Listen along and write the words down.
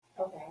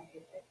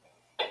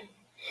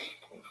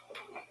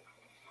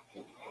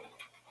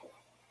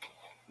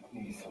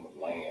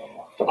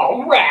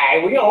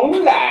right, we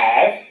on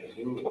live.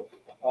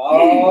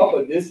 Oh,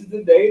 but this is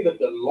the day that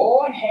the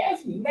Lord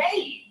has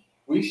made.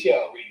 We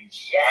shall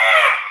rejoice.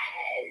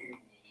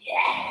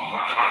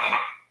 Yeah.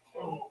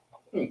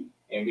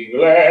 And be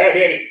glad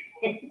in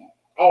it.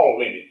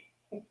 All in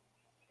it.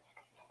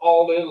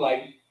 All in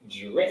like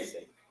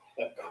dressing.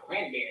 The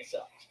cranberry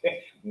sauce.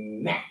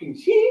 Mac and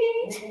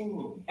cheese.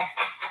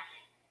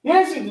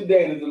 This is the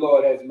day that the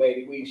Lord has made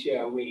it. We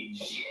shall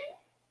rejoice.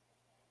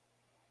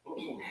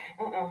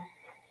 I'm not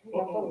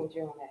fucking with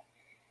you on that.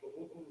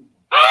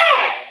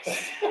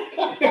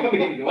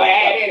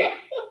 Glad in it.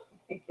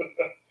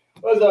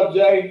 What's up,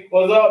 Jay?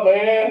 What's up,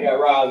 man? We got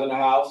Roz in the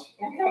house.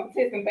 I'm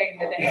participating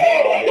today.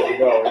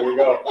 Oh, here we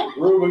go.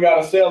 Ruben got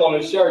a sale on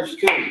his shirts,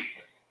 too.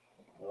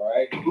 All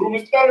right.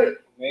 Ruben's third.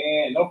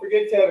 Man, don't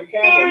forget to have a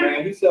camera,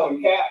 man. He's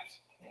selling caps.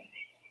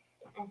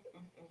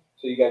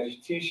 So you got your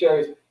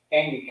t-shirts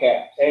and your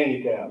caps.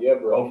 Yeah,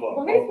 bro.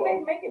 Well, at least they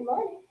making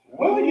money.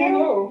 Well,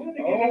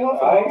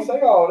 I ain't say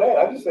all that.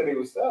 I just said he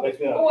was selling.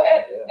 Well,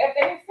 if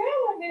they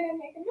selling, then they're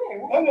making money,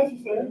 right? Not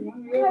necessarily.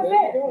 How's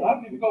that? A lot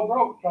of people go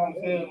broke trying to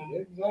sell.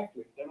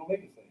 Exactly. They don't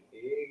make it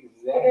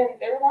sell. Well, then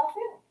they're not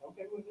selling.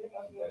 Okay, well,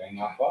 That ain't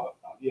my fault.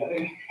 yeah.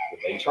 But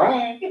they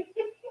trying.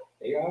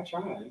 They are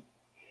trying.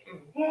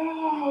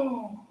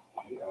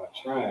 They are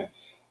trying.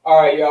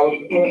 All right, y'all.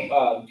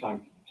 I'm trying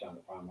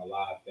to find my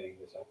live thing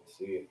so I can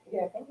see it.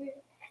 Yeah, come here.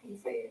 You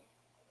see it.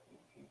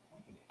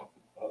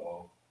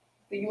 Uh-oh.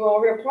 So you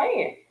over here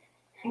playing.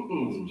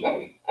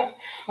 Jay.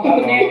 Oh,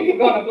 now you're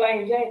going to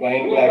blame Jay.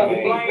 Blame You're black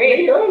supposed to man. be Me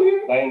ready. earlier.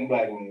 Blame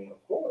black man.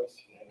 Of course.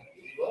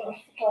 You're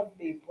supposed to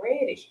be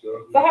ready. So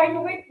how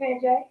your week been,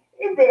 Jay?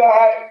 It's been all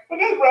right. But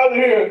this brother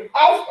here,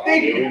 I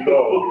Here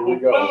we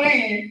go.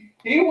 believe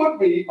he would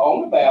be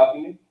on the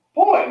balcony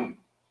pointing.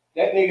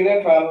 That nigga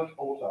that trying to,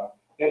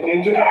 that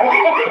ninja.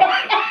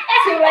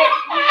 Too late.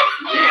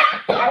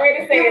 I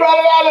already said He it. brought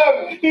it out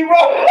of him. He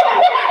brought it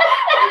out.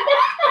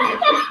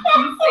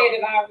 You said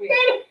it already.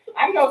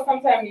 I know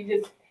sometimes you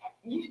need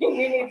to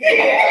get it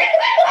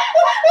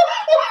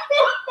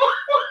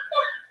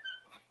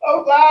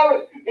I'm sorry.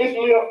 It's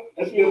lip. out.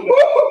 But you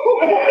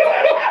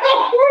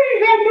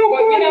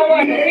know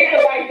what? The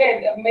people like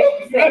that make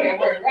you say that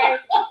word, right?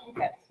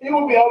 Okay. He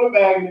would be on the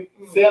balcony,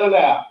 selling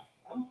out.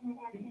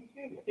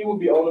 He would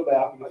be on the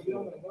balcony.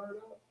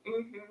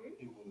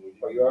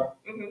 Mm-hmm. Oh, you are?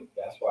 Mm-hmm.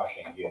 That's why I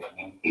can't get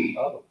it.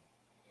 Oh,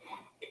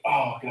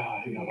 Oh,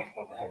 God. He got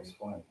that was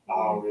funny.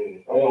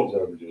 already.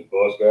 Over just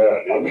bust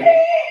out.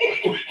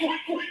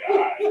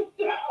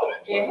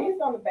 Yeah, he's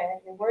on the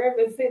back and wherever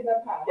it's sitting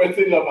up high. Wait,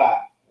 sitting up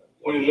high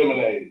with his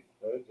lemonade.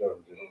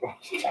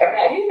 He's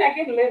not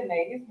getting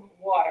lemonade, he's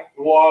water.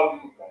 Water,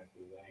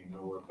 I ain't know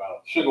what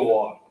about sugar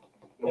water.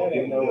 That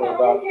ain't no No,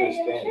 about he can't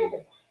get Christianity.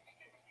 sugar.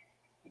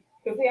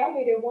 Because see, I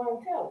needed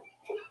one tell.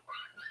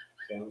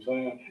 See what I'm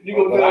saying? You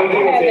gonna But tell I him I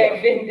can't had tell.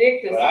 that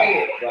vindictive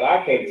spirit. But I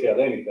can't tell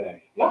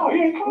anything. No,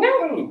 you ain't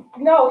supposed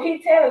to. No, he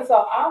telling,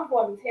 so I'm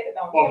going to tell it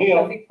on On him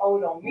him. because he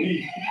told on me.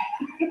 Me.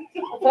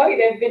 I told you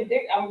that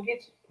vindictive, I'm going to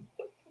get you.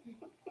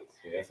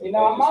 See, that's a You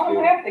know, I'm major going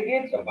to spirit. have to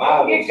get you. The I'm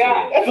Bible going to get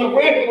God. That's a real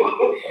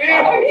Oh,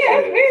 spirit. yeah,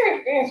 it's very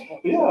vengeful.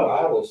 The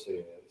Bible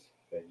says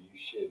that you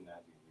should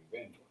not be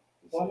revengeful.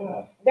 It Why says-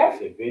 not? That's,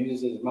 it says,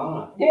 vengeance is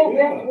mine. yeah,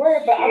 that's the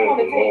word, but I Said want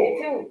to the take it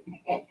Lord.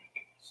 too.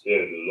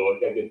 Said the Lord.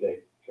 Try to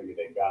get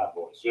that God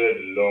voice. Said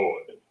the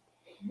Lord.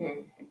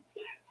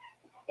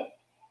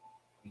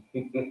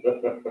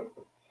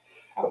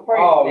 I'm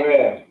praying Oh, on that.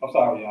 man. I'm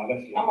sorry, y'all.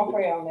 That's I'm going to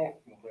pray on that.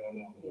 I'm gonna pray on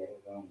that. Yeah,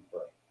 I'm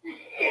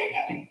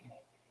praying.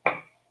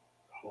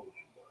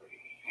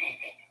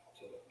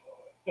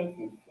 That's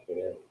it. There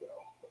we go.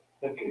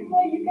 Okay.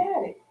 Well, you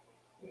got it.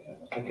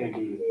 I can't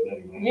do this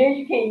today, man. Yeah,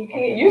 you can. You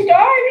can. You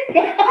started.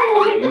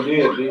 Yeah, you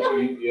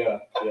did. Yeah,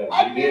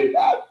 I you did did.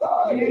 not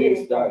start. You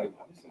did start it.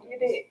 You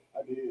did.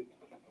 I did.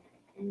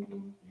 Mm-hmm.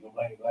 You gonna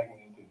blame black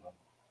man too, huh?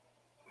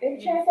 Every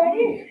chance I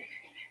get.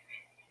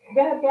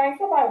 Better blame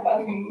somebody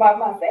about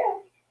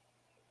myself.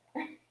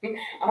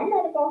 I'm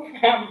not going to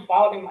find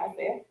fault in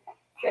myself.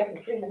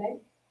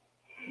 Self-incriminate.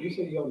 You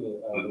said you on the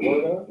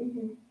word up?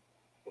 Mm-hmm.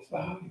 It's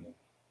not.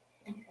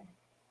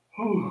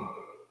 Whew.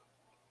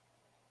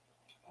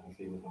 I can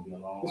see it's gonna be a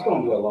long It's ride.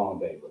 going to be a long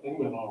day, but It's gonna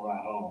be a long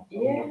ride home.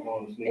 So Yeah, I'm just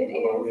going to sleep. it I'm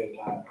is. already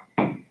tired.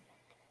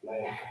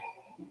 Man.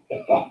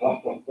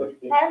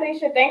 Hi,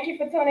 Alicia. Thank you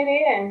for tuning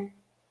in.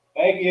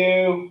 Thank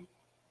you.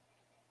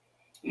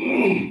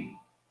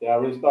 Yeah,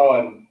 we're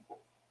starting.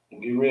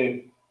 Get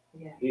ready.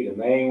 Yeah. he the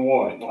main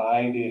one. I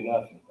ain't did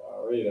nothing.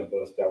 Already done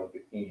bust out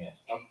with the end.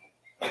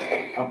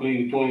 I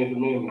plead the 20th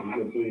Amendment.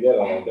 You can plead that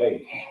all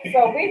day. So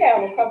we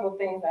have a couple of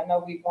things I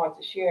know we want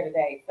to share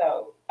today.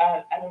 So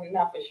I don't know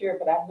not for sure,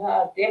 but I know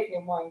I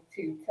definitely want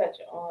to touch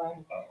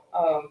on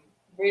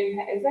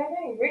Rittenhouse. Is that her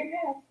name?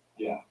 Rittenhouse?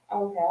 Yeah.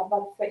 Okay, I'm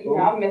about to say, you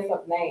know, I mess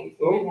up names.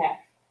 Who? Rittenhouse.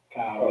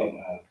 Kyle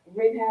Rittenhouse.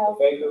 Rittenhouse.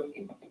 Baker?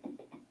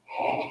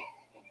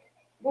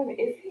 What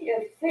is he?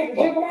 Is he a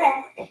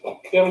juvenile?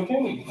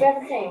 17.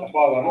 17. That's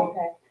all I know.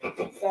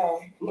 Okay. So.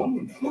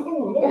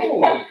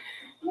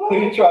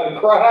 When you try to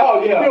cry.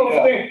 Oh, yeah, You know what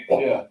I'm saying?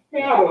 Yeah.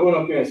 Man, I would went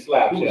up there and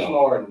slapped He was him.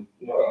 snoring.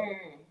 Yeah.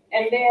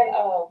 And then,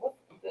 what's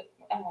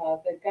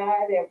the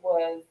guy that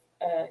was,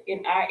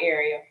 in our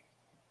area.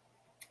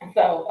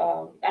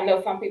 So, I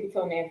know some people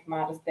tune in from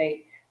out of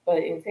state, but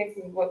in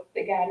Texas, what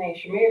the guy named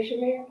Shamir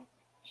Mir?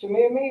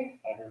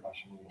 I heard about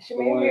you.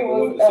 Shamir Mir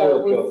was,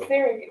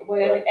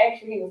 well,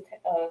 actually, he was,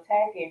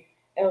 attacking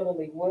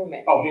elderly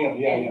women. Oh, him,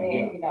 yeah, And then,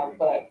 yeah. you know,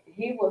 but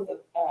he was,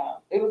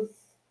 it was,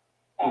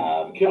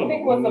 I Killing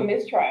think it was a women.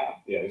 mistrial.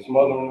 Yeah, his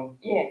mother.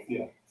 Yes.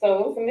 Yeah. So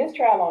it was a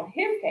mistrial on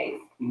his case.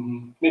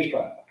 Mm-hmm.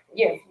 Mistrial.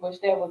 Yes, which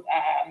that was,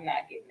 I'm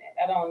not getting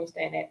that. I don't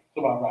understand that.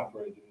 Somebody rock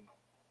president.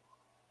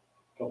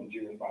 Couple of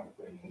jurors rock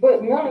president.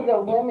 But none of the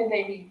women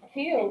that he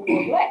killed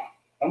were black.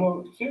 I'm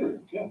a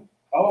serious, yeah.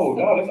 Oh,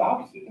 no, that's the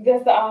opposite.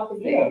 That's the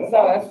opposite. Yeah, that's So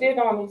I opposite. still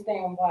don't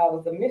understand why it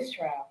was a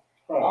mistrial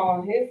Right.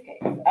 on his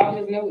case. I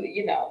just knew,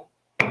 you know,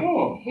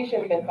 Hmm. he should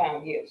have been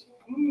found guilty.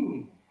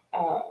 Hmm.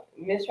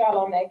 Mistrial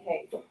on that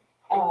case.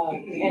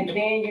 And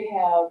then you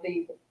have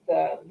the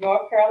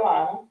North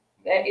Carolina,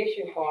 that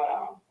issue going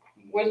on,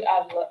 which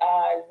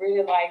I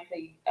really like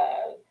the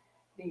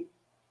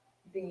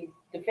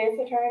defense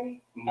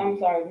attorney. Mm-hmm. I'm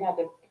sorry, not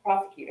the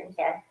prosecutor. I'm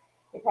sorry,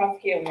 the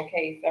prosecutor in the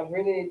case. I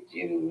really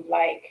do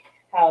like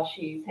how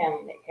she's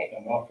handling that case.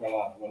 Yeah, North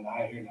Carolina, when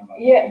I hear about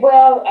it. Yeah,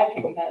 well, I had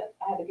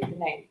to get the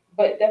name,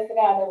 but that's the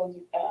guy that was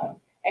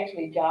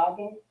actually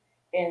jogging,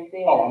 and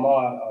then Oh,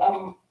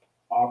 Ahmaud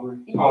Arbery.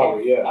 yes,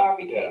 Arbery, yeah.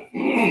 Arbery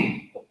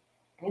case.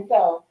 And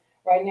so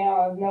right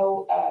now,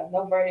 no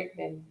verdict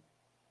been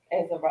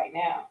as of right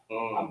now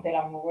that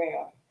I'm aware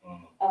of.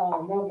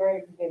 No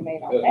verdict has been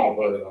made on There's that no case,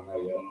 word on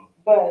that yet.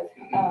 but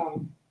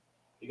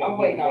He got I'm a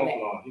good waiting on defense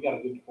that. lawyer. He got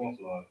a good defense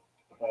lawyer.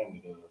 The family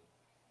does.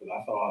 Because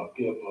I saw a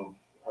clip of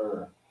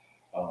her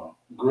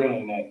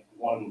grilling that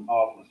one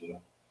officer,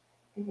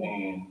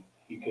 and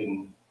he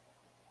couldn't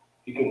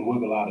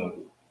wiggle out of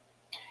it.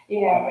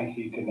 yeah,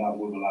 He could not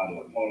wiggle out of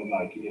it. Only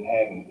like he didn't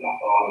have it.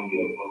 That's all he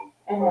did.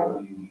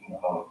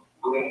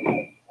 Grilling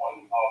that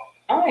one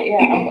officer. all right, yeah,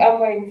 I'm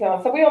waiting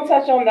so we're gonna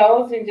touch on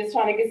those and just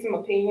trying to get some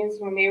opinions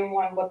from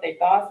everyone what their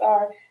thoughts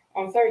are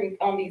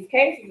on these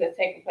cases that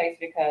taking place,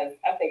 because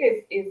I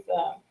think it's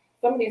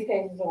some of these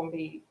cases are gonna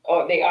be,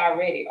 or they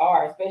already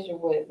are, especially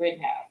with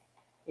Rittenhouse.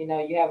 You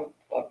know, you have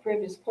a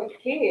privileged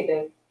kid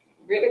that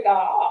really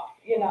got off,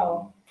 you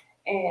know,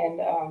 and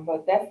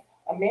but that's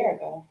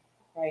America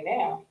right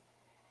now.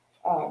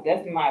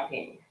 That's my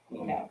opinion.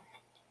 You know,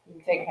 you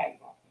can take it how you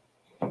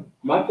want.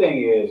 My thing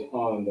is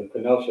on the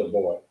Kenosha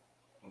boy.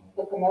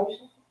 The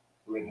Kenosha.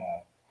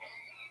 Rittenhouse.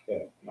 Yeah.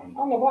 I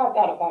don't know why I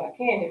thought about a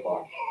candy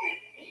bar.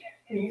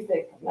 You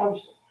said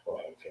Kenosha.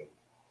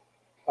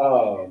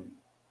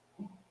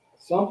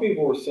 Some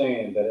people were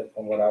saying that,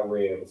 from what I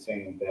read, was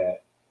saying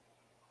that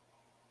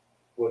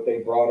what they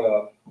brought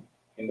up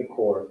in the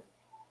court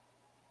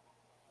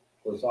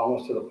was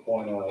almost to the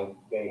point of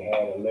they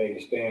had a leg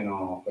to stand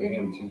on for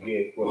him to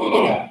get what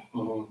he got.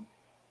 Mm-hmm.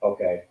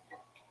 Okay.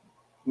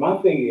 My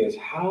thing is,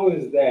 how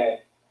is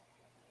that?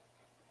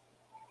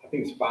 I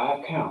think it's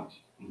 5 counts.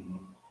 Mm-hmm.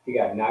 He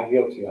got not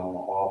guilty on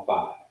all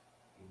 5.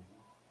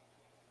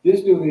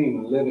 This dude didn't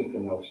even live in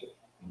Kenosha.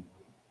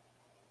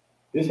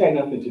 This had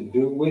nothing to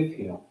do with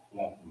him.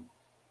 Nothing.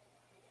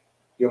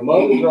 Your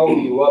mother drove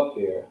you up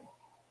there.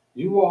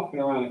 You walking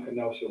around in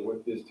Kenosha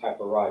with this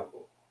type of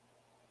rifle.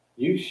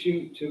 You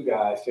shoot 2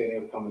 guys saying they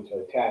were coming to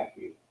attack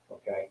you.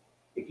 Okay.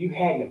 If you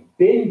hadn't have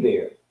been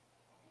there,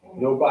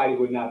 nobody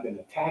would not have been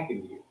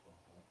attacking you.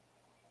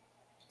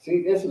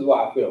 See, this is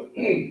why I feel,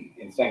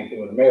 and same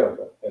thing with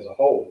America as a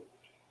whole.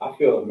 I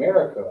feel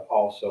America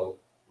also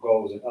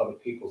goes in other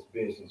people's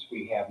business.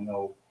 We have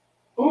no,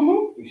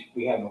 we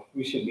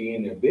shouldn't be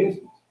in their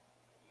business.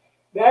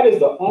 That is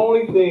the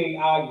only thing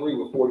I agree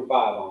with 45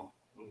 on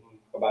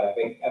about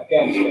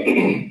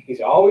Afghanistan. He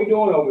said, all we're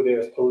doing over there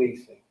is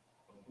policing.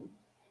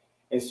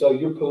 And so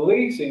you're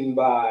policing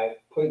by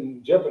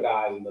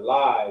jeopardizing the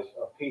lives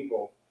of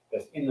people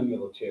that's in the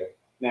military.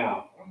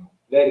 Now,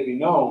 let it be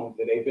known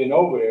that they've been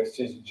over there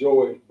since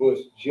George Bush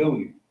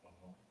Jr.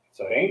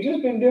 So it ain't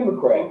just been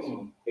Democrats.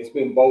 It's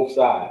been both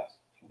sides.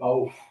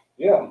 Both.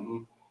 Yeah.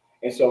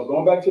 And so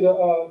going back to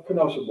the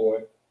Kenosha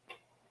boy,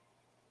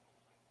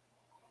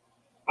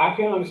 I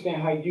can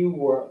understand how you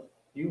were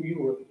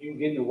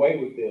getting away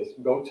with this.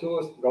 Go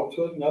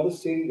to another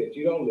city that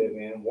you don't live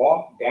in,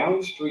 walk down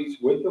the streets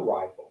with the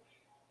rifle,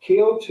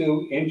 kill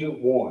 2, injure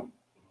 1,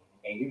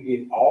 and you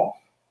get off.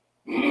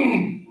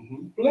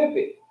 Flip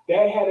it.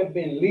 That had it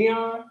been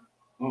Leon,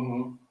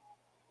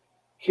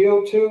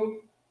 kill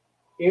 2,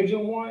 injure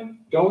 1,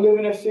 don't live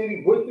in that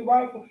city with the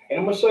rifle. And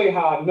I'm gonna show you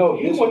how I know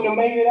He this wouldn't have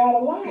made it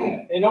out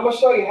alive. And I'm gonna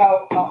show you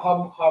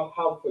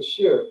how for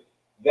sure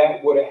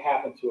that would have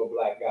happened to a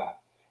black guy.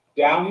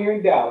 Down here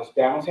in Dallas,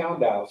 downtown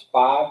Dallas,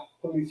 5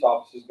 police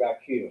officers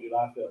got killed.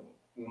 July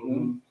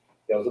 7th.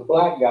 There was a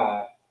black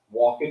guy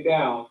walking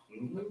down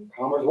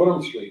Commerce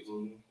Woodham Street.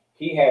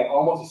 He had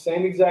almost the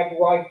same exact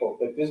rifle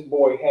that this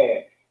boy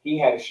had. He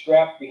had it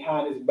strapped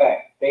behind his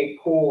back. They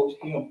pulled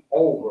him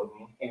over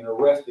and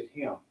arrested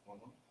him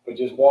for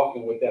just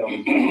walking with that on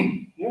his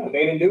back. Yeah. But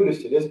they didn't do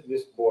this to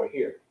this boy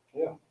here.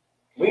 Yeah.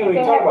 We don't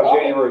even talk about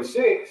January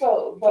 6th. So,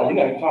 So but we're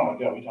not even talking about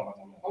that, we're talking about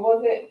something else.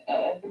 was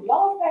it, the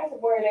laws passed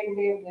where they can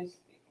be able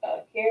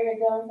to, carry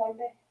guns like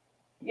that?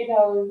 You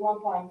know, it was one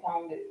point in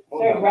time that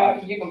certain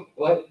routes you can,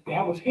 But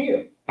that was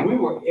here. We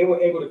were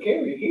able to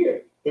carry it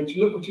here. But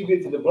you look what you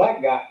did to the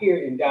black guy here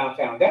in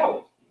downtown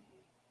Dallas.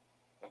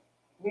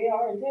 we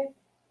are in Texas.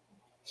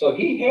 So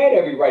he had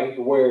every right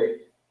to wear it.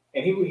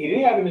 And he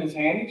didn't have it in his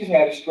hand, he just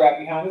had it strapped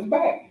behind his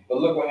back. But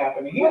look what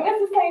happened to Well, him.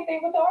 it's the same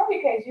thing with the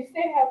Army case. You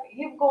still have,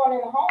 he was going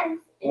in the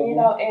homes, you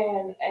know,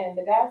 and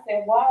the guy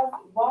said, why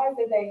is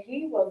it that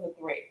he was a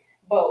threat?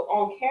 But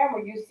on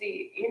camera, you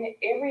see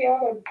every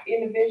other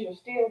individual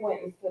still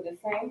went into the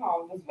same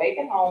home, this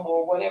vacant home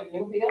or whatever,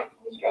 new build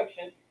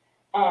construction.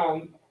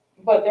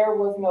 But there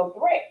was no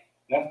threat.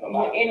 That's a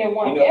lot.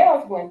 Anyone You know,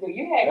 else went through.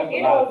 You had that's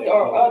a lot of kiddos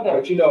or things. other.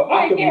 But you know, I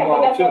Well, could be yeah, but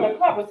wrong that's too.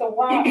 undercover. So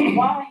why him?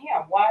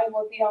 Why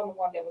was he the only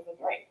one that was a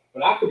threat?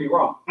 But I could be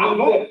wrong.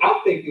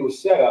 I think it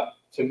was set up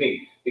to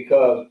me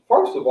because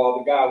first of all,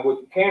 the guy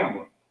with the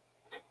camera,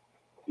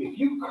 if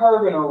you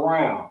curving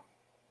around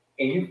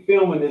and you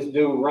filming this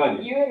dude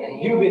running,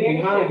 you've been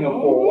behind him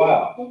for a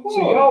while.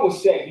 So y'all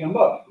was setting him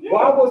up.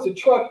 Why was the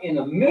truck in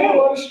the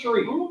middle of the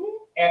street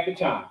at the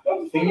time?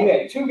 So you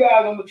had two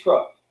guys on the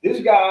truck. This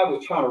guy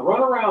was trying to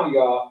run around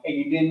y'all and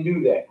you didn't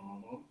do that.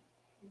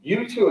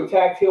 You two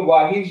attacked him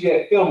while he's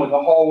yet filming the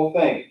whole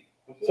thing.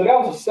 So that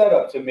was a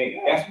setup to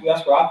me. That's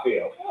what I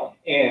feel.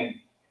 And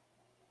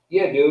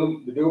yeah,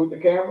 dude, the dude with the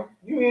camera,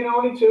 you in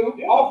on it too.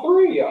 All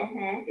three of y'all.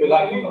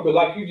 Mm-hmm. But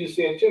like you just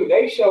said too,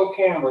 they show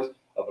cameras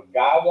of a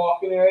guy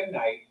walking there at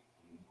night.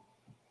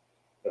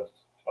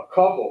 A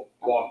couple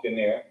walked in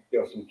there.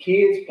 There were some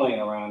kids playing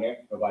around there.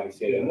 Nobody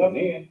said nothing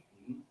in.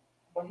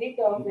 But he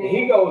goes in.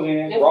 He goes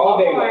in, Just raw walk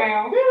daylight.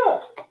 around. Yeah.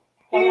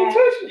 He ain't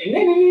touching it. And they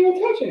didn't even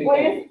touch anything.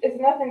 Well,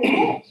 it's nothing to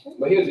catch.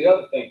 But here's the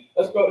other thing.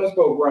 Let's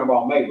go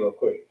Grandma May real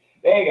quick.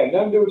 They ain't got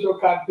nothing to do with your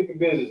cotton picking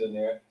business in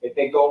there if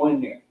they go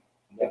in there.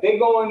 If they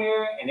go in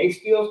there and they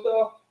steal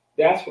stuff,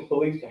 that's for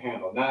police to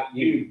handle, not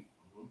you.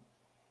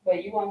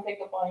 But you want to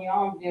take up on your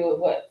own deal with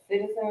what?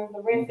 Citizens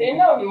arrest? And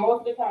no, most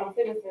of the time,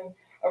 citizen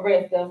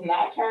arrest does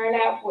not turn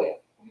out well.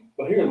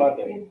 But here's my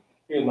thing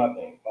about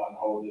the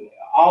whole thing.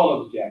 All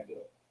of us jacked up.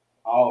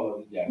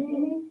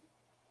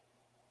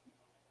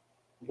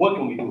 What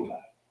can we do about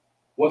it?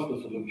 What's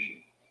the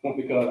solution?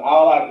 Because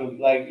all I could,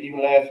 like,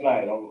 even last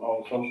night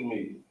on social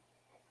media,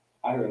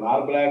 I heard a lot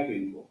of black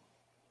people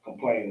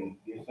complaining,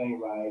 this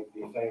ain't right,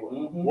 this ain't right.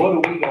 Mhm. What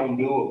are we gonna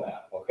do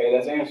about Okay,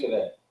 let's answer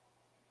that.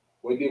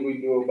 What did we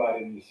do about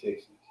it in the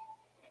 60s?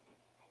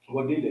 it?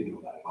 What did they do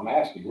about it? I'm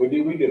asking you, what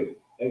did we do?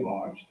 They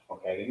marched.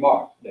 Okay, they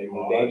marched. They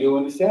What they marched. do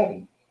in the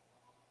 70s?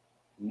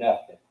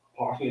 Nothing.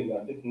 Partially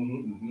nothing.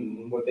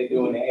 Mm-hmm. What they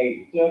do in the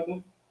 80s?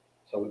 Nothing.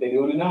 So what they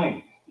do in the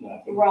 90s?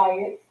 Nothing.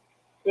 Riots.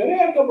 They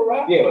had a couple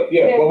riots. Yeah,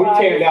 but we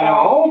tear down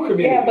our own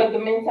community. Yeah, but the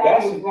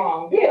mentality is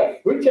wrong. Yeah,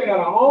 we tear down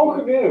our own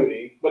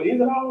community. But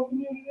is it our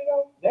community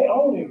though? They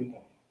own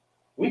everything.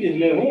 We just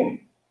live in it.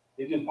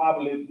 It's just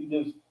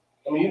populated.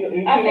 I mean,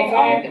 you I know think what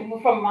I'm saying?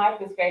 from my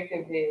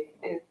perspective is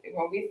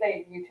when we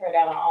say we tear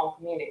down our own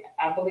community,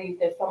 I believe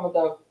that some of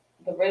the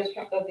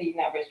restaurants,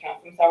 not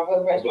restaurants, I'm sorry,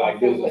 what Black restaurants?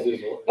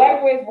 businesses.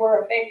 Blackbirds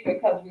were affected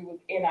because we was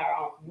in our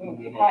own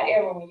community. Mhm.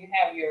 However, when you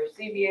have your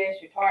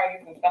CVS, your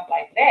Targets and stuff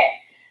like that,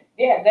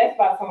 yeah, that's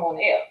by someone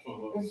else.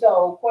 Mhm. And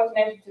so, question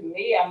answer to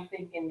me, I'm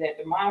thinking that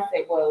the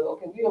mindset was,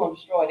 okay, we don't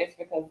destroy this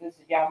because this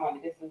is y'all money.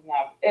 This is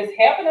not, it's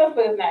helping us,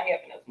 but it's not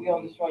helping us. We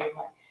don't destroy your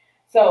money.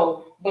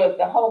 So, but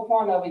the whole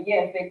point of it,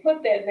 yes, they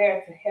put that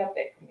there to help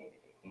that community.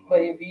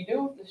 But if you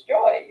do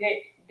destroy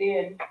it,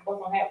 then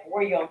what's gonna happen?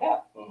 Where you gonna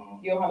go?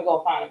 Mhm. You're gonna go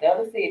find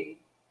another city.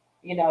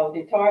 You know,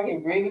 the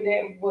Target really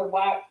didn't.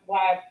 Why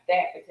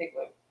that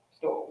particular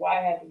store? Why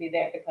it has to be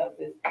that? Because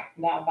it's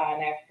not by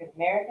an African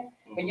American.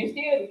 But you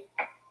still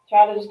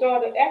try to destroy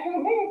the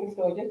African American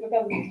store just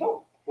because it's a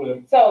store.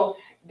 Well, So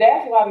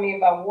that's what I mean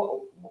by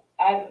what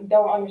I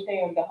don't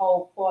understand the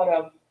whole part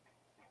of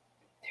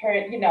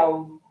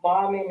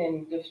bombing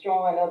and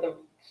destroying other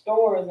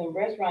stores and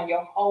restaurants,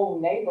 your whole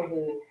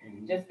neighborhood,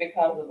 just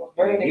because of a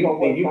verdict or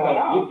what's going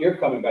on. You're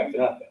coming back to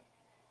nothing.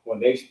 When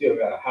they still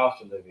got a house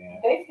to live in,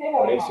 They still or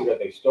have they a still home. got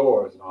their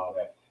stores and all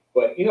that.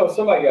 But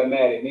somebody got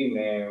mad at me,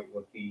 man,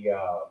 with the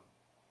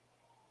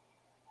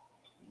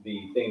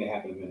thing that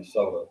happened in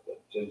Minnesota,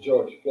 the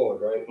George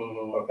Floyd, right?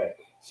 mhm. Okay.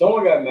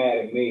 Someone got mad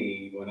at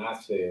me when I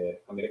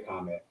made a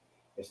comment.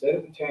 Instead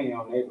of protecting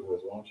your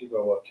neighborhoods, why don't you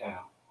go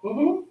uptown?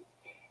 Mhm.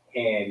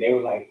 And they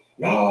were like,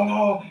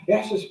 no,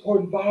 that's just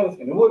supporting violence.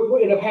 And what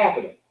ended up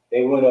happening?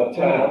 They went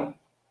uptown.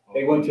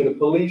 They went to the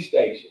police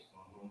station.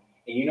 Mhm.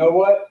 And you know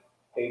what?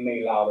 They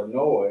made louder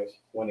noise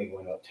when they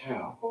went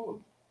uptown.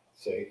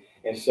 See?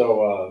 And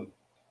so,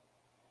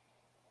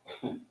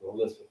 well,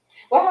 listen.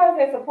 Well, how is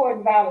that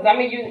supporting violence? I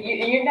mean,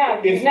 you're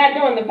not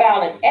doing the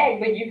violent act,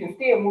 but you can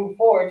still move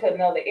forward to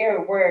another area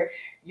where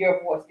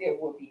your voice still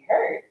will be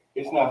heard.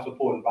 It's not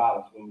supporting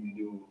violence when you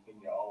do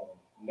in your own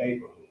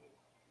neighborhood,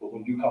 but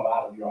when you come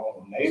out of your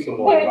own neighborhood,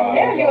 But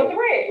now you're a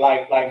threat.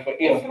 like for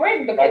It's instance,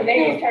 threatened because like,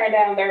 they just turn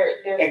down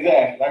their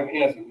exactly. Like for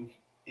instance,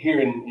 here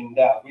in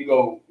Dallas, we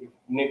go, if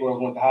Negroes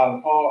went to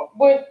Highland Park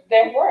But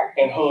that worked.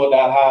 and hugged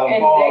out Highland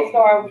And Park, they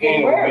started then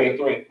getting it would be worried. a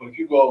threat. But if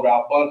you go over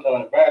out Bunton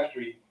and Back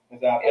Street in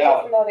South It's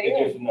Dallas, just another it's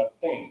area. just another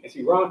thing. And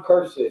see, Ron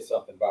Kurtz said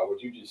something about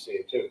what you just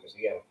said too, because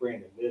he had a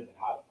friend that lived in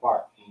Highland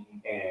Park,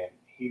 and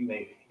he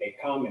made a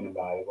comment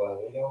about it. Well,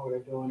 they know they're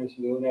doing this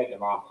and doing that. And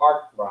Ron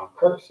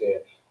Kurtz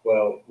said,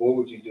 well, what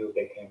would you do if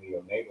they came to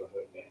your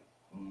neighborhood now?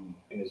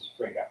 And his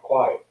friend got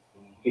quiet.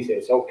 He said,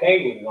 it's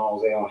okay as long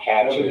as they don't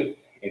have you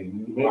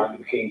and Martin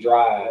Luther King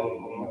Drive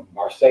and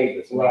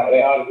Marsalis and all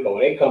that. But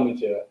when they come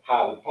into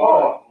Highland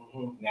Park,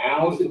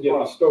 now it's a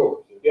different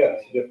story. Yeah,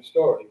 it's a different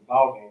story. The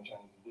ball game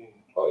changes.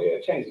 Oh yeah,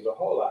 it changes a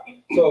whole lot.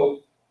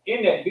 So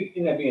in that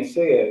being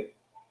said,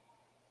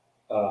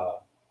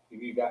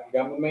 you got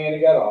my man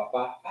that got off.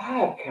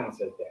 Five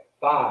counts at that.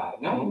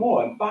 5, not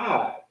more,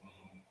 5.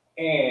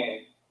 And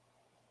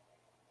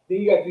then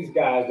you got these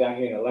guys down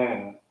here in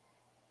Atlanta,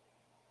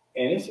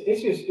 and it's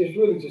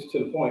really just to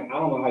the point. I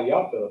don't know how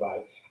y'all feel about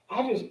it.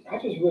 I just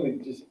really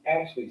just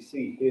actually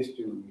see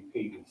history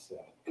repeat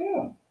itself.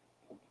 Yeah.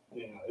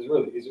 You know, it's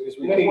really it's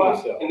And repeating that's,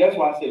 itself. why, and that's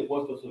why I said,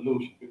 what's the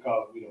solution?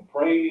 Because we done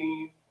prayed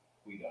in,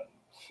 we done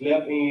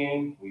slept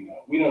in, we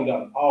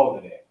done all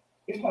of that.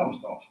 It's time to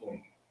start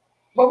swinging.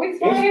 But we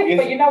saw It's- it,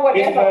 but you know what?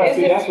 it's That's, time- it's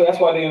See, just, that's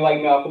why they didn't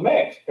like Malcolm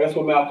X. That's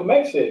what Malcolm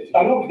X said.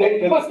 I know, but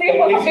still, what's a big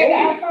said it.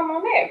 outcome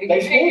on that? They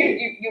Because said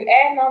it. you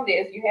adding on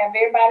this, you have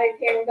everybody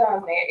carrying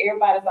guns there.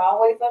 Everybody's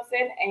always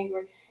upset and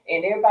angry,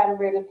 and everybody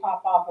ready to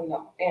pop off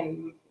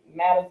in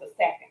matters of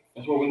seconds.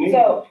 That's what we need.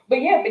 So, but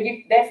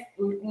that's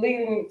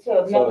leading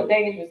to another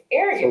dangerous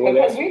area So will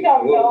because that- we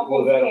don't know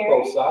will who's that carrying.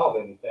 approach solve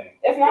anything?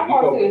 It's not If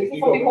you going go- to. if It's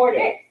you going to be go- more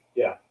yeah.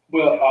 death.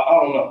 Well,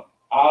 I don't know.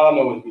 All I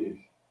know is this.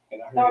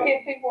 And I heard, Don't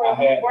hit people where it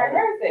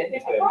hurts at. Hit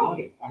It's the that phone.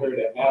 money. I heard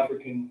that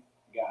African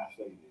guy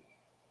say this.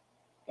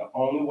 The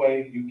only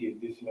way you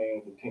get this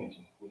man's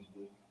attention, which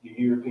is the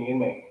European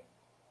man,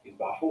 is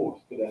by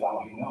force, because that's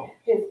all he knows.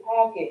 His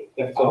pocket.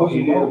 That's So all who's he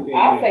the knows. European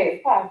I man? say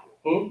his pocket.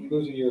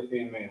 Who's a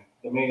European man?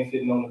 The man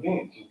sitting on the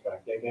bench.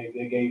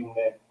 They gave him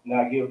that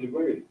not guilty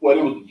verdict. Well,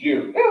 it was the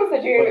jury. It was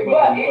a jury, But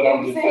but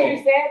I'm just since saying.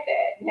 you said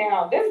that,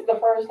 now this is the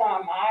first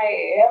time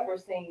I ever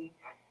seen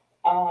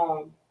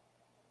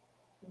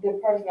the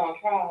person on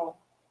trial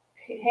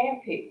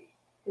handpick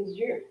his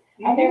jury.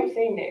 I never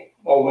seen that.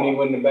 Oh, when he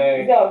went in the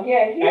bag? So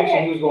yeah, he Actually,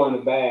 had, he was going in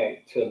the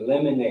bag to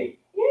eliminate.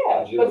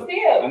 yeah, jury. but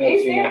still, I never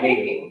he's seen still that either.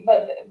 picking.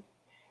 But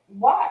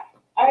why?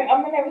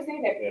 I've never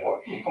seen that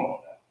before. Come on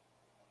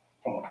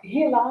now.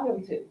 He allowed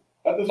him to,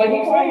 That's but what he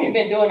I'm claimed he's saying.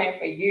 been doing that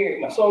for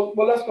years. So,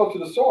 well, let's go to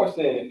the source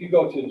then. If you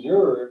go to the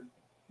juror,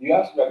 you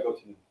also got to go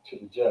to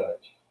the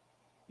judge.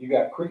 You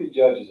got crooked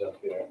judges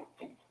up there,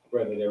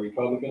 whether they're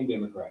Republican,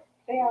 Democrat.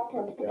 They all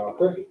perfect. They're all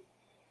crooked.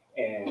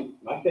 And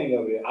my thing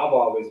of it,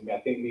 I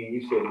think me and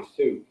you said this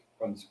too,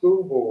 from the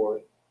school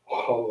board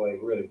all the way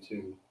really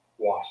to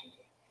Washington.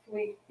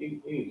 Sweet. You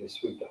need to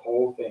sweep the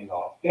whole thing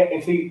off.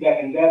 That's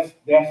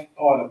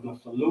part of the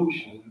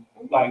solution.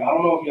 Like, I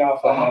don't know if y'all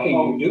So saw how my can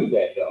post. you do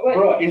that though? But-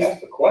 Bruh,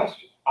 That's the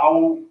question. But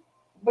you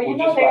Well,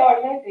 know just they like- are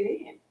elected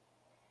in.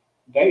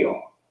 They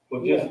are.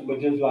 But just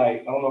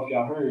like, I don't know if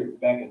y'all heard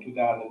back in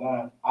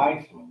 2009,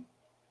 Iceland,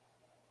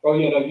 Oh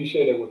yeah, no, you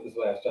shared that with us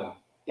last time.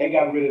 they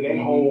got rid of that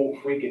Mhm. whole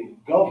freaking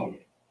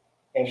government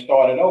and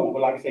started over.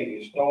 But like I say,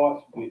 it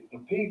starts with the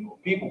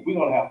people. We're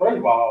gonna have, first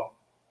of all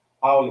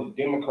this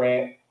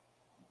Democrat,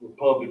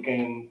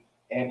 Republican,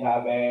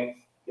 anti-vax,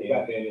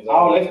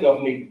 all that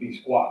stuff needs to be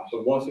squashed.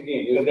 So once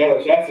again, here's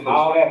Because the that's a question.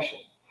 How- distraction.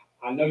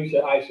 I know you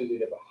said Iceland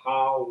did it, but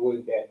how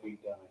would that be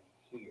done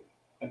here?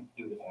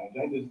 Do the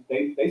same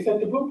thing. They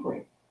set the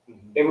blueprint. Mhm.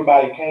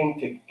 Everybody came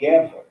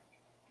together.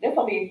 That's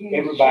gonna be a huge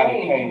Everybody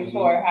change came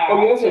for how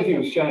Oh, yeah, that's a our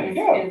huge system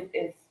change.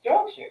 is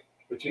structured.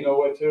 But you know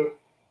what, too?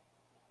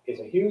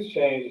 It's a huge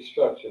change in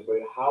structure, but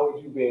how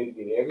would you be able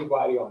to get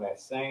everybody on that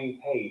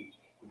same page?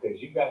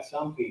 Because you got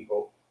some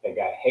people that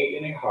got hate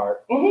in their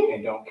heart Mm-hmm.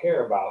 and don't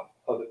care about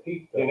other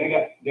people. Then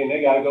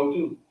they gotta go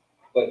too.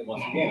 But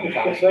once again, I'm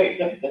trying to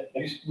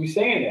say, we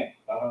saying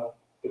that. Uh,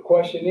 The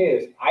question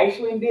is,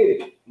 Iceland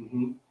did it,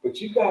 mm-hmm.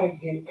 but you got to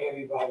get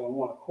everybody on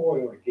one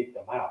accord or get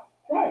them out.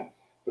 Right.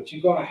 But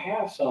you're going to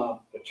have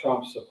the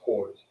Trump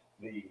supporters,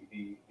 the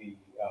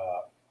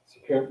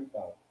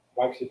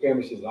white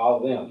supremacists, and all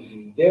of them.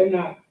 Mm-hmm. They're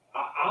not.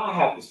 I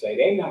have to say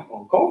they're not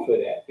going to go for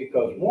that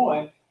because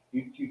one,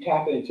 you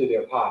tap it into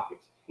their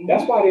pockets.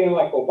 That's why they didn't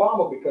like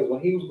Obama, because when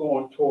he was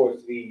going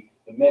towards the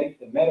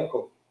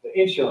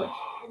insurance,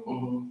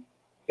 Mm-hmm.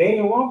 they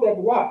didn't want that.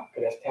 But why?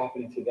 Because that's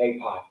tapping into their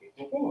pockets.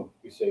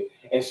 You see,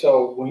 and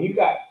so when you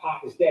got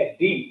pockets that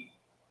deep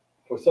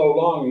for so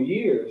long in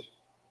years,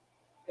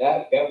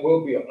 that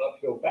will be an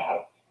uphill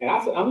battle. And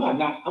I said, I'm not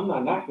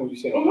knocking what you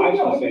said. I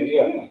just saying,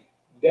 yeah,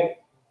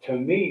 that to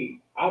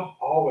me, I've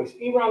always,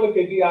 even when I look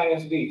at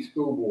DISD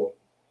school board,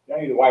 y'all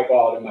need to wipe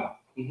all them out,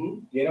 Mm-hmm.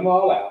 get them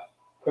all out.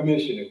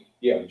 Commissioner,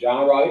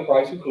 John Riley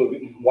Price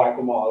included, wipe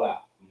them all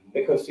out.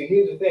 Because see,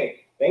 here's the thing.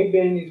 They've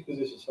been in these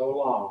positions so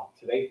long,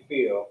 so they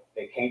feel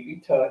they can't be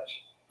touched.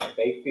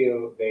 They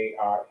feel they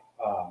are,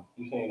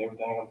 You're saying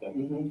everything I'm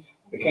saying.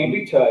 they can't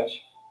be touched.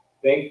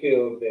 they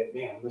feel that,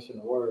 man, I'm missing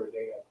the word.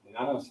 They're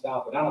not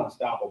unstoppable.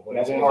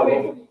 That's part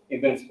of it.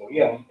 Invincible.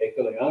 Yeah, they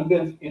feel they're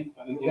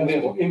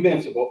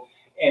invincible,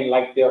 and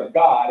like they're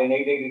God, and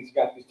they just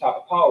got these type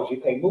of powers.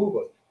 You can't move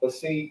us. But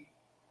see,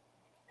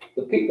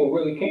 the people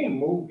really can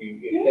move you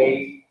if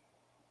they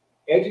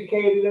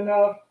educated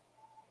enough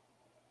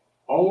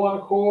on one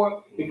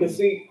accord. Because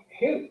see,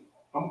 here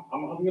I'm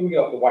gonna get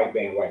off the white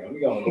bandwagon. Let me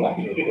go on the black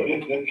real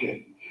quick.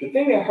 Okay. The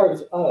thing that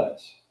hurts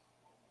us,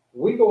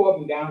 we go up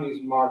and down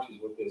these marches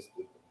with this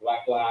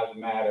Black Lives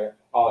Matter,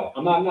 all that.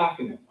 I'm not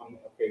knocking them.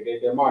 Okay,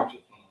 they're marching.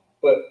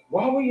 But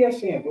why are we just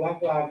saying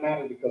Black Lives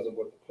Matter? Because of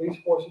what the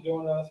police force is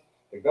doing to us,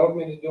 the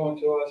government is doing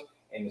to us,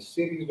 and the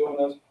city is doing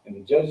us, and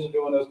the judges are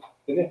doing us.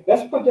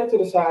 Let's put that to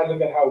the side and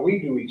look at how we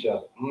do each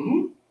other.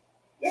 Mm-hmm.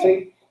 Yeah.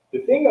 See, the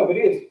thing of it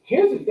is,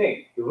 here's the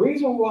thing. The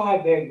reason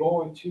why they're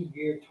going to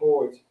gear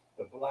towards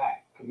the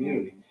black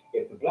community,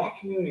 if the black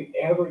community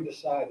ever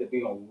decide to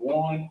be on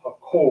one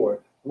accord,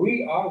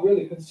 we are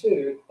really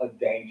considered a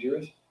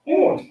dangerous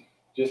force,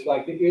 just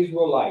like the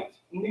Israelites.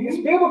 Mm-hmm. It's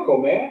biblical,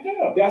 man.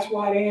 Yeah. That's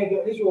why they had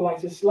the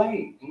Israelites as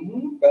slaves.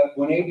 Mm-hmm. But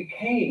when they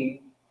became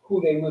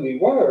who they really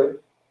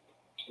were,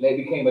 they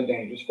became a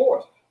dangerous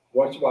force.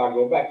 Watch why I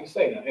go back to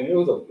say that. And it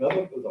was a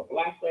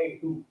black lady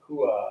who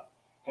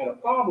had a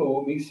problem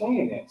with me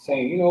saying that,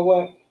 saying, you know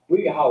what,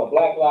 we can holler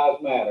Black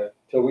Lives Matter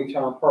till we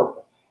turn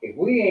purple. If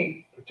we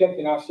ain't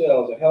protecting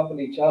ourselves and helping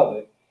each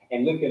other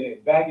and looking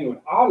at valuing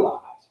our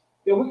lives,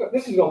 then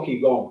this is gonna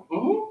keep going.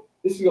 Mm-hmm.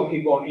 This is gonna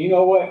keep going. And you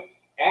know what?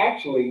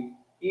 Actually,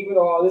 even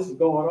though all this is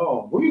going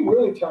on, we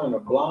really turn a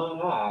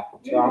blind eye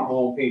to our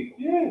own people.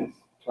 Yes.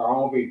 To our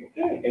own people.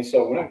 Yes. And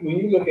so when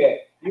you look at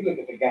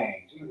the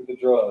gangs, you look at the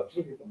drugs,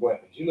 you look at the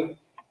weapons, you look,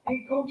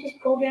 hey,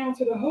 go down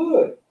to the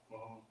hood.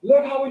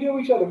 Look how we do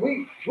each other.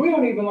 We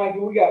don't even like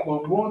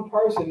when one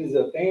person is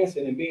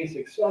advancing and being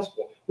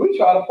successful, we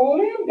try to pull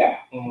them down.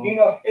 Mm-hmm. You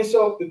know, and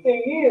so the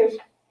thing is,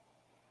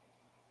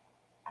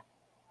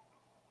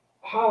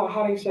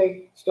 how they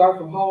say start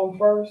from home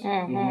first?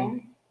 Mm-hmm.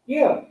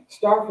 Yeah,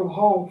 start from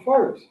home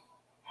first.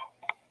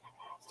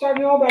 Start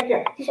it all back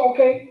there. It's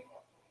okay.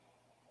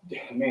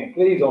 Man,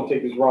 please don't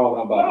take this wrong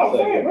what I'm about to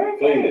say. No,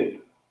 Please.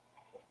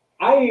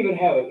 I even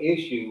have an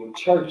issue with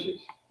churches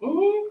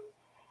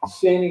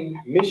sending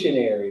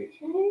missionaries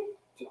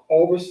to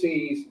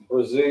overseas,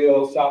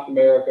 Brazil, South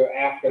America,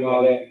 Africa, and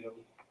all that.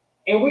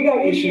 And we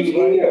got issues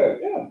here.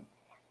 Yeah.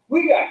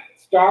 We got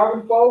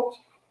starving folks.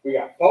 We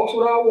got folks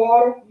without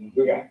water.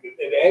 We got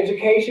the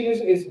education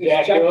is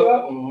jacked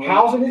up. Mm-hmm.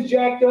 Housing is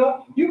jacked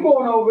up. You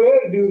going over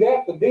there to do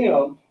that for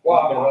them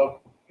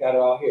while got it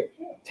all here.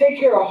 Take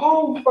care of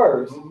home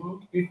first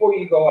before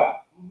you go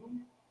out.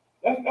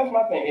 That's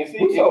my thing. And see,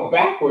 We're so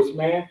backwards,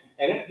 man.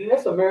 And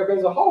that's America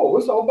as a whole.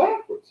 We're so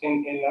backwards.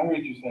 And I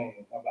heard you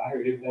saying, I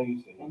heard everything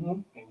you said, Mm-hmm.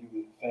 and you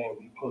were saying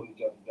we pull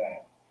each other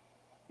down.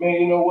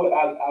 Man, you know what?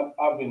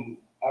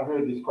 I've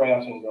heard this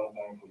crowd syndrome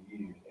thing for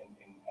years, and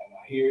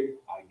I hear it,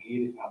 I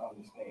get it, I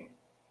understand.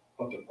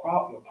 But the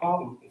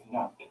problem is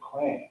not the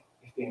crowd;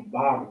 it's the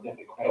environment that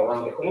the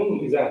crowd is in.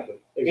 Exactly.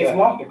 It's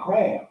not the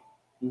crowd.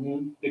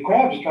 Mm-hmm. The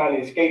crowd is trying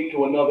to escape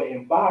to another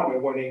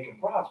environment where they can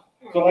prosper.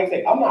 So, like I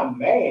say, I'm not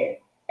mad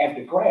at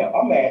the crowd.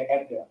 I'm mad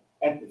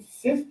at the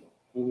system.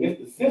 Mm-hmm. It's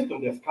the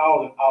system that's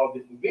causing all of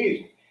this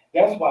division.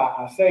 That's why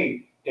I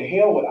say, to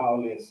hell with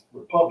all this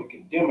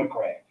Republican,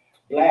 Democrat,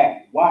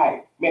 black,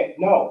 white. Man,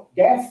 no,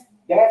 that's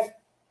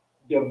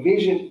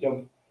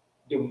division,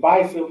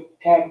 divisive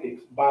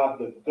tactics by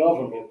the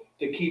government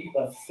to keep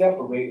us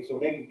separated so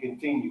they can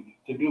continue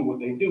to do what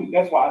they do.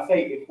 That's why I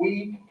say, if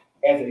we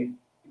as a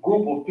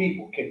group of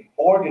people can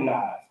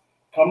organize,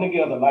 come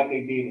together like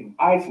they did in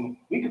Iceland,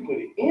 we can put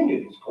an end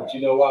to this crap. But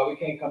you know why we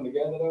can't come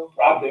together though?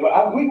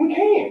 We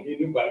can.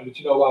 But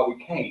you know why we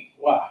can't?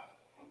 Why?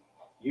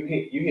 You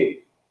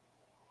hit.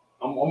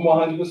 I'm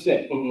 100%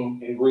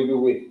 Mm-hmm. in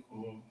agreement with you.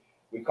 Mm-hmm.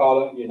 We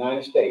call it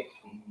United States.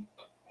 Mm-hmm.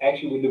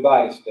 Actually, we're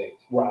divided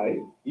states. Right.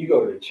 You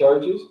go to the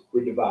churches,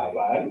 we're divided.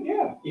 Right.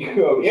 Yeah. You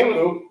go to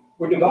school,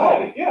 we're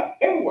divided. Yeah.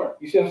 Everywhere.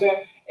 You see what I'm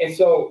saying? And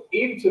so,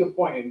 even to the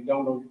point, and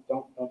don't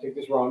take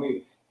this wrong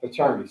either.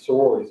 Fraternities,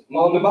 sororities,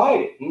 all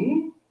divided.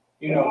 Mm-hmm.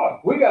 You know,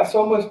 we got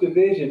so much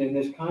division in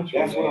this country.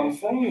 That's what I'm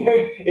saying.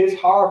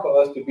 It's hard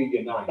for us to be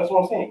united. That's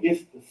what I'm saying.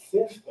 It's the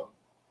system.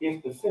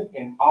 It's the system,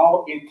 and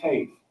all it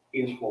takes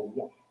is for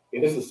one.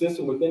 It's a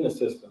system within the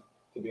system.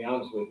 To be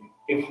honest with you,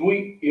 If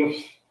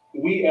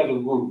we as a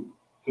group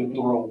could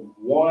throw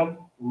one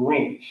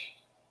wrench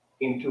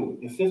into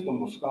it, the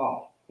system will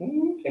stall,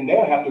 and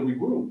they'll have to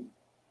regroup.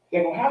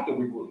 They're gonna have to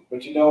regroup.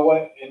 but you know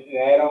what? And to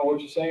add on what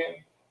you're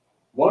saying,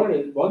 one of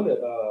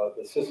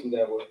the system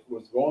that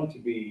was going to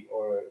be,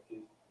 or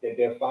that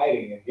they're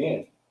fighting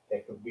against,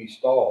 that could be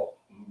stalled,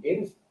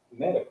 is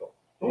medical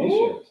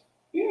insurance.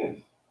 Yes.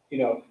 You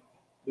know,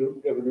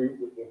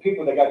 the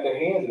people that got their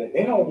hands in it,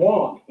 they don't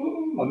want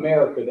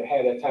America to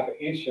have that type of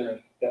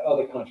insurance that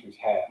other countries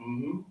have,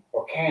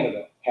 or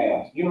Canada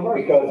has,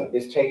 because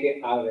it's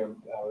taken out of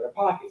their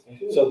pockets.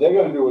 So they're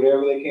going to do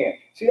whatever they can.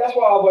 See, that's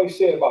what I always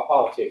said about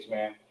politics,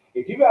 man.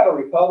 If you got a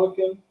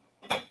Republican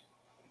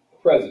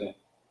president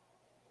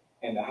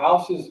and and the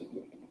House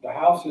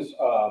is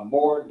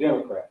more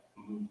Democrat,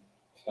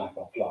 it's not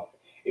gonna flow.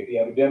 If you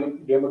have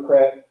a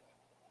Democrat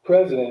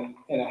president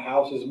and the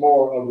House is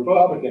more a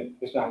Republican,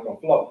 it's not gonna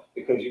flow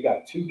because you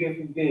got two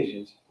different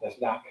visions that's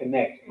not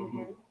connected.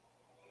 Mhm.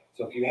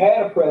 So if you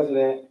had a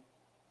president,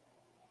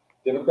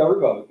 Democrat,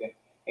 Republican,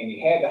 and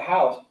you had the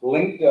House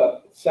linked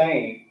up,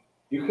 saying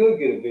you could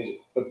get a vision,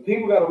 but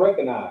people got to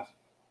recognize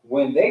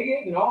when they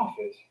get in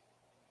office,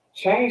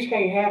 change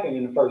can't happen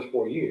in the first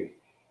 4 years.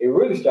 It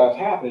really starts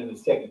happening in the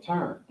second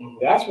term.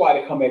 That's why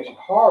they come at you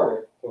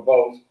harder for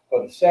votes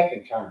for the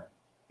second term.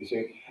 You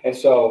see, and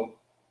so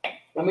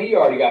I mean, you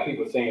already got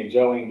people saying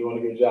Joe ain't doing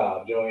a good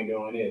job. Joe ain't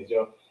doing this.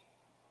 Joe,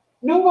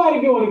 nobody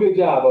doing a good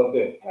job up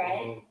there.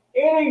 Right. It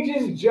ain't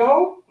just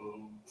Joe.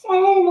 It's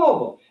all of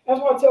them.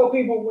 That's why I tell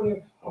people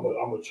when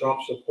I'm a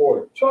Trump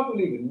supporter. Trump don't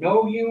even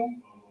know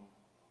you.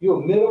 You're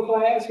middle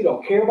class. He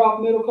don't care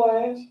about middle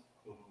class.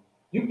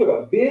 You put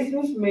a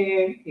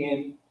businessman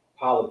in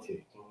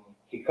politics.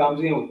 He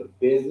comes in with a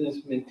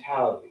business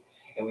mentality.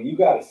 And when you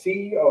got a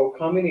CEO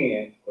coming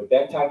in with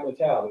that type of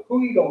mentality,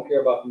 who he don't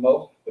care about the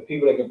most? The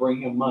people that can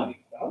bring him money.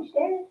 I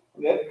understand.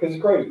 Because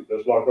it's crazy.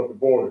 Let's lock up the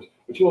borders.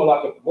 But you want to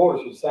lock up the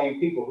borders for the same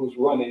people who's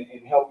running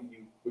and helping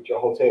you with your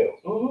hotels.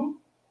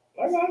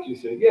 I got you,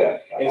 see. Yeah.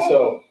 And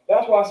so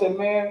that's why I said,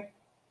 man,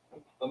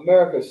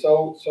 America's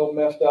so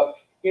messed up.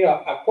 You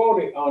know, I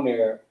quoted on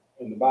there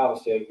in the Bible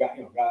said,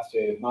 God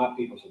said, my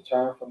people should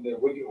turn from their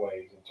wicked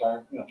ways and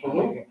turn to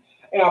him.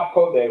 And I'll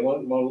quote that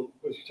one. What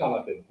you talking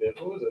about?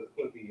 What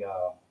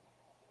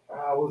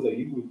was it?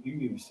 You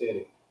even said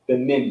it. The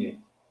amendment.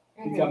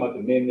 You talking about the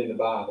amendment in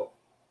the Bible?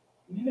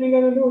 It ain't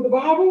got to do with the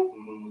Bible.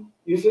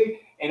 You see?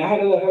 And I had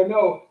to let her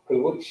know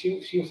because what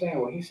she was saying.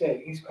 Well, he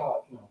said he's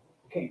called. We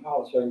can't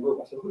call a certain group.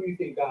 I said, who do you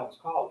think God was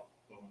calling?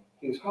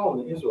 He was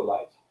calling the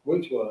Israelites,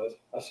 which was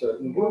a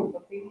certain group.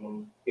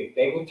 If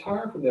they would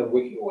turn from their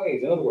wicked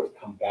ways, in other words,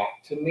 come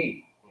back to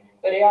me.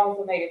 But it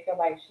also made it feel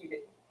like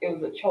it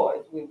was a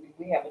choice.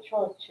 We have a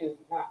choice to choose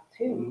not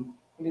to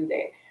do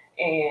that.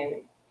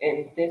 And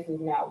this is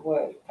not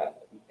what,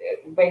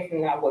 basically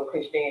not what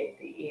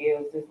Christianity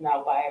is. It's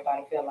not why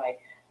everybody feel like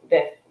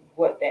that's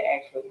what that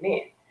actually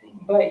meant.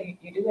 But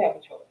you do have a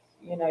choice.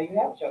 You know, you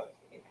have a choice.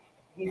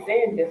 He's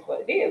saying this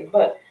what it is.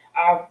 But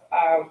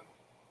our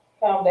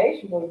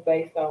foundation was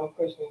based on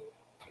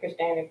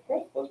Christianity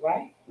principles,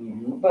 right?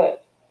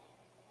 But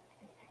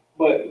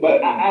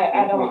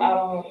I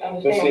don't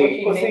understand what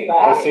you meant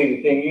by it. See,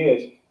 the thing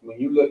is, when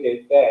you look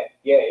at that,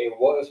 yeah, it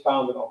was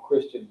founded on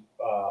Christian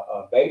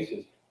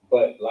basis,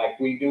 but like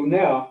we do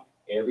now,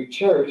 every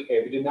church,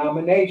 every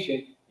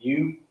denomination,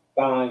 you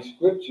find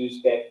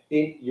scriptures that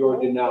fit your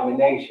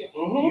denomination.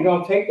 You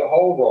don't take the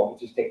whole roll,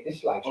 just take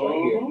this slice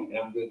right here, and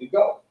I'm good to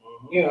go.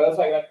 You know, that's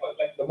like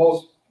the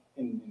most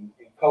in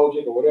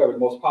Kojic or whatever, the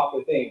most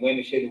popular thing,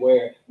 women shouldn't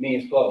wear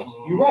men's clothes.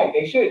 You're right,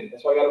 they shouldn't.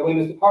 That's why I got a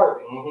women's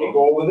department. They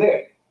go over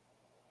there.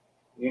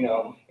 You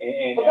know,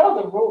 and but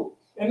those are rules.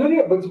 And no,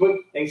 but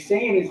they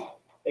saying is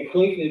they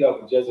cleaning it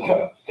up with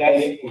Jezebel.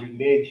 That's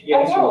religion.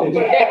 Yeah, that's religion.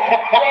 But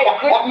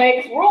that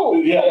makes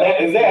rules. Yeah,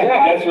 exactly.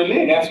 That's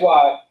religion. And that's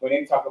why when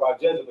they talk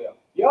about Jezebel,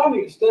 y'all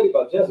need to study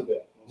about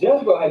Jezebel.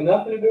 Jezebel had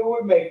nothing to do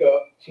with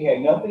makeup. She had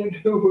nothing to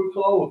do with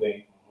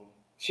clothing.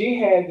 She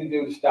had to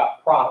do to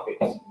stop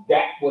prophets.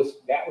 That was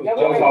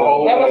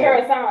Jezebel. That was her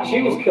assignment.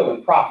 She was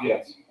killing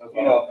prophets.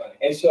 You know,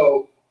 and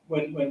so.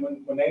 When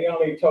that young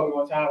lady told me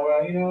one time,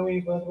 well, you know, we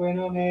ain't supposed to wear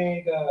no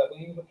makeup.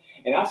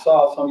 And I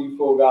saw some of you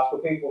full gospel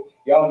people,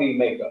 y'all need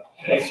makeup.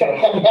 And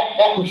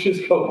so,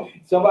 just go,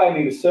 somebody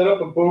need to set up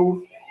a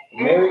booth,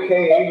 Mary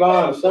Kay,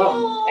 Avon, or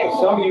something. And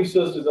some of you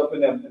sisters up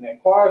in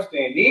that choir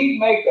stand need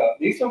makeup,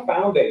 need some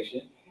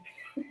foundation,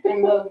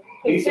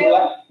 need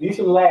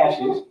some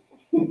lashes.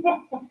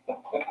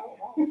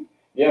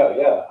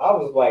 Yeah. I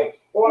was like,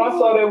 when I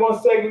saw that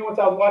one segment once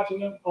I was watching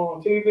them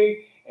on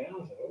TV, and I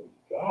was like, oh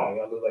God,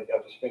 y'all look like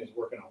y'all just finished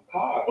working on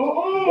cars.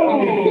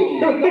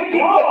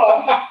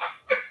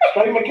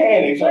 Straight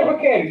mechanics,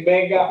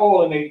 man, got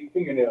oil in their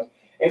fingernails.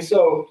 And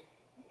so,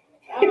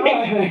 like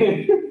I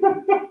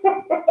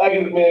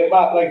said, man,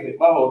 my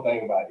whole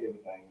thing about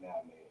everything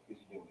now, man, is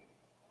unity.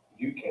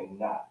 You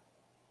cannot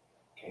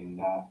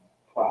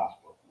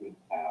prosper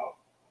without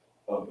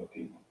other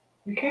people.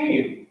 You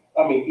can't.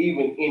 I mean,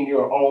 even in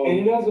your own, and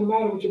it doesn't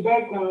matter what your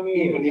background is.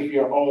 Even if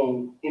your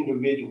own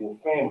individual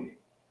family,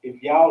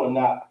 if y'all are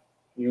not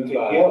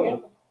together,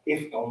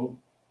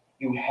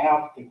 you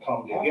have to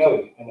come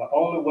together. And the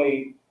only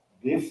way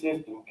this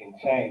system can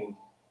change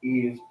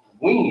is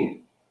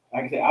when.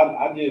 Like I said,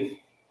 I just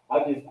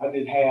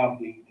have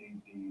the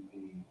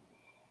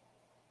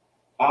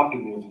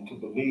optimism to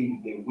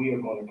believe that we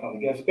are going to come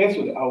together,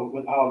 especially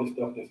with all the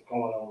stuff that's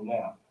going on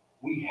now.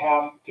 We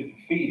have to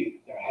defeat it.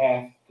 There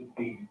has to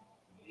be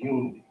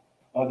unity.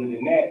 Other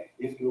than that,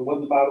 what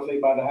does the Bible say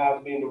about the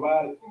house being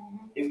divided?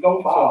 It's going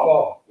to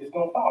fall. It's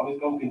going to fall. It's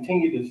going to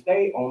continue to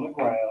stay on the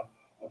ground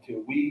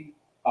until we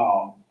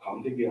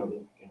come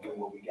together and do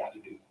what we got to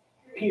do.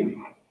 Period.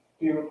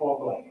 Point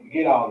blank. We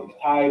get all these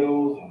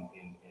titles and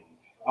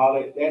all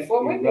that, that's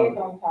Well, we big irrelevant.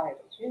 on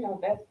titles, you know,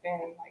 that's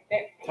been like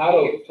that. for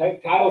Titles, years.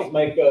 titles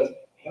make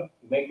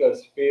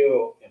us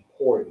feel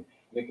important,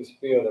 make us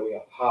feel that we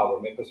have power,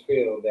 make us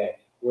feel that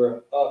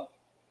we're up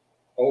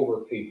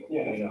over people.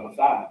 Yeah, You that's know, on the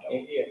side though.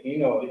 and, yeah, you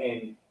know,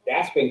 and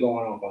that's been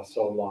going on for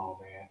so long,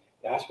 man.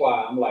 That's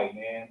why I'm like,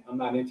 man, I'm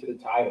not into the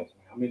titles,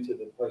 man. I'm into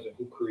the person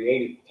who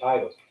created the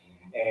titles.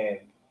 And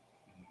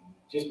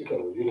just because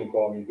you didn't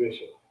call me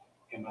bishop,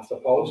 am I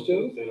supposed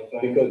to? See what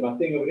I'm saying? Because my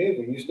thing of it is,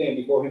 when you stand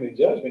before him in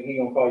judgment, he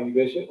gonna call you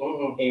bishop.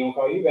 Mm-mm. He gonna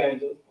call you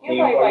evangelist. You He play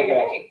gonna call like you a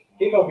pastor. name.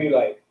 He gonna be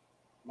like,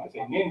 Might say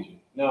ninja.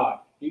 nah.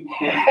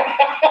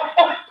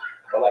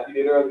 Or like you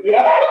did earlier.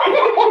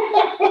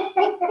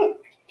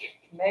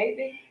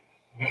 Maybe.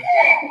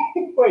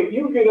 Wait,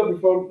 you get up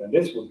before, now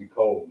this would be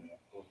cold, man.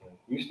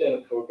 You stand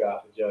up before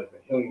God for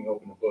judgment. He'll even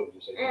open the book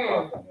and say,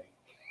 "Depart from me."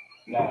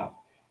 Now,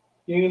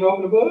 You didn't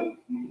open the book?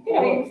 You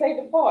don't even say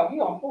the part,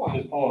 you on point.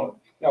 this point.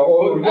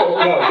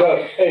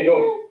 No, hey,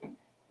 yo.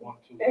 1,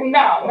 2.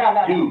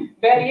 No. You.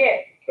 Better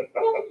yet,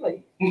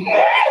 please.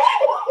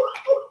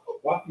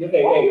 Why,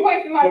 hey, Why are hey, you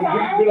wasting my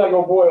time? you're like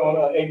a boy on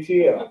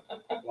ATL.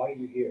 Why are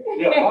you here?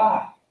 Yeah,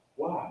 why?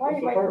 Why are What's you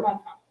the wasting purpose? my time?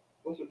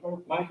 What's the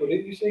purpose? Michael,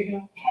 did you see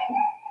him?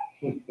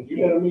 You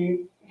know what I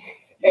mean?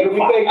 Hey, we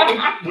thank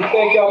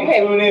y'all You for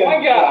had tuning in.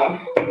 one job.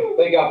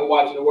 Thank y'all for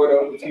watching the Word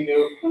Up with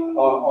T-New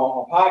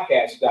on podcast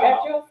That's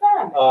style. your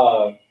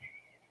assignment.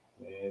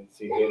 Man,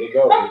 see, here they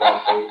go.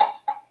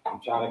 I'm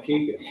trying to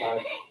keep it.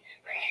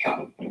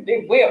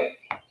 They whip.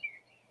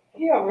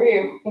 He over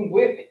here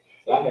whip it.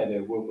 So I had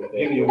that whip with that.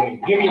 Give me a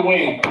wing. Give me a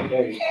wing.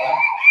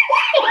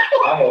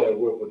 I had that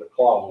whip with the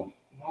claw on.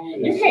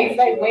 You can't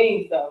say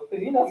wings though,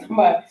 because you know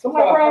somebody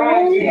Somebody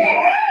frying wings?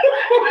 Yeah.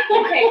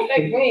 You can't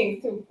say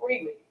wings too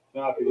freely.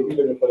 Nah, because you be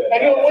looking for that.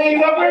 Hey, your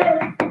wings up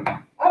here?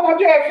 I thought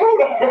you had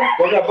fruit up here.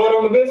 They got butter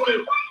on the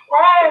biscuit?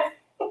 Fries.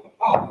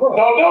 Oh, bro.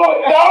 Don't do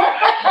it.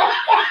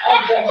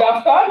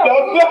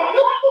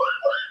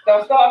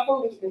 Don't start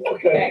foolishness.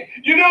 Okay.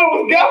 You knew it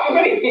was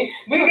government.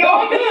 We were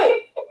doing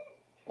good.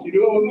 You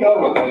knew it was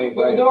government. Ain't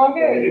We were right. doing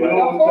good. You know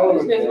No what's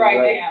foolishness going right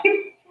right. now.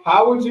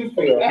 How would you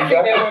feel? There we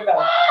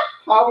go.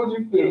 How would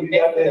you feel if you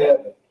got that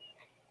heaven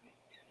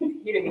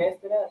You done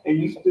messed it up. and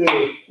you stood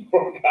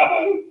before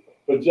God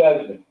for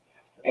judgment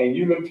and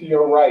you look to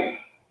your right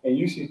and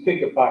you see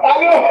pickpockets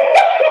I know.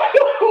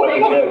 up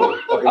in heaven,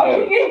 up in Oh, you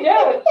heaven. getting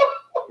judged.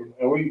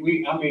 And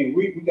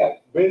we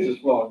got business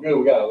flowing good.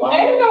 We got a lot.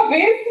 Ain't no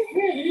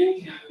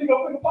business. You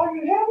gonna put a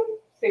pocket in heaven?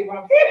 See what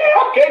I'm saying?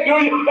 I can't do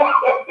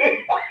it.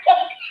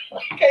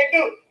 I can't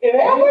do it. In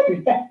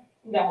heaven?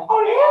 No.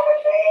 On heaven,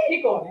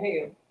 He going to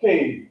hell.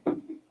 please.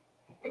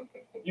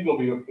 You gonna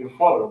be in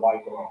front of the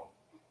white throne.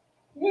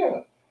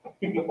 Yeah,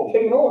 You know.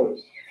 taking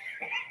orders.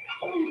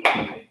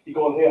 You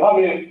going to hell? How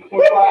many?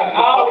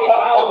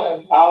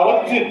 All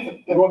of them.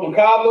 You want some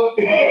cobbler?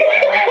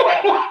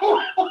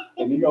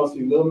 And you gonna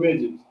see little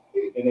midgets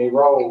in their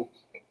robes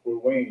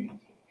with wings.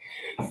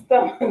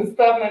 Stuffing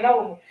it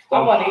over. I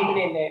wasn't even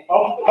in there.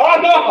 Oh,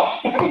 no.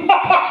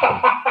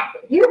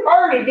 You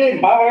heard it, didn't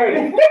you? I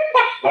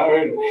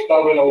heard it.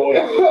 Stuffing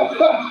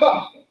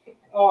over.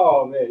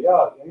 Oh man,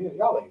 y'all ain't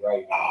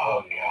right.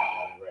 Oh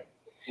God, right.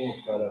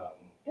 But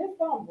This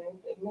song,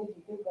 it made you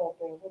do go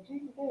there. What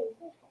Jesus did.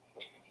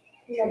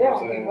 You know, they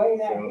don't be way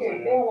down here.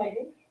 They don't like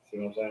it. see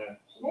what I'm saying?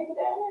 Maybe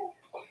down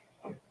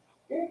there.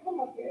 Yeah, come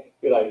up here.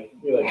 Be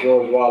like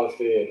George Wallace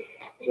said.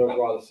 George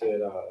Wallace said,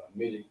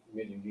 midget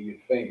give you the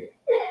finger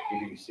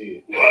if you can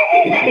see it.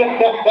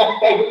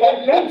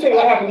 Hey, let me tell you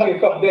what happened to me a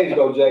couple days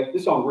ago, Jay.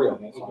 This on real,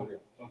 man. It's on real.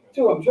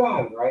 So I'm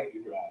driving, right?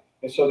 You drive.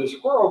 And so the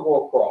squirrel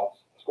go across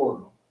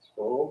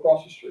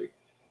the street.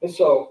 And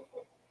so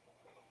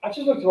I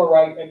just looked to my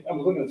right, and I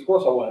was looking at the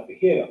squirrel, so I wanted to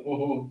hit him.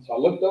 Mm-hmm. So I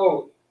looked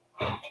over.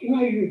 You know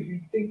how you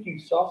think you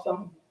saw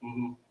something?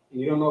 Mm-hmm.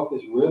 And you don't know if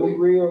it's really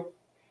real?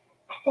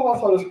 I thought I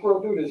saw the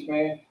squirrel do this,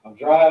 man. I'm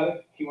driving.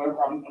 He went.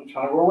 I'm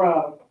trying to go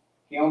around him.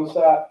 He on the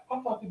side. I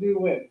thought the dude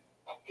went.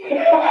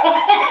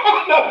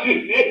 No,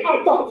 you didn't.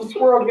 I thought the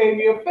squirrel gave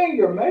me a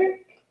finger, man.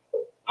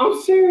 I'm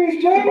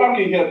serious, Jay.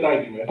 Probably can't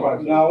thank you, man.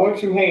 Probably. No, I want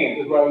two hands.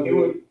 It's probably He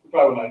would-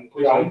 like,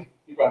 Yeah.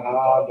 you probably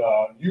Nah,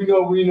 dog. You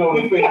know we know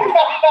the finger.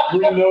 We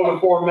know the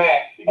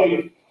format. He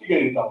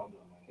gave you thought.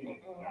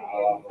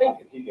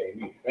 He gave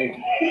me the finger.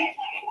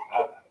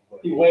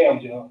 He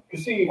whammed you.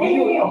 Cause see, if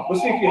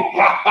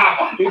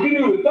you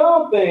do the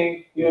thumb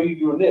thing, you know you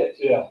doing this.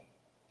 Yeah.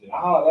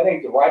 Oh, that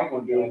ain't the right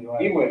one, dude.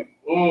 He went.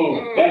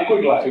 That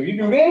quick So like. if you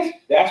do this,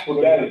 that's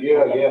what that is.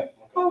 Yeah, yeah.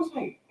 I was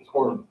like, It's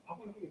horrible. I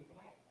want to be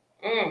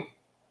black.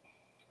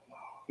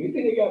 You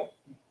think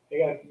they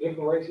got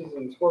different races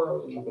and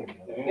squirrels? And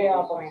They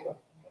all brown.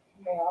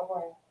 They all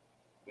brown.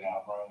 Yeah,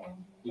 bro.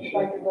 You Just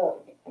sure? like the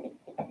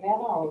ducks.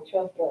 Now I don't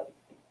trust ducks.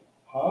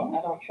 Huh?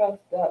 I don't trust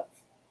ducks.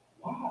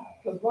 Why?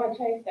 Because one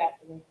chased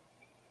after me.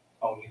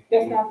 Oh,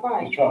 That's not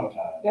funny. He's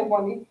traumatized. That's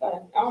one of these fun.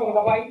 I don't even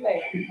know why you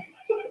say.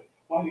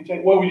 Why did you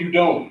take? What were you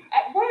doing?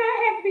 Why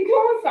I have to be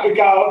doing something?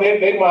 Because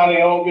they mind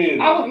their own business.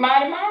 I was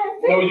minding mine.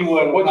 No, you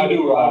wouldn't. What you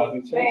do, Rob?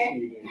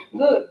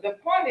 Look, the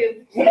point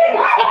is,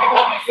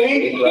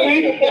 See?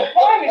 the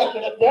point is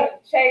the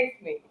duck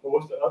chased me. But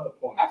what's the other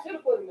point? I should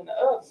have put him in the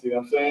oven. See what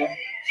I'm saying?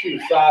 She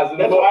was sizing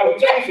That's them why I up.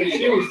 was chasing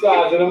She you. was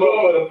sizing them up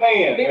for the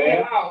pan, Leave me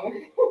man.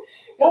 alone.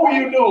 What were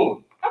you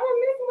doing? I was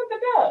messing with the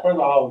duck. First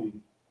of all, how old were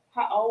you?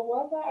 How old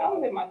was I? I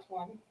was in my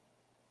 20s.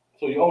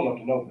 So you're old enough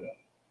to know that.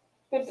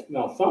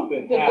 No,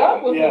 something The duck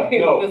happened. was, Yeah,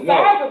 no, the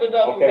size of the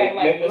duck was Okay,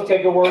 like let's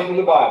take a word from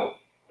the Bible.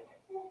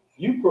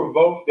 You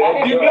provoked I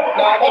that didn't-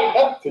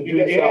 duck to You do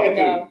had something.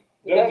 to. No,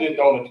 the They duck- just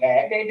don't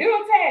attack. they do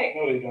attack.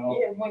 No, they don't.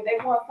 Yeah, when they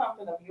want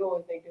something of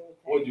yours, they do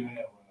attack. What'd you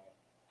have?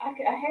 I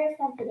had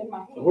something in my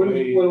hand. What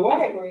did you, what I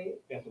was had it? bread.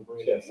 That's a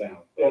bread. That sound.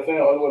 That's what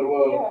it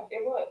was. Yeah,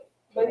 it was.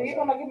 But you're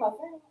gonna get my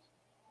sandwich.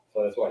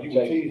 So that's why You you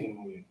were take, teasing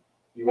me.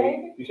 you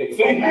ready? You take a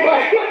See?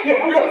 bite.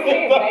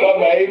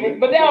 Baby.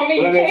 But that don't mean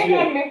you Let me can't see.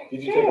 have me.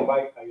 Did you take a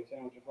bite of your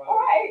sandwich and fries? All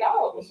right,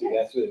 no. Well, see,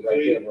 that's it right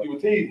See, there, bro. you were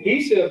teasing.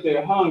 He sit up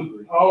there hungry,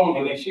 and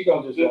Hungry. then she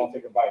gonna just gonna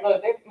take a bite.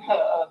 Look, they,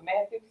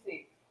 Matthew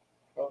 6.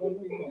 Oh, then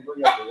we gonna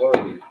bring up the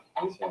word.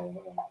 This one,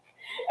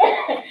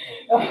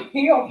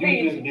 He gonna You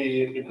feed just you.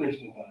 did the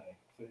Christian thing.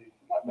 See?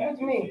 What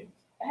you mean?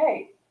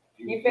 Hey,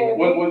 You fed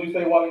what me? did you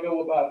say a while ago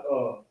about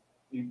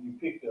you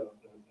picked the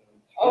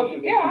Oh,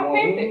 scripture that yeah, you I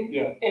wanted? picked it.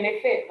 Yeah. and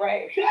it fit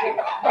right,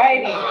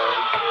 right in.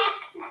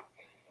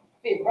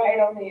 Fit right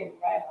on in,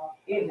 right off.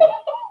 In. I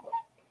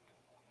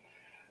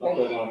put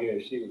it on here,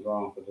 she was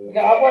wrong for this.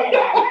 No, I wasn't.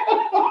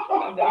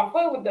 I'm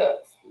full with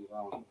ducks. She was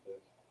wrong for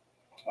this.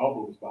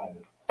 Uncle was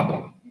fighting. I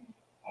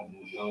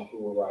just I don't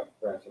fool right,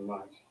 Branch and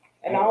Mike.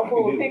 And I'm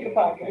full with pick a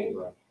pocket. Okay,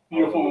 bro.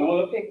 You're full of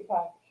what? Pick a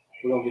pocket.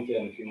 We're gonna get to that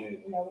in a few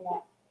minutes. No, we're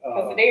not.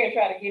 Because Uh, they're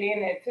trying to get in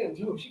there too.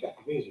 Dude, she got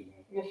the vision, man.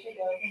 Yes, she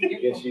does.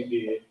 Yes, she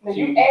did. Now, She,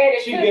 you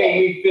added she to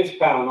gave me fist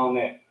pound on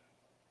that.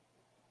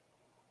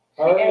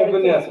 She Her and added to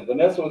Vanessa.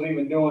 Vanessa was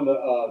even doing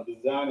the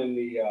designing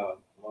the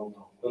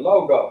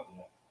logo.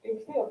 It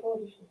was still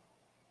foolishness.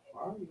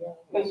 All right, guys.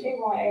 But she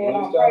want to When add it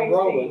on starts praise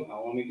rolling, team. I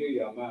want to hear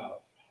your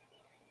mouth.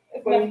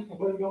 It's but, nothing.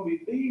 but it's gonna be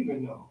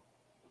thieving though.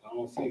 I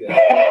don't see that.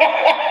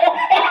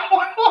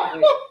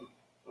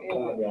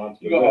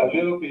 You're gonna have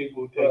little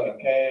people taking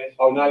cash.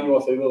 Oh, now you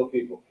want to say little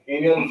people.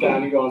 Any other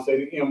time you're gonna say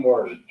the M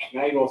word.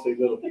 Now you're gonna say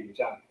little people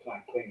trying to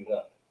clean it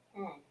up.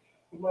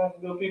 You might have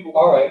little people.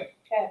 All right,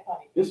 Cat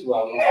fight. this is what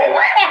I was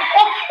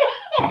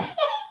gonna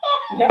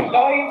say.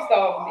 Don't even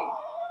start with me.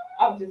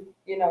 I'm just,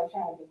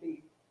 trying to be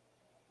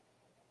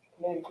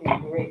politically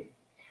correct.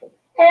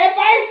 Cat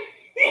fight.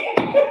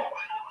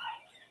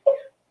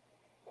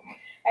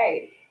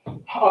 Hey,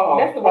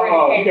 That's the word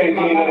that You came can't to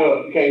my clean it mind.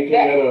 up. You can't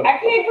clean it up. I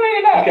can't clean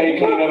it up. You can't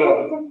clean it up.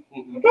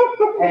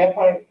 Half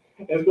pint.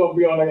 It's gonna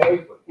be on the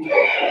apron.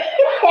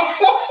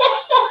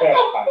 Half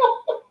pint.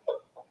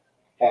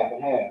 Half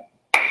and half.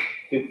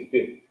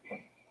 50-50.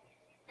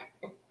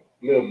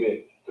 Little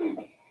bit.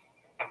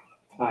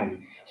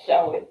 Tiny.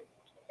 Show it.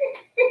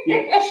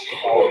 Yes.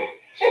 Oh,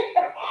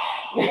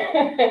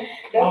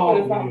 That's what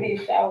it's gonna be.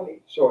 Show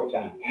it. short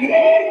time.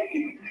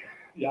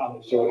 Y'all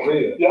ain't Short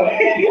rib. Y'all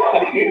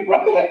ain't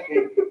right.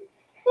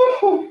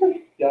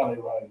 Y'all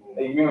ain't right, man.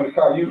 Hey, you remember the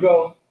car you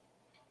go?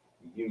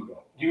 You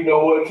go. You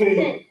know what,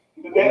 T?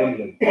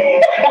 Gremlin.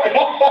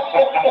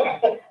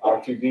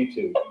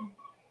 R2D2.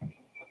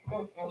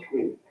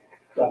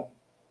 All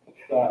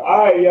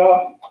right,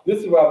 y'all. This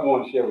is what I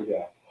want to share with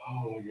y'all.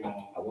 Oh my God.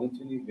 I went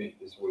to an event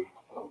this week.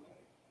 Okay.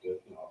 There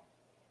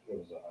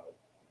was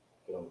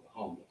a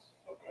homeless.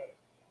 Okay.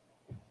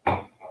 I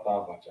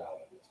thought about y'all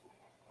at this one.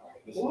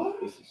 All right.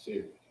 This is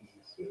serious. This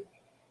is serious.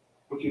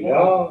 What you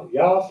know?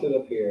 Y'all sit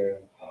up here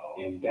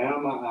and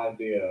down my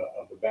idea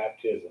of the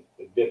baptism,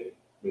 the dipping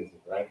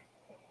business, right?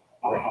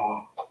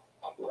 I'm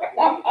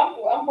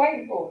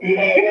waiting for it.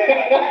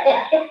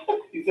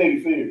 He said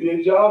he's serious.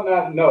 Did y'all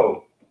not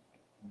know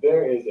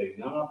there is a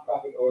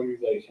nonprofit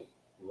organization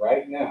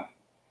right now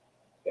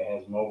that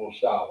has mobile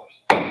showers?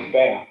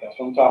 Bam, that's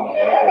what I'm talking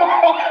about. Right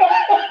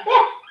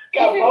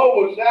Got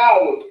mobile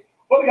showers.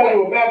 What do you got to do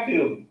with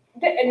baptism?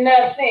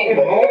 Nothing.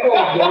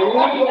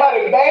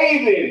 Somebody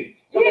bathing.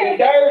 Somebody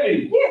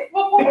dirty. Yes,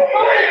 before the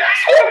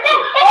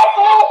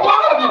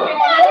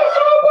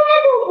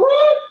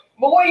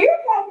But when you're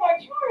talking about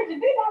charging,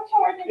 they're not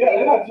charging. Yeah,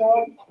 they're not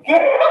charging.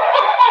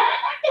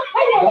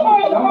 How you gonna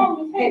charge the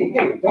homeless Hey,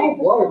 people? don't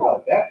worry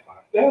about that part.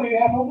 They don't even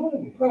have no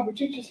money. Bro, but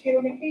you just hit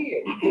on the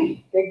head.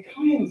 They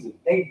cleansing.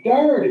 They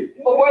dirty.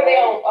 But were they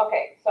on?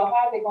 Okay, so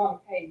how are they going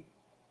to pay?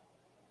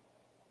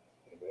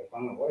 They better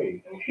find a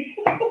way.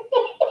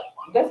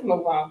 Let's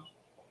move on.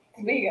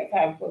 We ain't got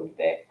time for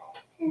that.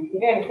 We're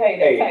gonna tell you that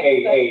Hey, type hey,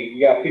 of stuff. hey, you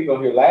got people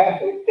in here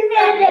laughing.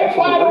 Gotta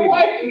find a way.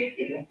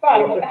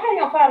 Find a way. How you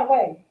gonna find a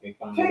way? They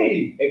find a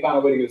way. They find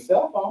a way to get a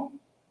cell phone.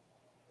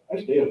 I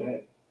still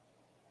that.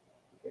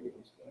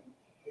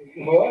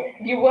 What?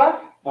 You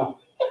what? Huh.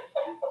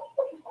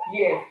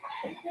 Yes.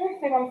 You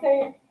see what I'm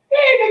saying?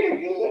 Hey, nigga,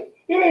 good.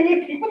 You ain't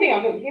looking. What they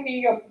gonna do? Give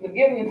you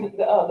the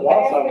Y'all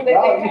basket that they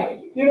have.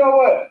 You know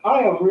what?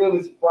 I am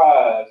really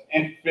surprised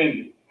and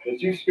offended that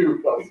you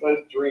two are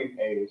such dream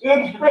haters.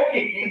 It's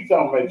great.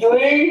 Don't make sense.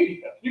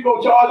 Dream? You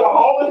gonna charge a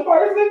homeless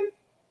person?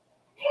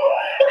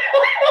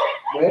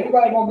 Well,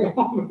 everybody gonna be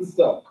homeless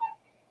stuff.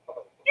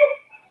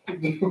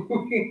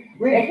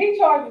 If he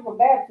charges for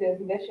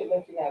baptism, that should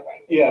let you know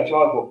right Yeah,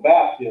 charge for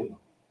baptism.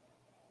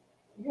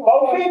 there.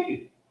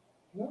 $4.50.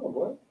 No,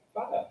 what?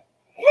 5.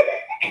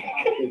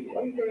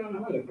 Why you go down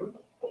 100, bro?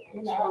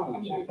 You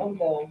know, I'm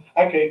done.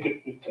 I can't do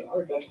it. I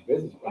already got your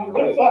business plan I'm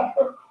ready. sorry.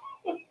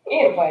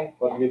 Anyway,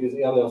 About to get this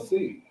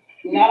LLC.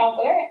 not on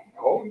for that.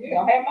 Oh, You yeah.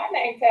 don't have my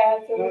name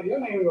tied to No, it. your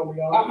name gonna be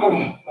on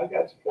it. I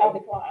got you. I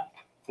decline.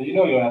 So you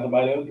know you're gonna have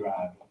somebody else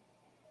driving.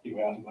 You're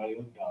gonna have somebody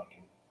else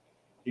docking.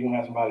 You're gonna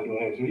have somebody doing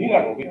that. So he's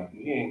not gonna be here.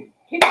 He ain't.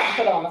 He just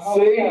put on the whole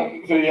show.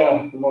 See? So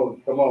yeah. Come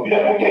on, come on.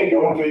 Yeah, I can't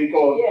do it until you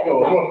go. Yeah,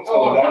 go.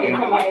 oh, I put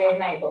can't. somebody else's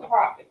name, but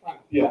profit from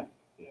it. Yeah,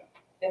 yeah.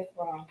 That's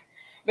wrong.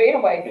 But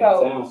anyway, And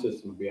so, sound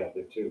system will be out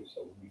there too,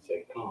 so when we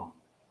say come,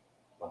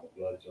 like the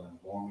blood is running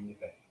warm in your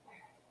veins.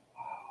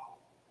 Wow.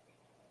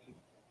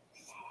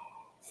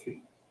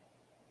 See?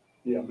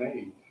 Yeah,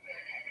 amazed.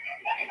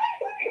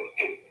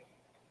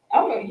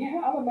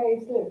 I'm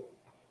amazed too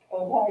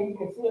of how you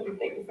can slip and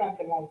think of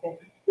something like that.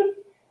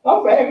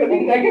 I'm bad because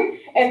he's taking.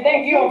 And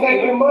think you You're don't be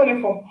taking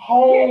money from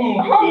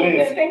homeless.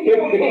 homeless. Think you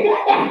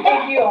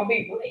don't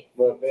be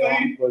blessed.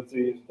 But see,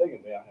 it's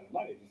thinking they don't have the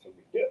money, it's a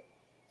big deal.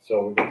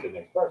 So we go to the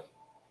next person.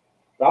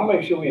 But I'll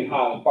make sure we in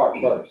Highland Park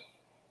first.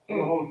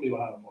 Homeless people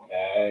have money.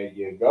 There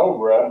you go,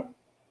 bruh.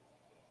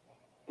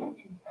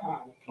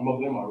 Some of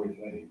them are rich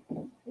ladies.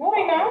 No,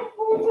 they not.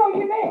 Who told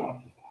you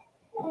that?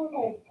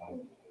 Okay.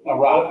 All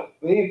right.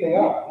 Even if they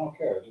are, I don't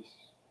care, just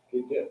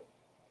keep it.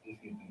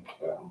 Just get them.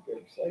 Yeah, I don't care,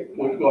 save it.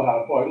 Well, if you go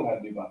Highland Park, it's gonna have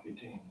to be about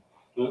 15.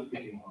 Huh?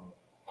 1500.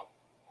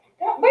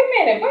 Wait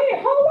a minute.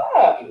 Hold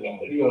up. You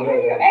You're go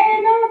there.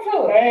 adding on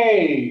to it.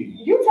 Hey,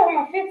 You talking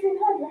about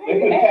 1,500? they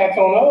put a tax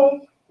on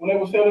us when they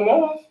were selling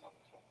us.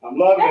 I'm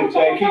loving it,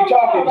 Jay. Keep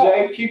talking,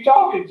 Jay. Keep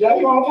talking, Jay.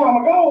 A long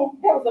time ago.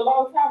 That was a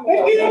long time They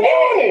ago. still doing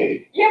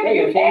it. Yeah, but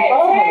you Yeah, add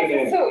 25%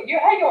 taxes too.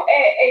 How you gonna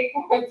add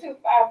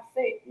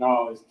 8.25%?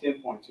 No, it's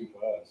 10.2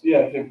 for us.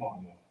 Yeah, 10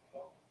 points.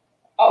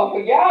 Oh, for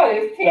y'all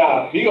it's 10.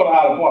 Now, if you go to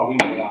Highland Park, we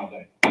can do it all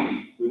day.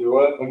 We do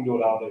what? We can do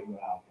it all day. We can do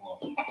it all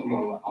day. We can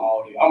do it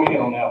all day. I'm in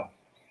on that one.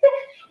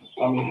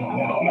 I'm in on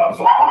that one. I'm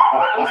sorry.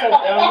 I'm so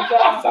done with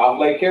y'all. South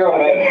Lake Carroll,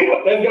 baby.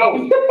 Let's go.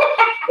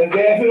 Let's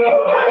gas it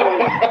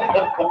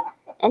up.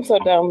 I'm so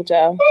done with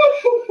y'all.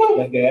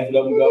 Let's gas it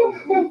up and go.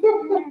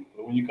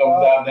 But when you come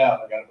down,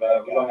 I got a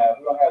bad We're gonna have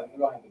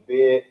the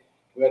bed.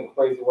 We got the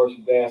praise and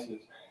worship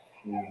dancers.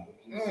 Yeah.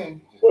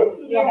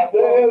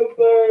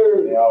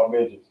 They all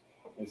midgets.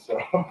 And so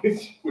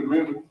with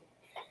ribbons.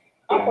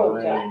 I'm so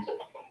done.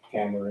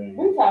 Tambourine.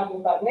 We're talking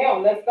about now.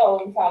 Let's go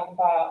and talk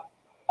about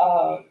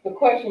the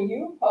question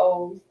you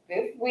posed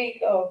this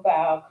week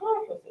about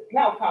conferences.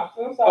 No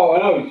conferences. I'm Oh,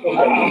 sorry.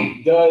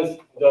 I know.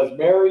 Does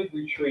marriage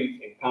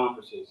retreats and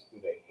conferences, do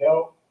they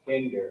help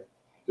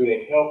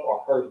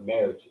or hurt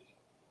marriages?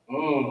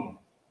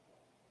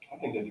 I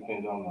think that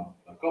depends on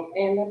the couple.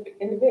 In the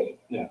individual.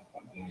 Yeah, I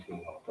think it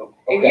depends on the couple.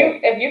 Okay.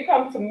 If you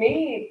come to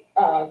me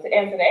to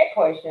answer that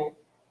question,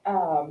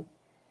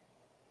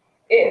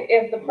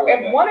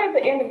 if one of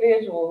the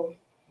individuals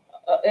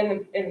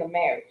in the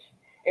marriage,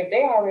 if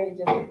they already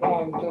just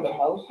going through the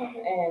motions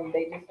and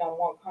they just don't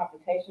want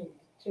confrontation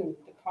to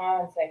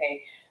decline, say,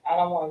 hey, I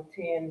don't want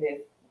to attend this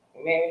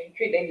marriage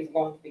retreat, they just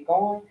going to be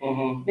going,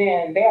 Mm-hmm.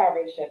 then they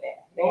already shut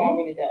down. They Mhm.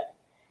 already done.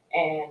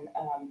 And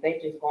they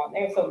just going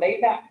there. So they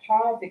not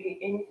trying to get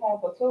any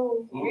type of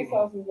tools, Mhm.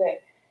 resources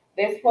that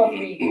they're supposed to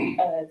be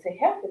to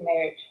help the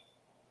marriage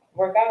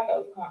work out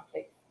those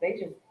conflicts. They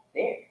just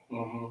there.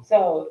 Mm-hmm.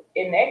 So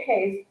in that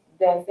case,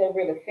 does that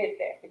really fit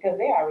there? Because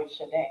they already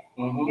shut down.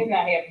 Mm-hmm. He's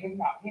not helping.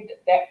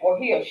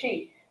 He or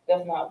she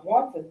does not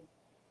want to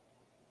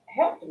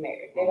help the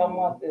marriage. They don't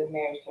want the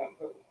marriage to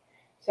improve.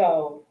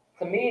 So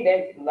to me,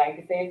 that, like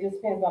I said, it just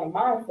depends on the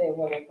mindset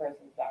where that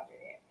person's out there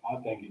at.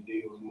 I think it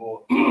deals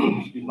more.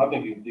 Excuse me. I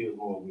think it deals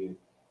more with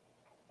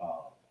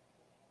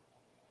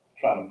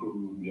trying to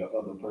prove the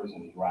other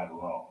person is right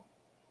or wrong.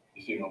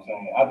 You see what I'm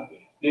saying?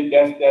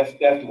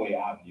 That's the way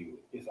I view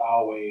it. It's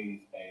always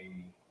a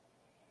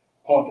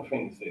point the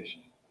finger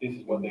session. This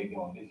is what they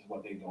doing. This is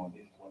what they doing.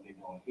 This is what they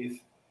doing.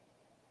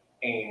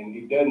 And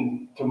it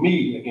doesn't. To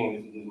me, again,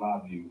 this is just my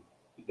view.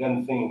 It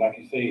doesn't seem like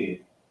you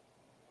said,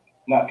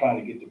 not trying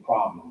to get the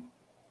problem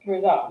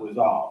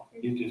resolved.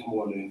 It's just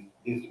more than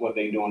this is what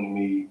they doing to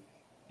me.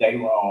 They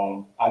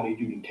wrong. I need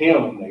you to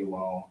tell them they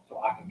wrong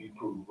so I can be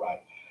proved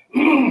right.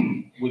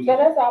 Which So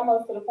that's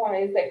almost to the point.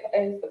 Is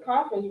the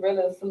conference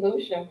really a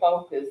solution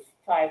focused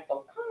type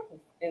of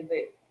conference? Is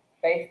it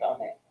based on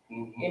that?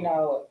 You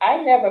know, I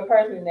never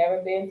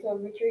been to a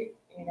retreat,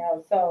 you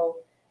know, so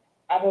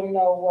I don't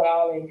know what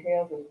all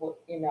entails is what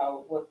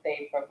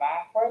they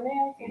provide for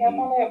them to help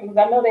on that, because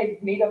I know they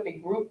meet up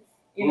in groups,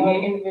 you know,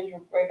 individual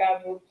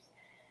breakout groups.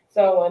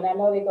 So, and I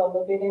know they go a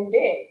little bit in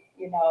depth,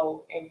 you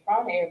know, in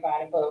front of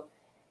everybody, but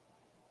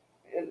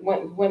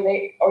when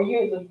they, or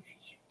use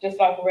just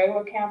like a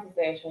regular council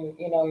session,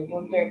 you know,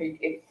 group therapy,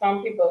 if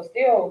some people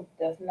still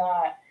does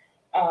not,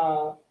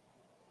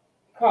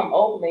 come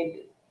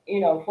openly, you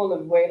know,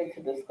 fully ready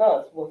to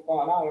discuss what's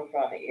going on in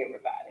front of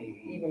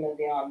everybody, even if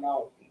they don't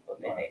know people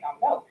that they don't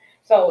know.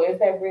 So is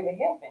that really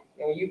helping?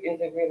 Or is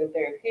it really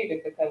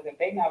therapeutic? Because if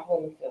they're not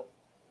willing to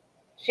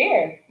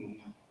share,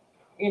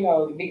 you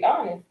know, to be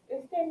honest,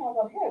 it's still not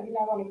gonna help. You're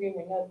not gonna give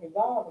me another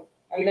resolve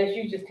unless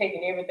you just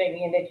taking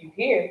everything in that you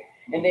hear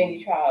and then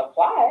you try to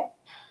apply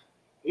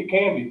It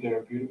can be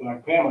therapeutic.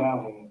 Like Pam and I,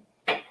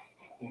 I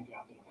think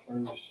after the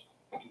first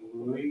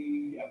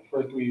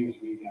 3 years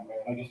we got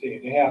married, like you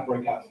said, they have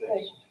breakout it.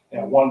 sessions. They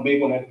have one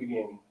big one at the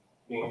beginning,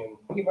 then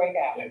You break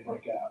out. they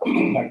break out.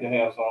 Like they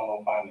have some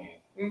on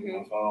finance,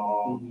 Mm-hmm.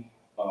 some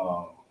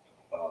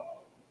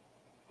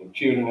the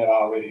children that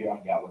are already here, I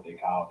forgot what they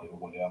called it or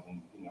whatever,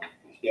 and, you know,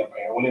 step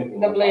parent, whatever.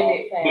 The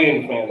blended family.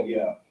 Blended family,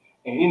 yeah.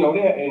 And you know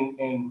that,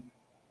 and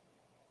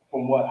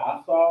from what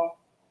I saw,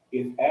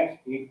 it's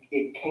actually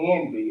it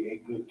can be a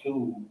good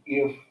tool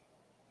if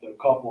the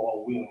couple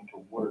are willing to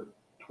work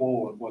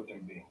toward what they're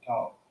being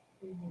taught.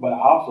 Mm-hmm. But I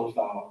also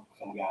saw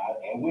some guys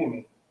and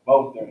women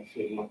both there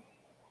sitting,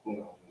 you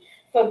know.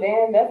 So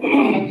then that's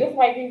just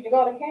like you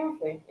go to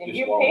counseling. If Just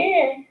you're walk.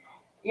 paying,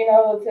 you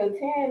know, to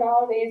attend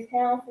all these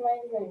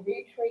counselings and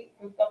retreats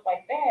and stuff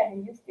like that,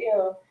 and you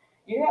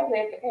have the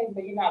education,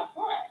 but you're not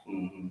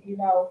applying, you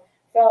know.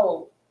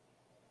 So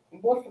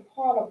what's the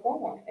point of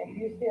going if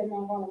you're still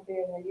not going to be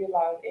able to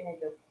utilize any of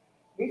the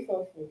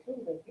resources and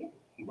tools that's given?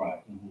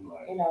 Right.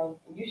 You know,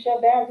 you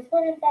shut down, just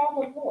put in 5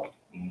 or 4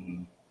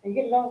 and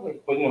get it over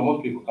with. But you know,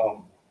 most people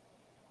comfortable.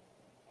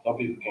 Some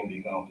people can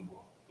be comfortable.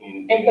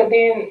 And but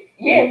then,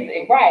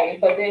 yes, right.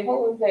 But then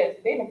who is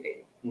that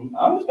benefiting?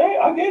 I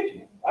understand. I get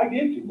you.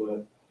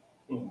 But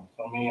you know,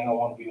 some men don't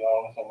want to be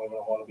lonely. Some women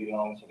don't want to be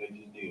lonely, so they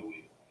just deal with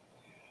it.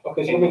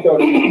 Okay, so let me throw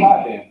this in the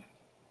pot then.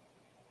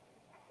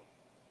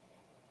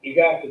 You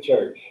got the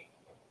church,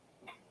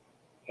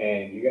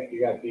 and you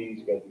got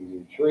these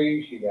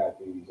retreats, you got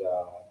these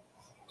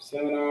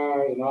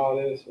seminars and all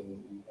this, and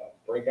you got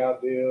breakout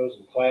deals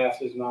and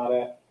classes and all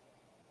that.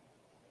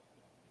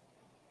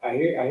 I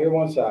hear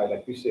one side,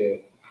 like you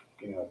said,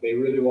 you know, if they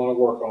really want to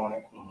work on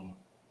it,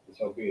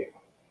 so be it.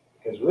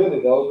 Because really,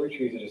 those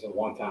retreats are just a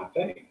one-time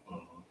thing,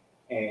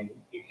 and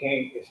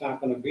it's not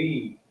going to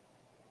be.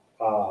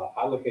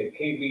 I look at it,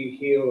 can't be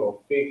healed or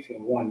fixed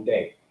in one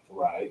day.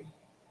 Right.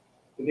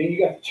 But then you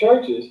got the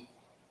churches.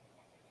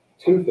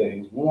 2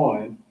 things.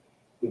 1,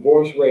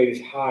 divorce rate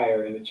is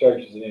higher in the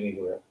churches than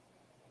anywhere.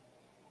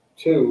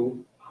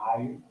 2,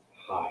 higher.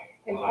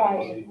 It's higher.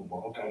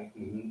 Unbelievable. Okay.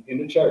 In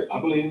the church. I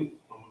believe it.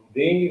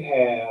 Then you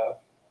have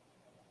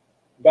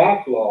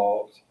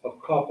backlogs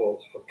of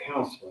couples for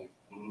counseling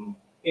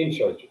in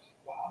churches.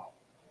 Wow.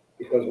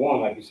 Because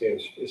 1, like you said,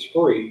 it's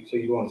free, so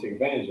you want to take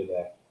advantage of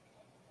that.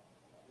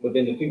 But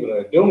then the people that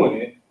are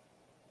doing it,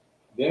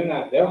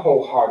 their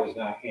whole heart is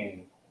not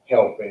in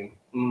helping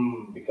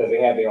because they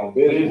have their own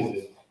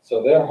businesses.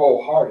 So their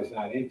whole heart is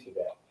not into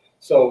that.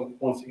 So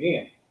once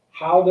again,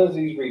 how does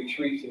these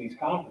retreats and these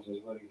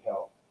conferences really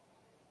help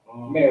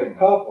married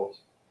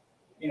couples?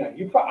 You know,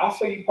 I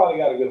say you probably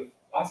got a good.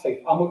 I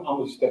say I'm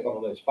gonna step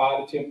on the list.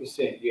 5 to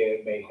 10%, yeah,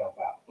 it may help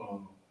out.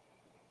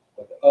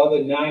 But the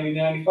other 90,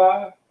 95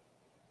 are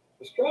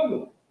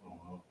struggling.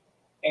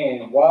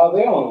 And while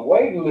they're on a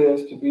waiting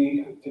list to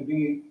be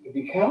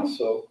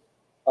counseled,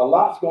 a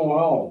lot's going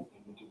on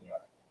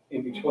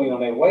in between on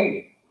their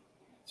waiting.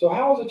 So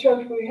how is the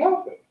church really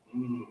helping?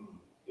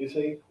 You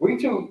see, we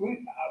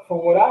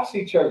from what I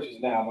see churches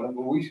now, when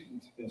we've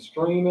been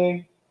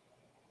streaming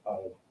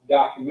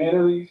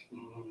documentaries,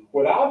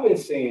 what I've been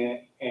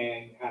seeing,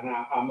 and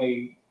I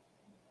may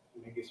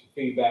get some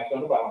feedback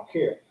on it, but I don't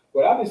care.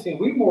 What I've been seeing,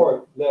 we more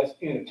or less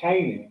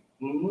entertaining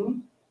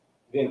than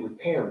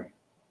repairing.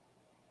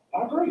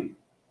 I agree.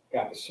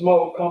 Got the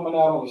smoke coming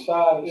out on the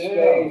side of the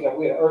stage, like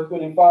we had an Earth,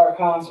 Wind, and Fire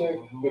concert.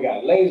 We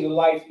got laser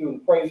lights doing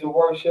praise and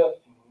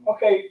worship.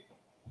 Okay,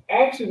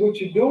 actually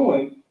what you're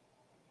doing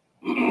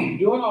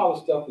all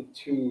this stuff to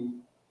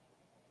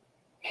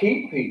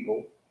keep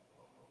people,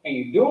 and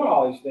you're doing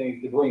all these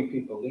things to bring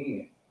people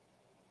in.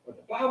 But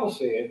the Bible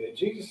said that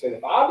Jesus said,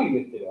 if I be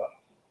lifted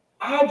up,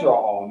 I draw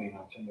all men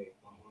unto me.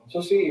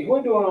 So see, if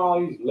we're doing all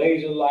these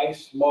laser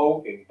lights,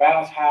 smoke, and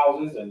bounce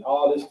houses and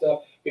all this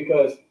stuff,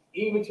 because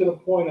even to the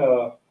point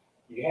of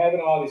you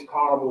having all these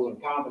carnivals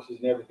and conferences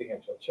and everything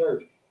at your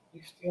church,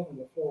 you're still in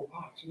the 4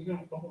 box. You're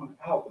not going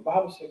out. The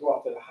Bible said go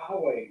out to the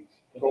highways.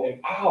 Go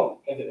out.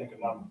 That's an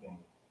economic thing.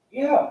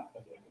 Yeah.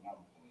 That's an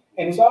economic thing.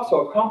 And it's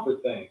also a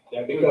comfort thing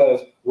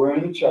because we're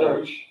in the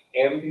church,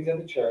 everything's in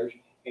the church,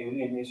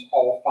 and it's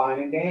all fine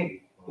and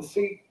dandy. But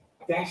see,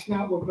 that's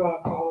not what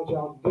God called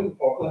y'all to do,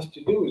 or us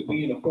to do, is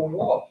be in the 4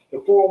 walls.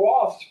 The 4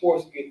 walls is for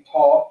us to get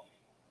taught,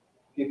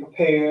 get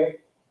prepared,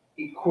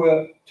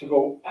 equipped to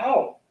go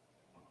out.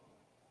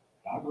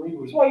 I agree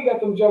with That's you. why you got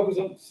them jokers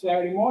on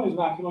Saturday mornings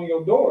knocking on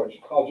your doors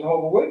called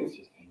Jehovah's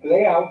Witnesses. Because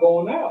they out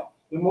going out.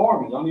 The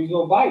Mormons on these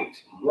little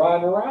bikes,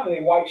 riding around in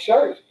their white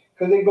shirts,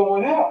 because they're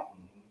going out.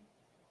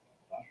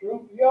 That's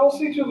You don't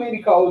see too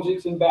many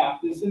Kojics and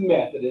Baptists and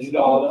Methodists and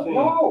all that.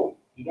 No.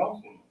 You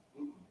don't see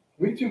it.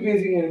 We're too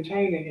busy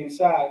entertaining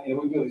inside, and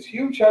we build these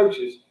huge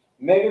churches,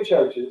 mega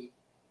churches,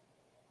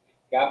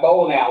 got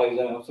bowling alleys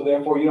in them, so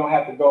therefore you don't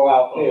have to go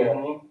out there.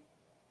 Mhm.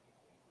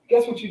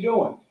 Guess what you're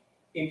doing?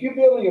 If you're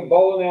building your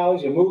bowling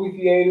alleys, your movie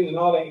theaters, and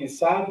all that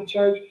inside the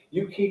church,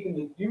 you keeping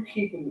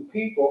the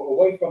people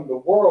away from the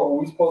world when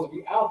we're supposed to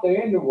be out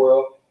there in the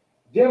world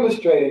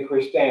demonstrating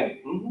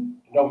Christianity. Mhm.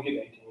 Don't get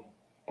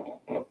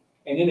ATM.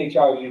 And then they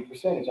charge you a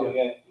percentage on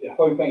that. Yeah.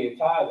 Before you pay your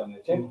tithe on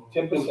that, 10%,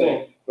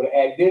 10%. with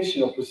an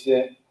additional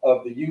percent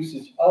of the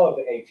usage of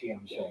the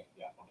ATM machine.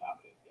 Yeah, on top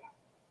of it.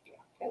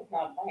 Yeah. It's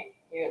not a bank,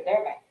 you're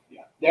their bank.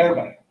 Yeah.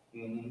 Everybody.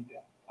 Mm-hmm. Yeah.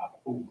 I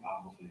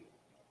almost did.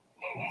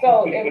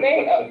 So if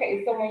they,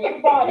 okay, so when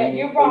you brought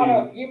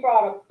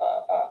up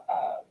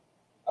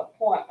a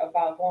point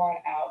about going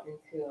out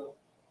into,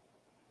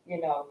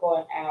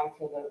 going out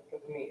to the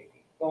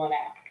community, going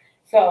out.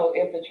 So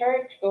if the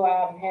church go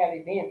out and have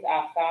events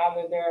outside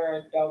of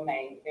their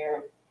domain,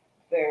 their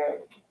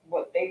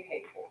what they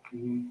pay for.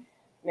 Mm-hmm.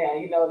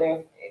 Now,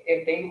 there's,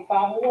 if they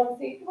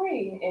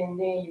 501c3 and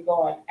then you're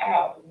going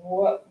out,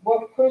 what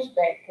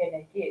pushback can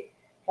they get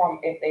from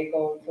if they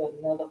go to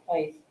another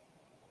place,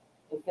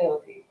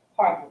 facility,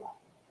 parking lot,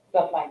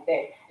 stuff like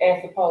that,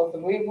 as opposed to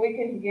we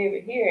can give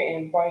it here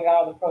and bring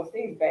all the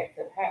proceeds back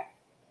to the house.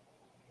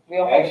 We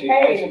don't have to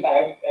pay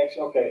anybody.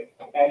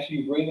 Actually,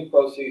 you bring the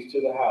proceeds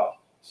to the house.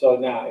 So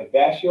now, if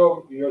that's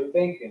your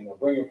thinking of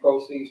bringing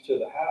proceeds to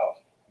the house,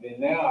 then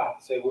now I have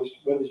to say,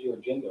 what is your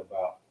agenda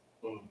about?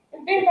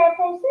 It's been about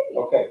proceeds.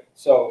 Okay,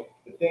 so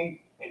the thing,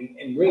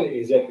 and really,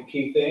 is that the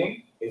key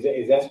thing? Is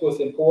that what's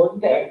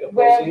important? The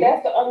Well, proceeds?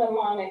 that's the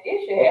underlying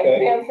issue.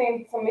 Okay. It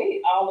seems to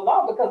me all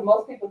along because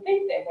most people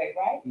think that way,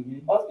 right?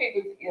 Mhm. Most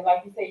people,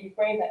 like you say, you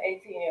bring the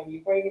ATM,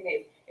 you bring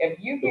this. If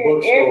you The get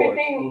bookstores.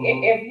 everything,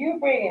 Mhm. if you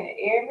bring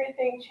in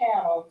everything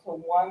channeled to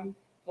one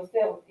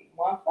facility,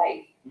 one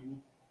place, Mhm.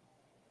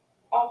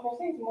 all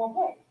proceeds in one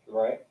place.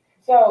 Right.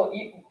 So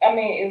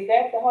is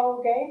that the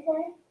whole game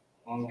plan?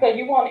 Because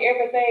you want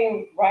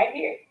everything right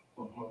here.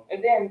 Mhm.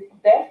 And then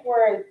that's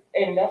why you're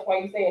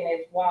saying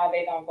that's why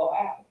they don't go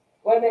out.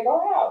 When they go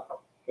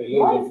out, They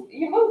lose it.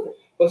 you lose it.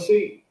 But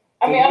see,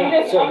 I'm not.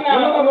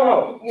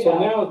 no. You So know.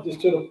 now, just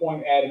to the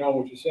point, adding on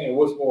what you're saying,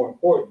 what's more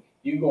important?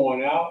 You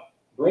going out,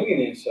 bringing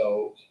in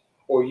souls,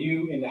 or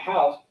you in the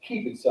house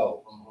keeping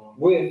souls Mhm.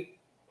 with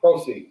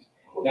proceeds?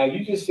 Now,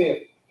 you just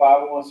said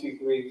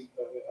 501c3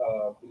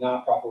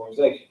 nonprofit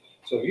organization.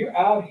 So if you're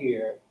out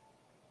here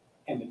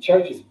and the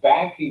church is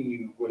backing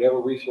you, whatever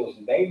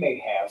resources they may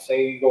have,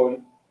 say you go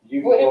to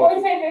you. What go if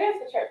to- say it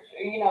is the church?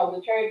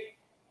 The church,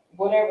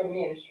 whatever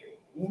ministry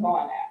is Mhm.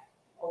 going out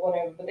or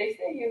whatever, but they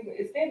still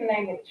it's still the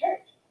name of the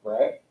church.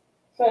 Right.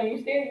 So you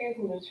still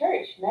using the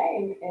church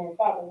name in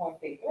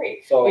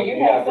 501c3. So But you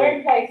have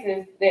certain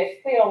places that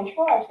still don't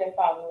charge that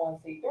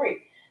 501c3.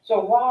 So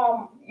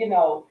why,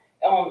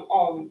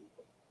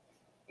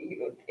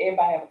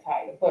 everybody have a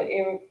title, but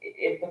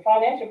if the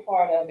financial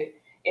part of it,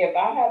 if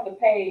I have to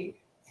pay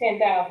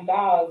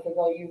 $10,000 to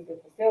go use the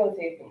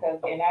facility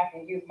and I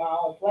can use my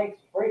own place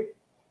for free.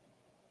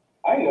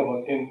 I ain't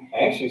never in.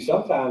 Actually,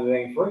 sometimes it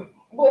ain't free.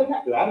 Well,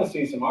 not, Because I done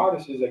seen some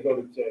artists that go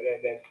to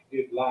that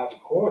did live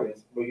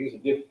recordings, but use a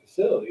different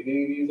facility. They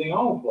use their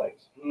own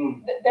place.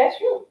 that's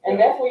true, and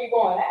that's where you're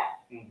going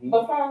out. Mm-hmm.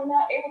 But some,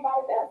 not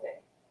everybody does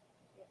that.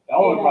 The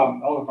only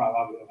problem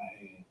I've ever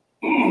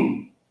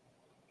had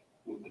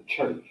with the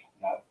church,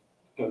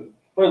 because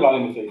first of all,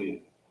 let me say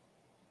this.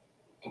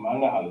 To my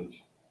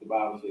knowledge, the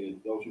Bible says,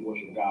 those who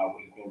worship God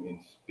worship Him in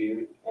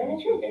spirit and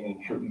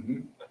in truth. Mm-hmm.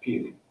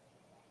 Period.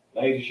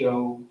 Laser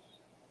shows.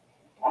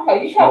 Oh,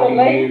 you talking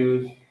laser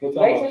mirrors.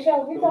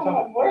 shows? We talking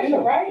about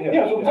worship, right? Yeah,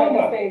 that's what I'm talking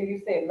about.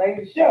 You said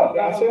laser shows.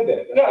 Yeah, I said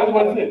that. Yeah, that's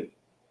what I said.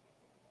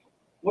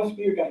 What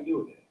spirit got to do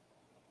with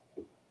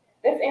that?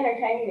 That's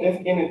entertaining. That's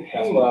entertainment.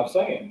 That's what I'm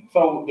saying.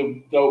 So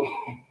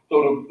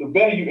the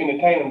better you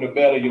entertain them, the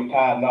better your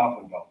tithe and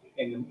offering gonna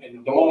be.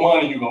 And The more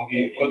money you gonna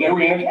get, because they're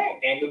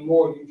entertained. and the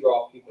more you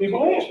draw people People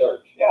to in. the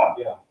church. Yeah.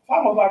 Yeah. It's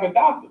almost like a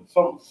doctor,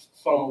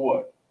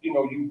 somewhat.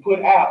 You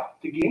put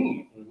out to get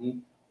in. Mm-hmm.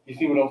 You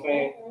see what I'm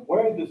saying? Mhm.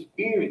 Where's the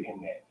spirit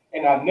in that?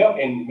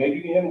 And maybe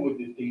you can help me with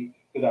this, Steve,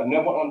 because I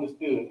never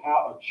understood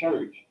how a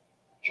church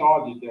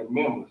charges their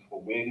members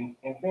for weddings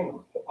and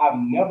funerals. I've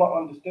never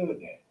understood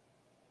that.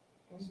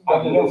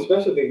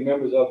 Especially the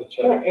members of the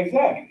church. Sure,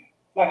 exactly.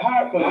 Like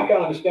how? And I can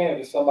understand if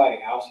it's somebody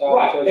outside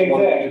Right, the church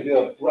wanting to exactly.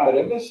 build it. Right. But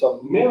if it's a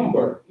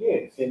member,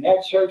 Yes. then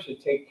that church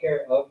should take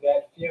care of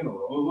that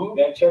funeral. Mhm.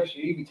 That church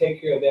should even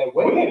take care of that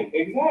wedding. Wedding,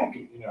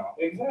 exactly.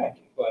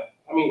 Exactly. But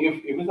I mean,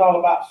 if it's all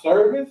about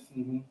service,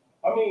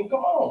 I mean, come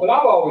on. But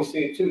I've always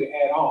said too, to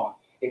add on,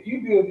 if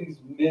you build these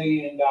 $1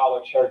 million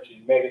churches,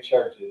 mega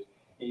churches,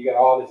 and you got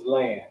all this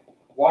land,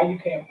 why you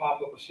can't pop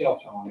up a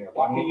shelter on there?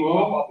 Why can't you Mhm.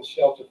 pop up a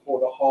shelter for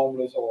the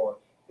homeless or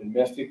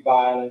domestic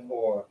violence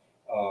or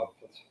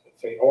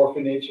say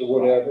orphanage or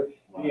whatever?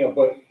 Right.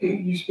 But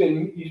you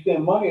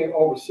spend money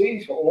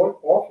overseas for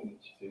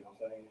orphanage. See what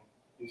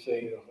I'm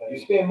saying? You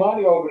spend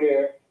money over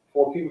there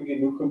before people get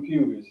new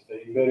computers,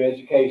 better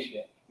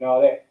education, and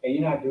all that. And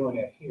you're not doing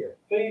that here.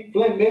 See,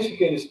 Flint,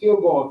 Michigan is still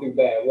going through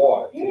bad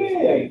water to this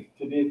day.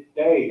 to this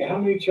day. And how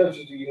many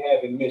churches do you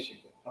have in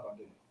Michigan? How about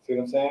that? See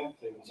what I'm saying?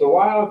 So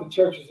why aren't the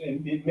churches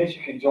in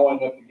Michigan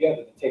joining up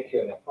together to take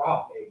care of that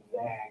problem?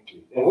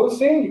 Exactly. But we'll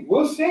send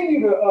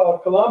you to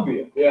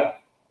Colombia. Yeah.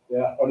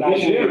 Yeah. Or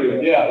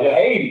Nigeria. Yeah. Yeah.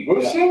 Haiti.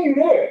 We'll send you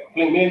there.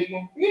 Flint,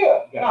 Michigan.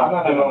 Yeah.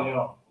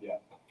 No. Yeah.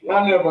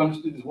 I never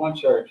understood this one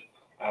church.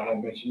 I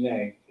won't mention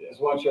name. This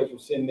one church will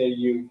send their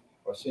youth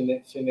or send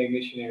their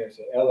missionaries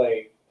to LA,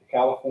 to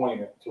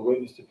California, to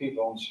witness to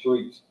people on the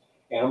streets.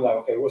 And I'm like,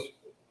 okay,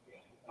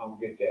 I'm gonna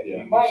get that.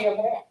 Yeah.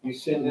 You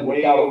send them to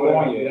Way over there.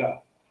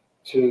 California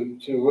to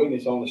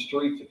witness on the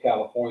streets of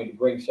California to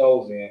bring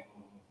souls in.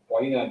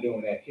 Why you not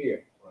doing that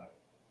here? Right.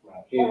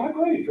 Here, I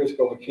agree.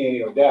 Frisco,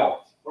 McKinney, or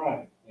Dallas.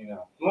 Right. You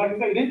know. Like I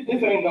say,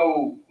 this ain't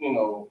no,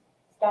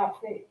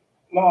 Stop it.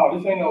 no,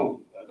 this ain't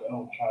no, this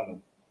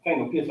ain't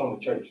no piss on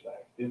the church thing.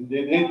 This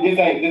ain't what we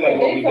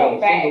These are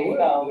doing. facts, This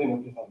though. ain't no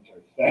piss on the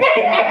church thing.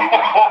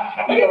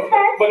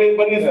 But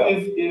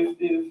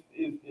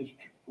it's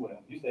true. Well,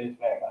 you say it's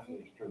fact, I say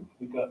it's true.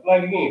 Because,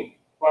 like again,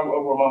 right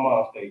over my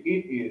mom's state,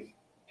 it is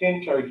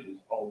 10 churches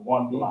on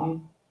one block.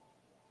 Mhm.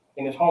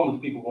 And there's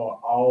homeless people going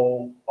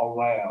all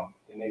around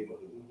the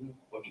neighborhood.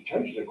 But the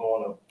churches are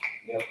going up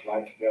left,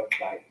 right.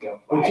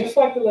 But just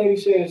like the lady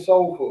said in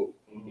Soul Food,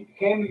 Mhm. if you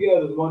came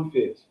together as one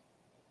fist,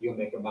 you'll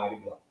make a mighty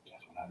blow.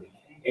 That's what I mean.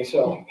 And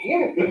so,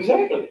 yeah,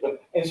 exactly.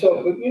 And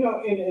so, but you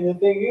know, and the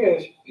thing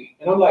is,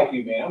 and I'm like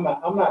you, man,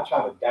 I'm not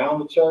trying to down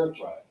the church,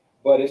 Right.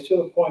 but it's to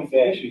the point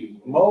that Issues.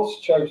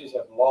 most churches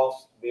have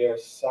lost their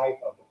sight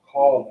of the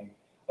calling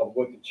of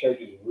what the church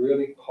is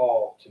really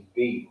called to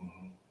be.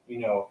 Mhm. You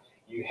know,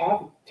 you have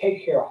to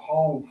take care of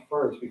home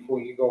first before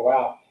you go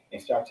out and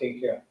start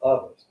taking care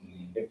of others.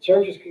 Mhm. If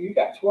churches, you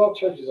got 12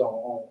 churches in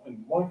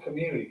one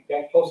community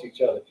that close to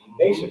each other,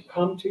 they should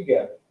come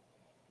together.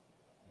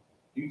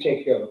 You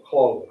take care of the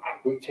clothing.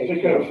 We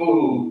Take care of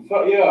food.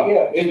 So, yeah.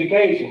 Yeah.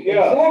 Education.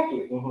 Yeah.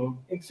 Exactly. Mhm.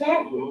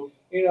 Exactly. Mhm.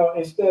 You know,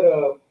 instead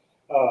of,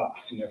 I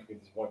can never forget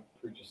this one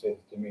preacher said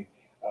this to me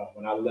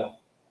when I left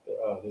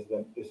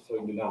this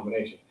certain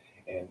denomination.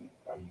 And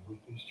are you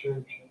with this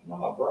church?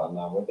 No, bro, I'm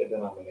not with that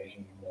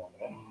denomination anymore,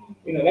 man.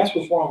 You know, that's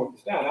what's wrong with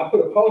this now. And I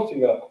put a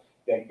posting up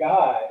that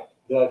God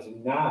does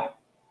not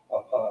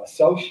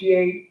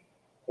associate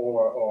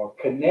or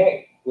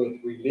connect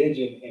with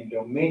religion and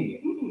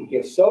dominion. Mhm. He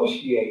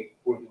associate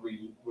with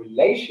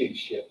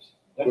relationships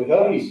That's with the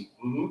us. key.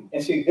 Mhm.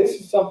 And see, this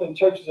is something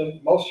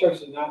most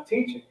churches are not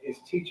teaching. Is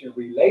teaching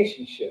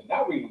relationship,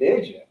 not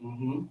religion.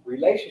 Mhm.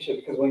 Relationship,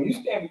 because when we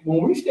stand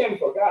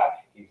before God,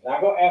 He's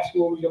not going to ask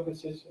you what was your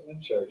position in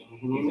the church.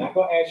 He's Mhm. not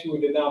going to ask you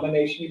what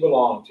denomination you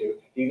belong to.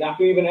 He's not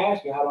going to even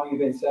ask you how long you've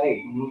been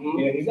saved. Mhm.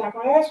 You know, He's not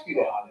going to ask you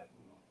that.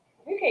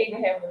 We can't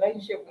even have a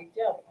relationship with each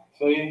other.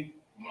 See?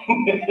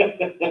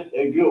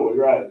 A good one,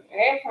 right.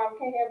 Half time we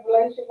can't have a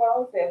relationship with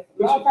ourselves.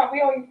 A lot of times we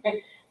don't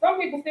even, some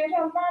people still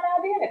trying to find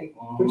identity.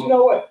 But you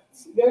know what?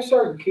 There are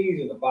certain keys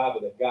in the Bible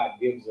that God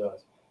gives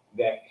us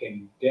that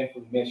can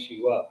definitely mess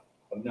you up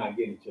of not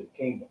getting to the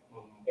kingdom.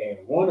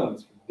 And one of them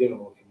is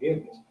dealing with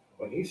forgiveness.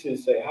 When He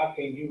says, "Say, how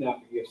can you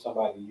not forgive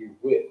somebody you're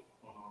with?"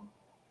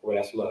 Well,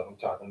 that's love. I'm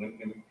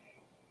talking.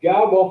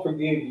 God won't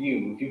forgive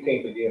you if you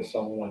can't forgive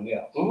someone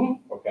else. Mhm.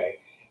 Okay,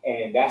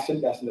 and that's in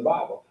the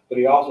Bible. But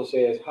He also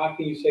says, "How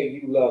can you say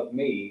you love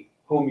me,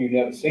 whom you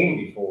never seen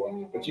before,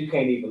 but you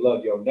can't even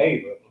love your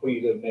neighbor who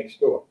you live next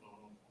door?"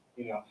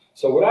 You know.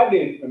 So what I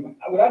did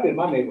in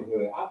my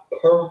neighborhood, I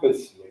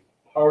purposely,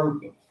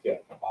 yeah,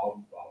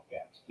 all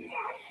caps.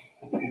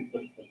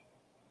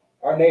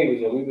 Our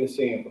neighbors that we've been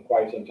seeing for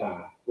quite some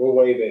time, we'll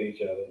wave at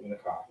each other in the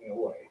car,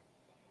 wave.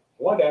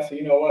 One day I said,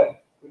 you know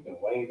what? We've been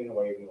waving.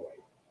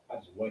 I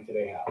just went to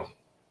their house.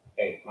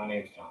 Hey, my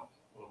name's Tom.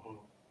 Mhm.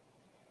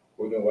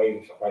 We've been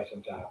waiting for quite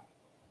some time.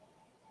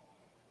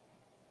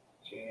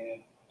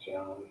 Jen,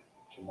 John,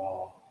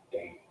 Jamal,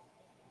 Dane.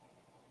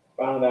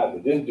 Found out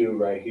that this dude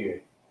right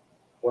here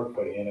worked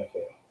for the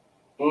NFL.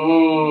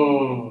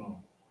 Mm.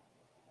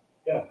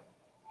 Yeah.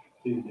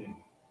 See,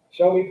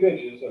 Show me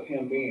pictures of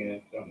him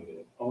being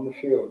on the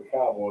field with the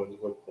Cowboys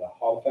with the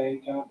Hall of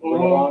Fame time,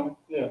 Ring of Honor.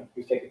 yeah.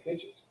 He was taking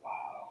pictures.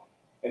 Wow.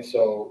 And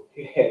so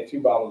he had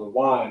 2 bottles of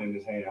wine in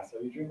his hand. I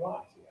said, "You drink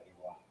wine?" He said, "I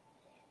drink wine."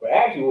 But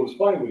actually, what was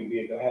funny what he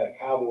did, I had a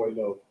Cowboy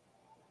little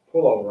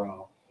pullover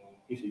on.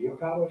 He said, "You're a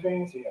Cowboy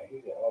fan?" He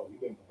said, "Oh, you've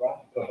been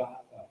provided.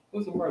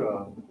 What's the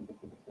word?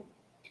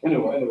 In the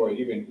word,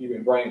 you've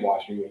been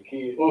brainwashed when you were a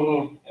kid."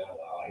 Mhm. And I'm like,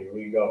 "Oh, here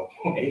we go."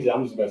 And he said,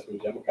 "I'm just messing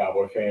with you. I'm a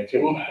Cowboy fan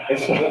too." And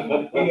so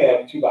he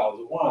had 2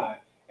 bottles of wine.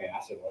 And I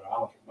said,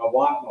 "Well, my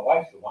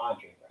wife's a wine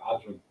drinker. I'll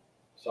drink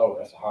soda.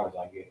 That's as hard as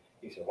I get."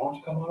 He said, "Why don't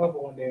you come on over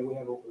one day and we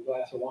have a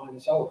glass of wine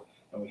and soda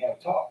and we have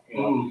a talk?"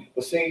 Mhm.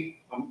 But see,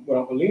 what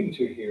I'm alluding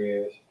to here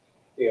is,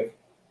 if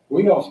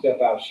we don't step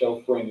out,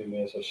 show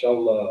friendliness or show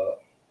love,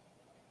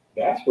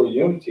 that's where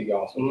unity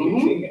also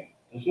kicks in.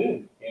 That's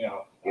it. Yeah,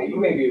 you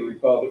may be a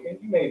Republican,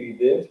 you may be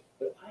this,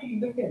 but I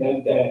ain't looking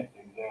at that.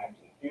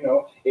 Exactly.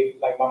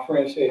 If, like my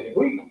friend said, if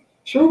we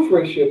True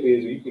friendship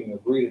is you can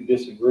agree to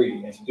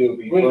disagree and still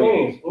be We're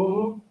friends. friends.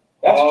 Mm-hmm.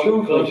 That's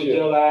true friendship.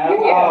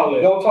 Yeah.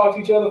 Don't talk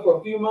to each other for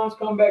a few months,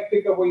 come back,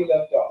 pick up where you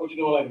left off. What you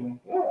doing later, man?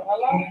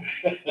 Hello?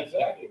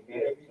 Exactly.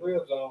 Get these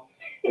ribs on.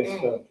 It's,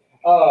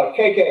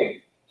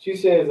 KK, she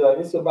says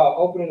this is about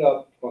opening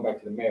up. Going back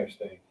to the marriage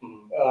thing.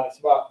 It's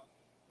about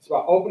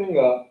opening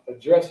up,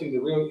 addressing the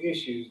real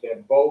issues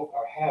that both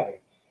are having,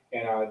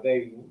 and are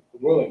they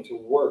willing to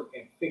work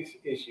and fix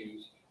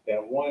issues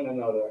that one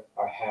another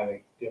are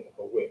having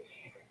difficult with.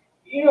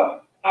 You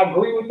know, I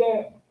agree with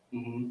that.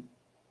 Mm-hmm.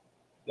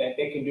 That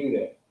they can do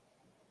that,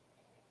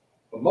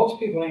 but most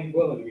people ain't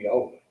willing to be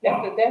open.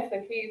 That's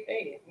the key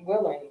thing,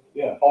 willing.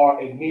 Yeah. Or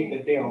admit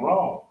that they're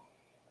wrong.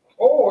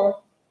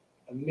 Or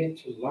admit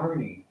to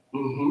learning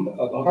Mm-hmm.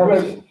 of the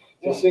person.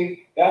 Yeah. So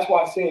see, that's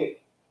why I said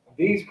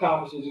these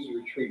conferences, these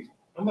retreats,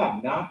 I'm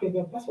not knocking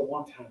them. That's a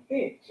one-time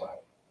fix. Right.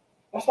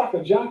 That's like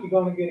a junkie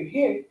gonna get a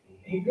hit.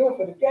 He good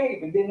for the day,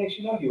 but then next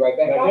you know, he right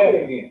back Back out at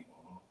there it. again.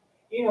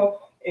 You know,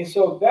 and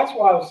so that's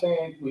why I was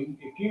saying,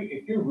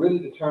 if you're really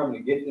determined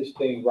to get this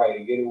thing right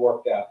and get it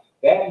worked out,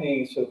 that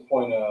means to the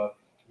point of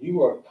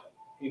you are,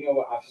 you know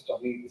what, I just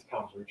don't need this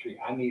conference retreat.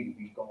 I need to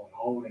be going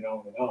on and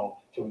on and on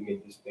till we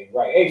get this thing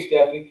right. Hey,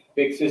 Stephanie,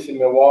 big sis in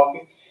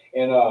Milwaukee.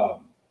 And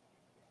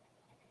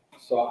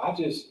so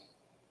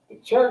the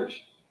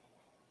church.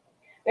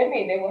 That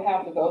means they will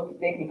have to go,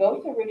 they can go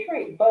to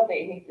retreat, but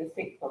they need to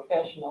seek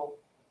professional.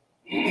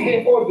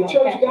 Or if the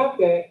church got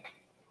that,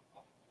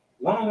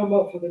 line them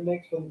up for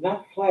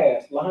not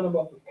class, line them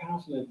up for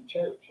counseling at the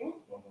church.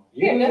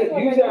 Yeah, that's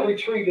what Use they that do.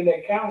 retreat and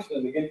that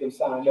counseling to get them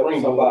signed up with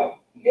Bring somebody. them.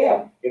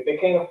 Yeah, if they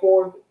can't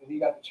afford it, you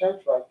got the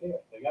church right there.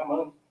 They got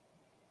money.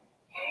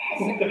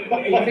 See,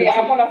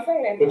 I want to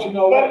say that. But you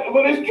know what?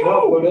 But it's true.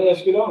 No, but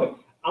let's get on it.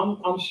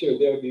 I'm sure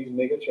there are these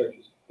mega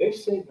churches. They're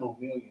sitting on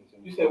millions.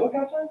 You said what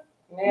kind of church?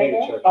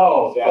 Mega churches.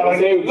 Oh, See, I didn't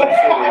say what you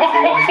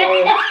said. See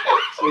what I'm saying?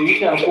 So you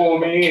trying to pull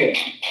me in.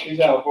 You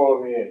trying to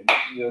pull me in.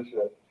 You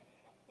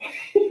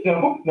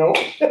know, No.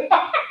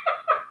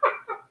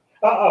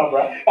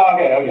 Bro.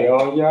 Okay.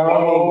 on your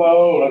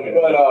Oh, okay.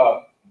 But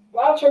a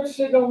lot of churches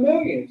sitting on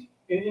millions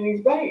in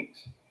these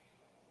banks.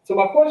 So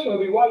my question would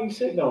be, why are you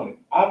sitting on it?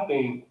 I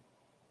think,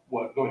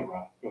 what? Go ahead,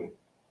 Rob. Go ahead.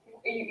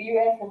 You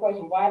asked the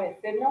question, why they're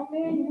sitting on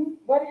millions?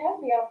 But it has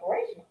to be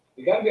operational.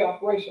 You got to be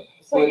operational.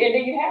 So, But- and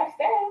then you have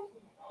staff.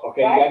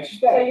 Okay, Right? you got your So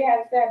staff. you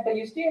have staff, but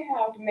you still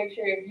have to make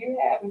sure if you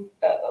have,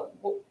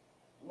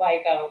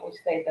 what you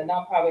say, the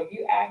nonprofit, if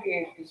you out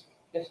here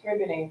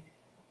distributing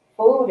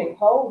food and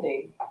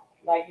clothing,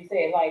 like you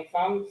said, like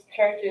some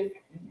churches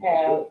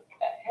have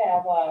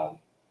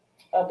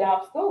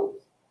adopt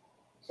schools.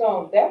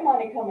 So that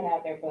money coming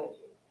out their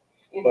budget.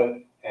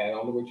 But, and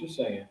on to what you're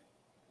saying,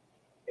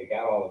 they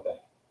got all of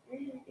that.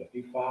 If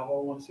you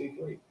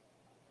 501c3,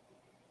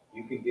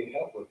 you can get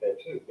help with that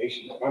too. They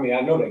should, I mean, I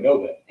know they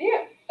know that.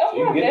 Yeah, So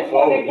you can get that's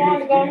why they're clothing, going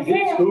to go to you can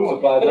get Sam's school for.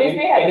 supplies. But I they mean,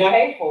 still have and to I-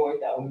 pay for it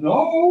though.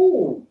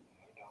 No,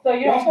 So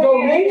you that's don't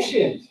pay anything.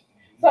 donations.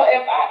 So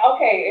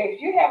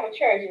if you have a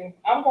church and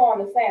I'm going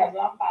to Sam's and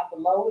I'm about to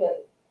load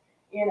up,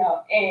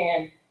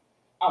 and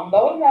I'm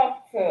loading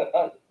up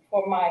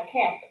for my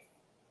campus,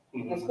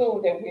 the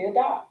school that we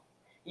adopt.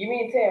 You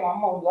mean to tell me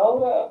I'm gonna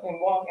load up and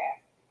walk out?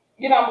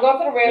 I'm going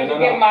to the rest No,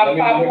 and get my Let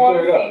me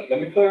clear it 501c. up.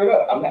 Let me clear it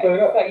up. Okay, Clear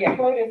it up. so yeah,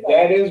 put it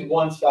That is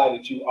one side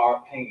that you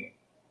are paying.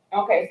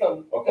 Okay,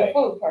 so Okay. the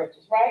food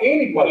purchase, right?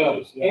 Any What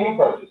purchase, else? Yeah. any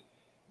purchase.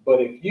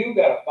 But if you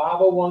got a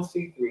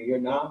 501c3, you're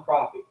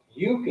nonprofit,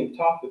 you can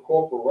talk to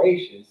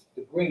corporations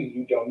to bring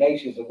you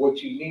donations of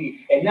what you need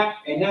and not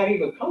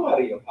even come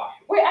out of your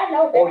pocket. Well, I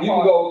know that Or you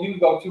part. can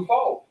go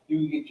twofold. You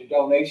can get your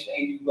donation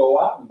and you can go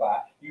out and buy,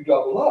 you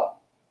double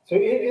up. So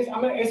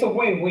it's a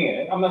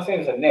win-win. I'm not saying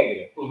it's a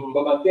negative. Mhm.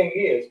 But my thing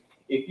is,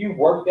 if you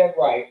work that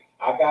right,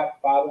 I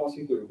got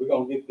 501c3, we're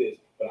gonna get this,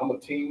 but I'm gonna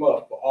team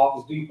up with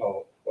Office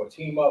Depot or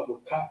team up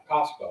with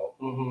Costco,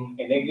 Mhm.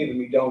 and they're giving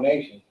me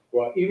donations.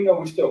 Well, even though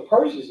we're still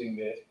purchasing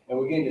this and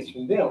we're getting this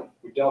from them,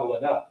 we're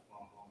doubling up.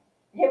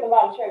 Yeah, but a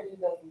lot of churches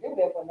doesn't do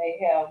that when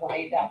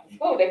they adopt the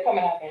school. They're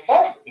coming out their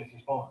budget. This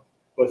is fun.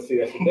 But see,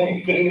 that's the thing.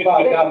 Even if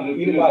I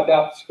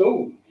adopt the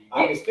school,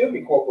 I can still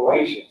be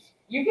corporations.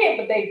 You can,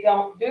 but they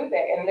don't do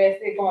that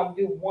unless they're going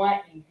to do one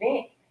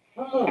event.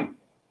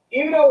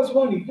 Even though it's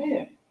one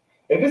event,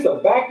 if it's a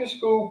back to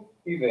school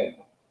event,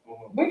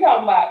 If we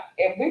talking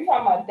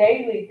about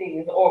daily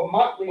things or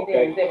monthly Okay.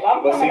 things. If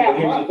I'm but see, coming but out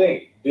here's the monthly,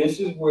 thing. This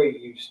is where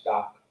you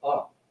stock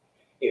up.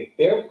 If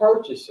they're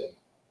purchasing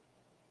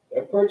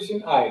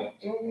items,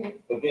 mhm,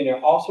 but then they're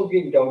also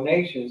getting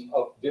donations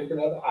of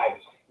different other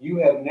items. You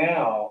have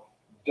now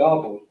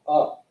doubled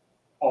up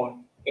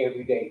on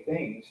everyday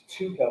things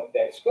to help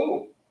that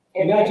school.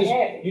 You're if not they just,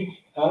 had it,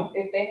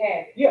 if they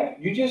had it. yeah,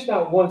 you're just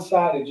not one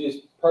sided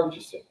just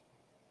purchasing.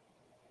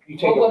 You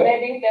take Well, a would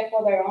back. they need that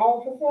for their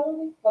own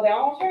facility, for their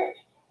own church?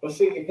 But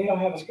see, if they don't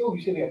have a school,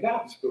 you say they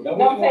adopt a school. Now,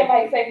 No, I'm which saying one?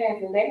 like, say for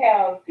instance, they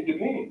have, It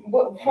depends.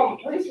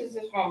 this is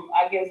just from,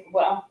 I guess,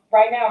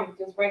 right now I'm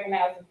just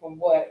recognizing from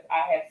what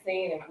I have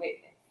seen and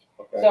witnessed.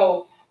 Okay.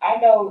 So I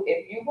know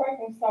if you're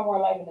working somewhere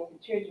like in the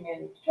children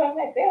and trust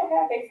me, they don't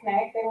have their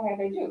snacks, they don't have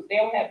their juice, they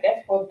don't have,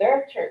 that's for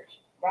their church,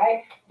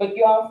 right? But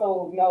you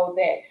also know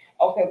that,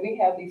 okay, we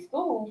have these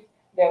schools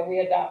that we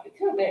adopted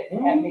too that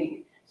have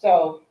needs.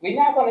 So we're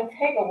not gonna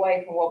take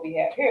away from what we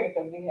have here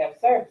because we have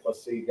service. But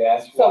see,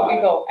 that's So we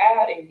why, go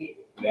out and get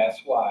it.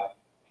 that's why,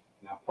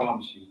 and I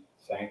promise you,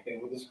 same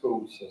thing with the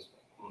school system.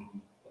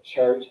 Mhm. The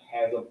church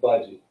has a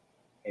budget,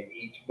 and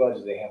each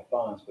budget, they have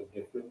funds for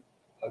different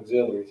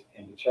auxiliaries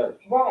in the church.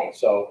 Right.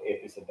 So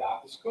if it's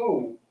adopted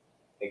school,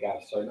 they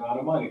got a certain amount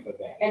of money for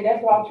that. And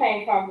that's where I'm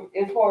paying from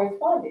as far as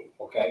funding.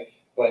 Okay,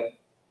 but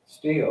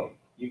still,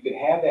 you could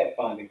have that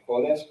funding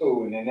for that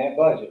school and in that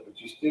budget, but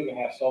you still can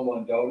have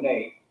someone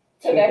donate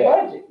To that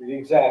budget. And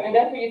Exactly.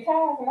 that's where your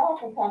tithes and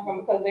offering come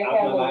from because they have.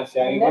 I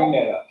didn't bring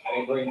that up. I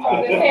didn't bring I'm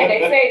tithes. just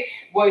saying, they say,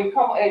 well, you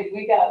come,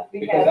 we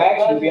Because have.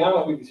 actually, to be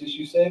honest with you, since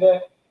you say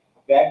that,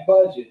 that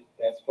budget,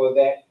 that's for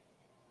that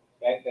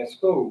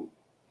school,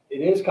 it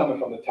is coming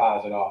from the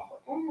tithes and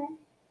offering. Mhm.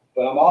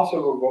 But I'm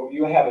also,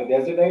 you have a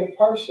designated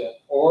person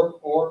or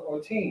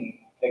team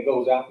that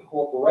goes out to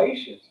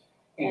corporations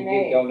and And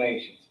get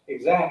donations.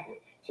 Exactly.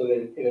 So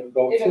that it'll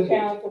go to It'll this.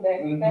 count to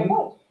that Mhm.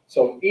 budget.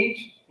 So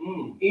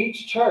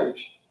each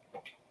church,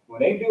 when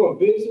they do a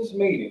business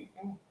meeting,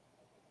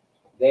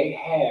 they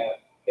have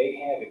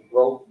it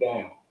broke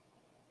down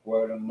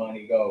where the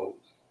money goes.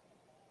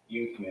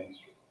 Youth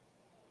ministry,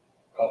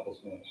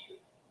 couples ministry.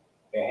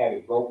 They have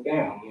it broke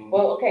down.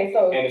 Well, okay,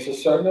 so, And it's a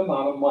certain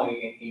amount of money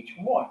in each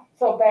one.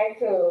 so back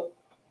to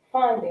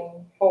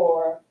funding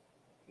for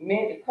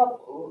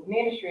couple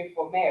ministry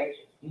for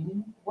marriages.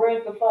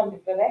 Where's the funding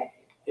for that?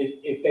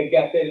 If they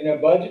got that in their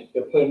budget,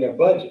 they'll put in their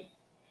budget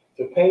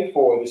to pay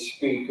for the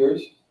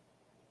speakers.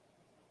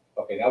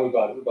 Okay, now we're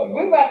about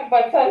We about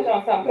to touch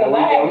on something, because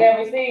I have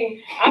never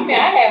seen, I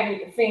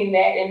haven't seen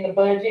that in the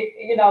budget,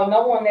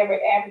 no one ever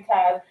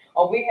advertised,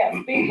 or we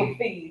have speaker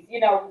fees,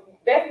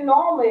 that's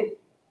normally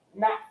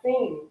not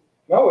seen.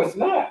 No, it's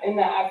not. And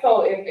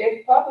so if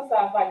it's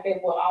publicized like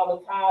that, well, all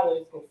the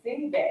tithers can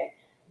see that.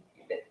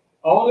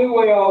 Only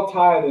way all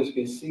tithers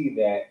can see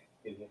that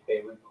is if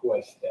they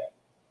request that.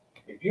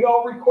 If you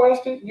don't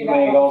request it, you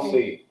ain't gonna see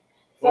it.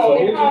 So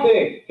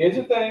here's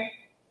the thing.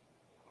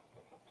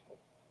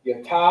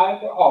 Your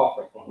tithe or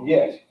offering,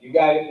 yes, you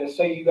got it, let's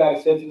say you got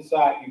it set to the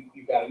side,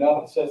 you got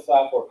enough to set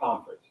aside for a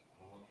conference.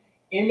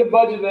 In the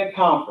budget of that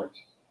conference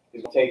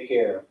is to take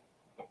care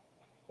of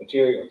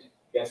materials,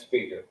 guest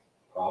speaker,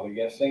 probably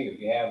guest singer if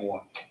you have one,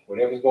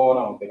 whatever's going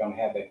on, they're gonna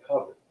have that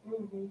covered.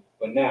 Mm-hmm.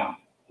 But now,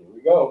 here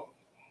we go.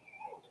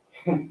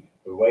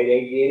 The way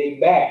they get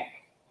it back.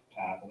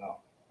 Tithe and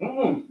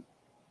all.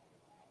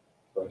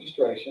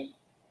 Registration.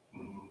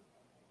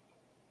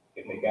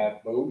 If they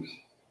got booths,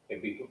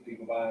 if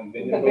people buying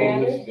vendor The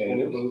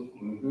vendors. booths,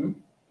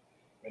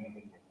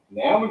 vendors.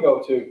 Now we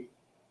go to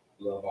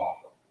love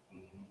offer.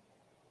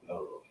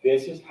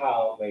 This is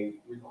how they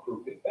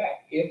recruit it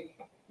back. If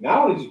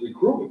not only just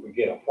recruit it, but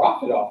get a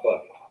profit off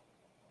of it.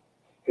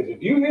 Because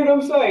if you hear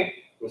them say,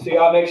 "We'll see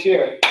y'all next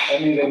year,"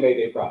 that means they made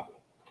their profit.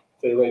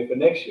 So they're ready for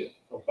next year.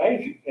 So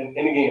basic, and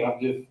again, I'm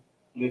just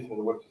listening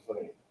to what you're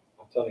saying.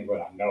 I'm telling you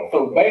what I know.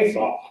 So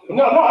basically,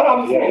 no,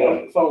 I'm just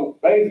saying. So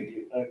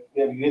basically,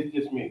 it's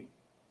just me.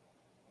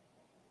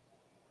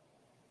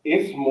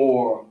 It's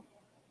more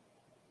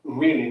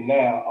really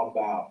now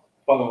about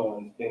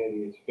funds than it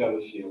is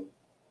fellowship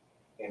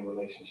and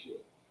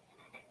relationship.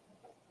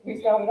 We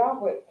started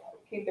off with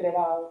keeping it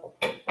all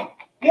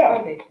Yeah,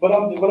 funded, but that's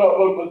I'm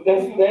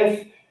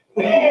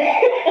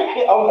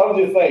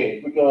just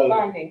saying because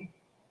funding.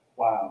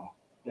 wow,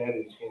 that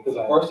is Because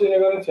the insane. first thing they're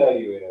going to tell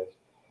you is,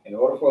 in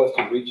order for us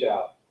to reach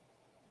out,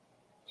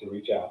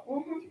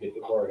 Mhm. to get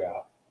the word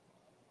out,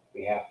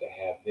 we have to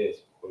have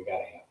this. We got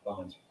to have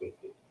funds with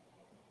it.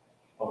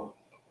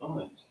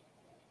 Funds.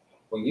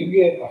 When you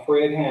get a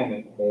Fred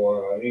Hammond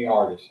or any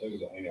artist, I'm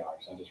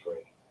just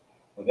Fred.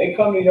 When they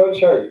come to your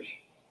church,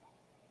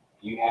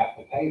 you have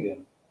to pay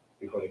them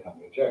before they come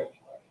to your church.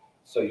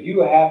 So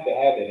you have to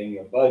have that in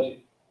your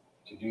budget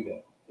to do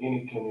that.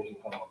 Any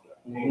clinician come up there.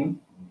 Mm-hmm.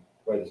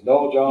 Whether it's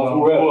Noel Jones, No,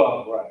 whoever.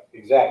 well, right.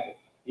 Exactly.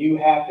 You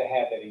have to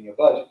have that in your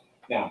budget.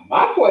 Now,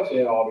 my question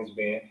has always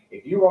been,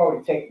 if you're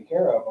already taking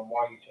care of them,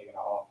 why are you taking an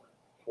offer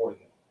for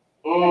them?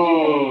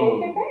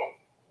 Look at that.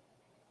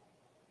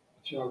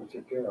 But you already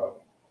took care of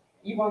them.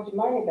 You want your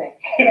money back.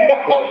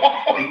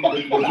 I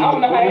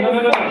don't know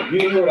how No. You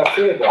didn't hear what I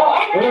said though. Oh,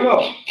 I heard.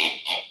 No.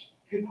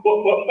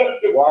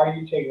 Why are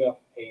you taking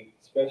up a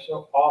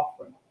special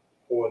offering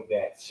for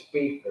that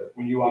speaker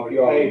When you if already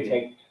you already paid,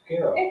 take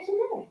care of it? Extra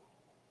money.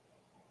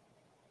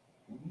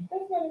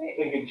 That's what it is,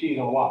 thinking cheese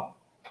on what?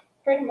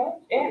 pretty much.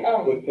 And,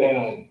 Good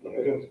thing.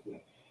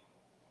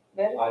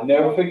 that is. I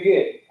never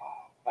forget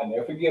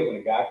when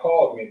a guy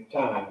called me at the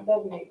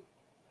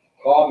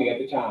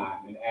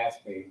time, and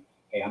asked me,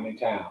 "Hey, I'm in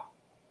town.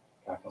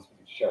 Can I come speak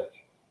to church?"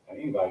 I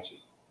invite you.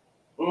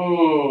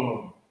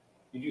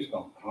 You just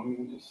gonna come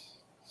and just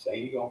say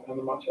you gonna come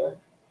to my church?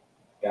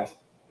 That's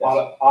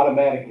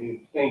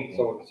Automatically thinking.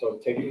 so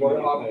take it for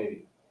the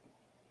holiday.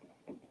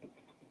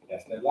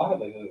 That's their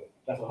livelihood.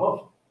 That's a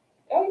hustle.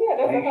 Oh, yeah,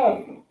 that's a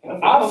hustle.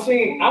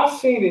 I've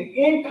seen it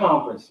in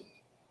conferences.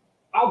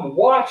 I've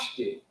watched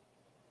it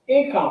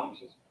in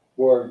conferences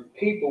where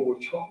people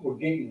were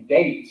getting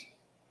dates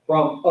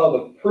from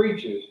other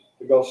preachers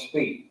to go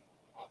speak.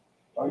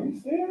 Are you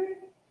serious?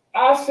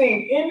 I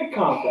seen in the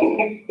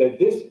conference that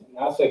this,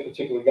 I say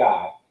particular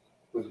guy,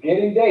 was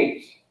getting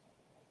dates.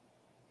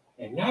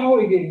 And not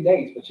only getting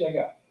dates, but check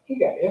out, he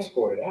got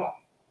escorted out.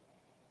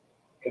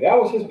 Because that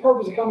was his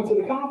purpose of coming to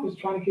the conference,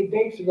 trying to get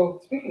dates to go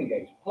speaking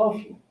engagements.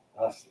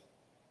 Hustling.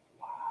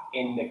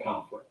 In the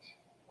conference.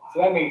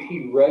 So that means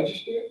he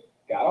registered,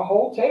 got a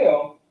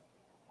hotel,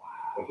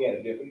 but he had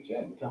a different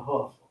agenda. To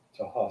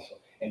hustle.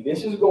 And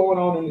this is going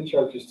on in the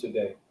churches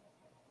today.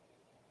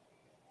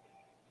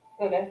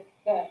 So that's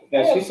that.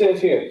 Now she says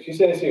here,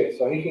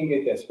 so he can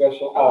get that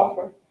special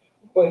offer.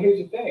 But here's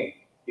the thing,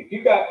 if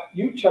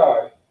you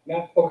charge,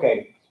 now,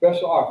 okay,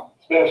 special offer.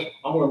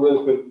 I'm gonna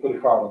really put a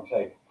card on the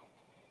table.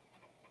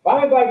 If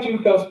I invite you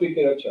to come speak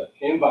at our church,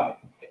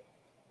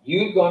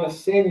 you're gonna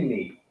send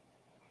me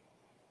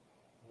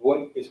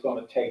what it's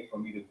gonna take for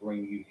me to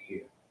bring you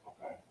here.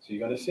 Okay. So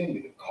you're gonna send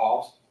me the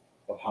cost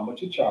of how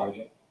much you're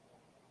charging,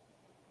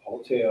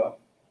 hotel,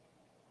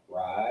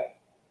 ride,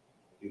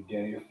 your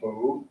dinner, your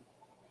food,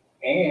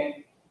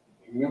 and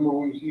remember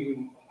we was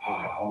even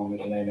I don't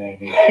remember their name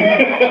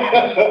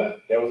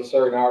either. There was a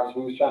certain artist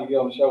we was trying to get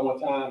on the show one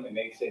time, and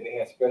they said they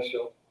had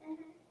special.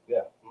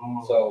 Yeah.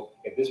 So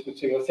if this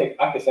particular,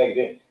 I could say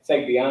this,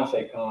 say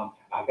Beyonce come,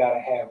 I gotta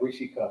have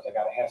Reese cups, I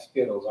gotta have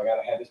Skittles, I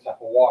gotta have this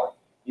type of water.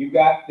 You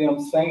got them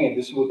saying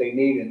this is what they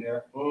need in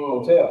their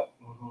hotel.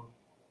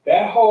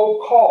 That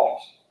whole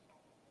cost.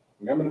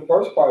 Remember, the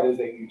first part is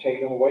that you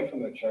take them away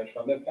from their church,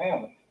 from their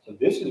family. So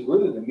this is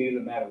really the meat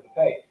of the matter to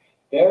pay.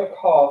 Their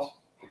cost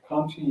to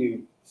come to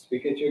you,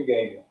 speak at your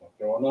engagement,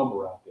 throw a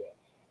number out there,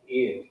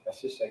 is,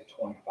 let's just say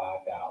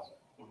 $25,000.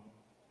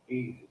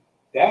 Easy.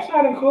 That's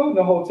not including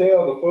the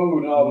hotel, the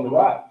food, and all the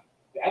ride.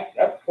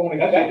 That's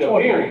 25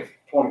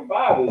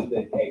 is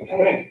the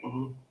day.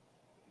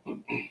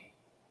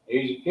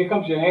 Here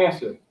comes your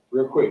answer,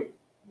 real quick.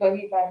 But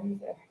he by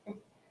himself.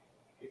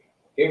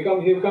 Here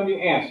comes your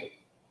answer.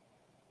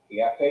 He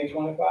got paid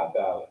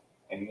 $25,000,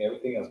 and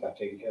everything else got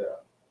taken care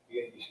of.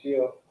 Yet you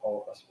still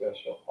hold a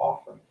special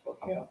offering for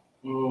him.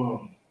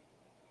 You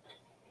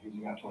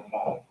got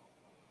 25.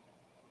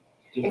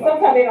 And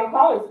sometimes they don't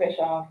call it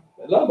special offer.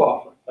 A love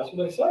offering. That's what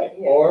they say.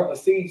 Yeah. Or a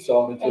seed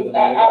sown into the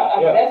man of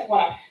God. That's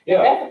why.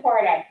 Yeah. That's the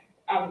part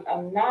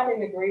I'm not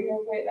in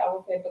agreement with. I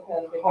would say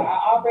because if I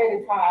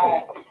already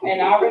tied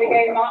and I already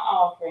gave my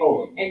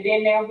offering, and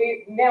then now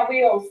we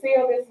don't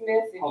seal this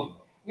message.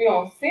 We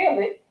don't seal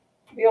it.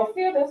 We don't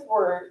seal this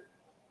word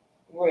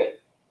with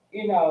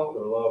The love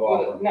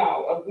offering.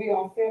 no. We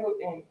don't seal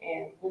it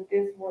and with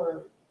this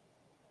word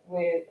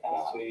with A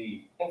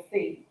seed. a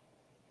seed.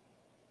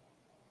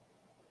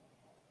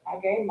 I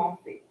gave my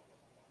seed.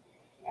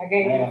 I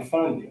gave no.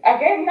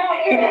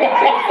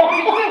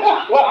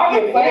 Well, I'm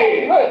just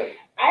saying, look,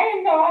 I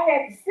didn't know I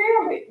had to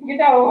seal it.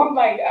 I'm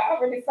like, I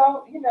already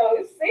saw,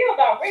 it's sealed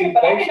already,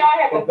 but I didn't know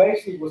I had to. But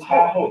basically what's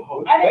happening.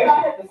 I didn't know I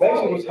had to.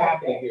 Basically what's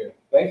happening here.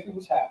 Basically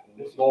what's happening.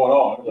 What's going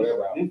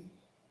on?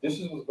 This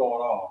is what's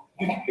going on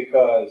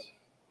because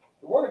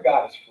the word of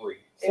God is free.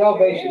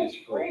 Salvation is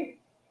free.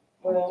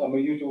 Well, I'm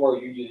gonna use the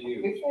word you just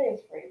used. we say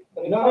it's free.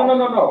 But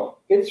No.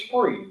 It's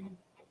free.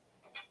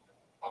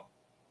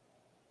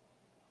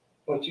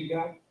 But you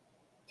got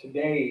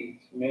today's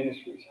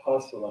ministries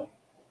hustling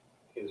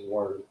his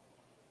word.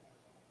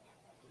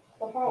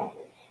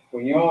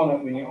 When you're on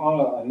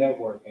a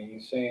network and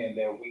you're saying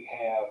that we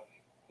have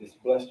this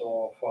blessed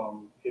oil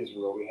from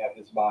Israel, we have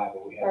this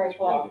Bible, we have this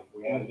religion,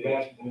 we have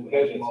this.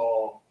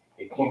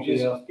 If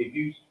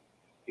you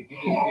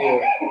just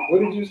feel, what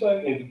did you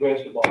say? It's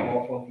vegetable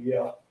oil from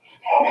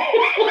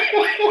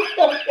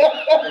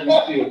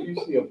You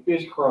see a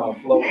fish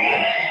crumb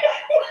floating.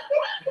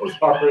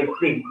 It's already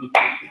been.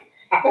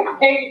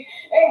 They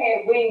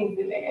had wings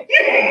in there.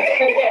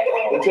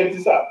 But check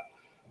this out.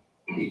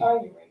 Are you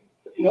ready?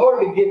 In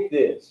order to get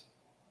this,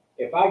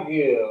 if I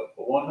give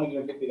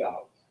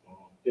 $150,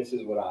 this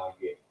is what I'll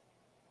get.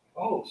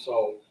 Oh,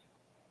 so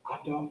I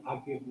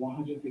give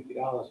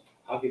 $150.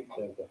 I'll get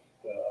the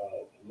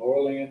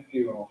Laurel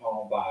Funeral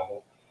Home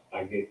Bible.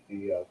 I get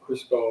the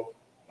Crisco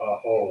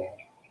oil.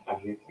 I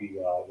get the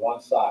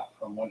one sock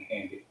from One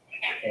Handed,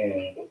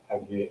 and I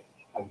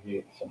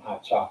get some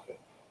hot chocolate,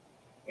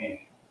 and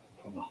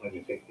from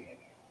 150 in there.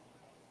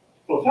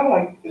 So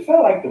it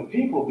sounds like the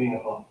people being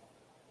humble.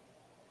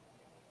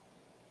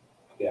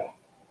 Yeah.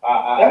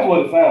 That's what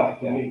it sounds like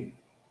to me.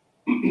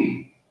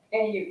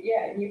 And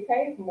you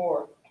pay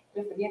more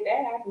just to get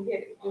that. I can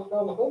get it just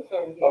on the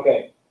bookstore and get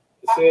it.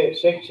 Okay.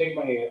 Shake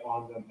my head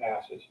on them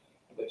pastors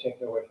that take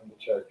it away from the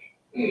church.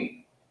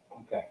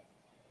 Okay.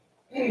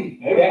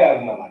 Every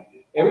pastor's not like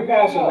this. Every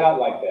pastor's not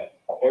like that.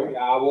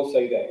 I will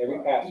say that. Every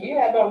pastor. You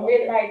have those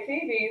midnight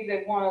TVs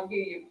that want to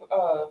give you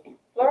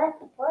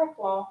prayer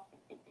cloth.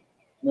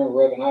 Remember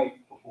Reverend Knight?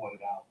 For $40.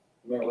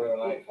 Remember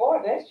Reverend Knight? Boy,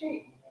 that's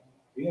cheap.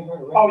 You ever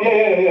heard of Oh,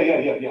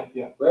 Reverend?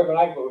 yeah. Reverend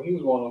Ike, he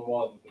was one of the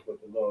ones with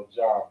the little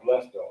jar of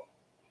blessed oil.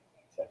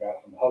 So I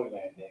got from the Holy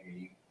Land thing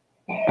and you.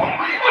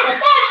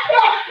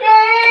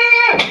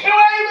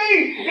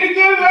 It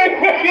just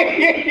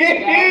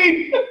ain't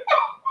me.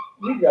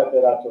 You got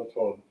that out your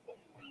toilet.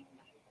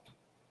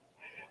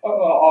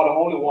 Or the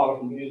holy water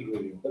from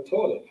Israel, The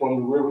toilet. from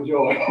the River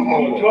Jordan.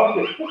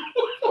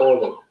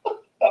 Toilet.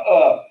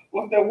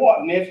 What's that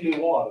water? Nestle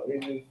water.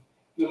 It's just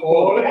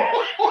Toilet.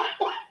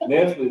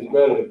 Nestle is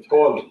better than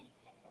toilet.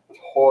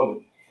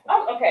 Toilet.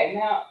 Okay,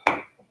 now,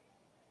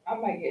 I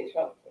might get in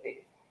trouble for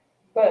this,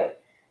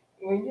 but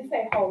when you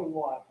say holy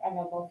water, I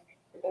know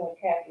most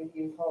Catholics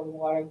use holy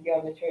water,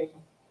 go to church.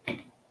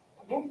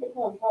 When it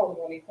becomes holy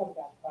when it comes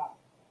out the bottle.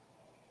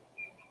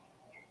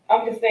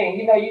 I'm just saying,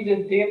 you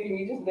just dip and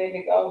you just let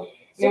it go.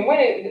 Then when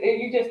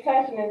if you just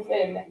touching it and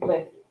saying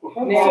bless it.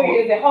 Now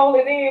is it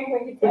holy then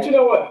when you touch But you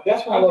know what?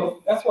 That's what I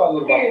love. That's what I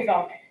love about. Here's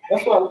on it.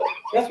 That's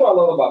what I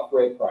love about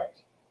Fred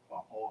Price.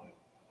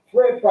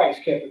 Fred Price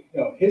kept,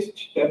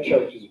 that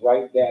church is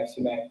right there,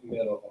 smack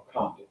middle of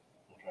Compton.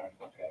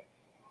 Okay.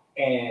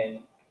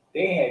 And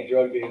they had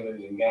drug dealers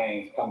and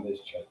gangs come to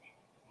this church,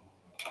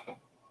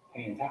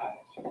 paying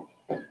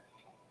tithes.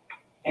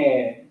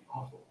 And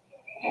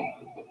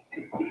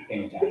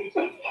paying tithes.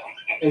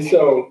 And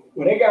so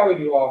when they got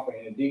ready to offer,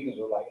 and the deacons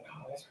were like,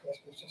 "No, that's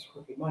just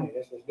crooked money.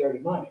 That's dirty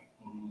money."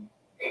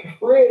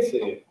 Fred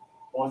said,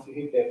 once he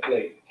hit that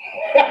plate,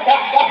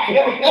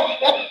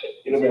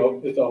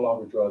 it's no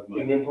longer drug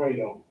money. It's been prayed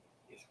on.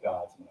 It's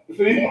God's money.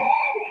 See?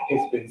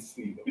 It's been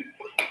sealed.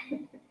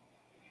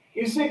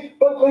 You see,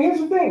 but here's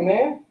the thing,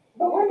 man.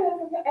 But when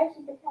does it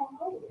actually become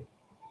holy?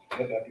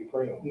 That's after you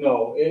pray on.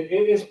 No,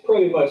 it's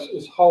pretty much,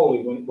 it's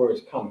holy where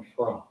it's coming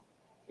from,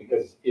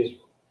 because it's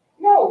Israel.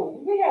 No,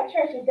 we have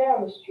churches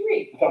down the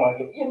street. You're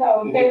talking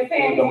about They're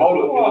saying is it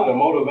the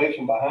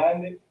motivation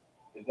behind it?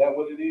 Is that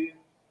what it is?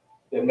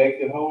 That makes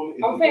it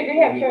holy? I'm saying we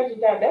have churches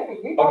down there.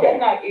 We know that's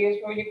not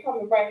Israel. You come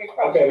and bring it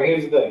across Okay, the but street.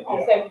 here's the thing.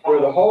 On 75.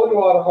 Where the holy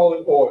water,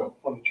 holy oil,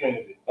 From the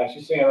Trinity. like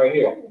she's saying right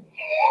here.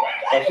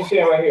 Like she's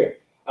saying right here.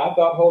 I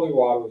thought holy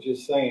water was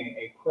just saying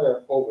a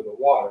prayer over the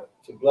water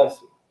to bless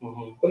it.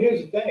 Mm-hmm. But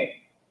here's the thing.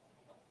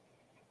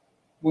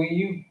 When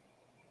you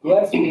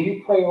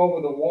pray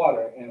over the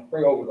water and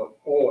pray over the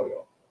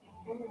oil,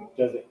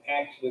 does it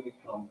actually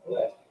become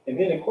blessed? And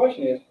then the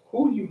question is,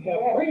 who do you have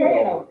praying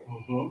over?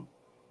 Mm-hmm.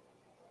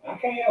 I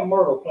can't have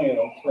Myrtle praying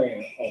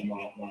on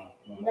my.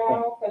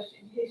 No, because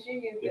she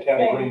used The to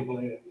county say, green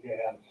blend. You can't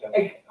have the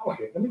Hey,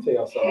 okay, let me tell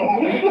y'all something.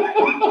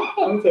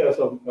 Let me tell you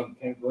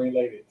something, Green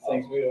Lady at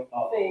Saintsville.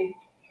 see,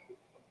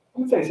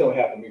 Let me tell you something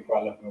happened to me before I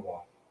left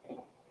Milwaukee.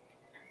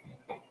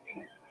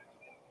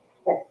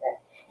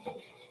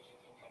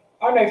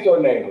 Our next door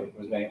neighbor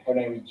her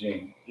name was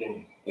Jean.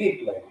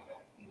 Big lady.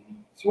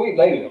 Sweet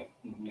lady though.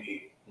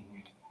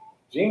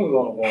 Jean was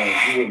on the one,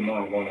 you wouldn't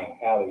mind going down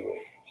the alleyway.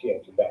 She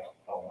had tobacco.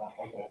 Oh, wow.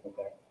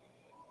 Okay.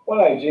 One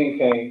night Jean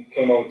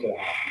came over to the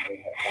house and they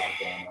had party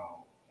going on.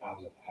 I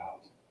was at the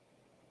house.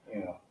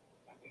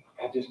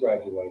 I just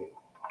graduated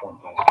from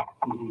high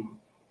school. Mm-hmm.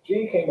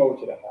 Jean came over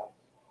to the house.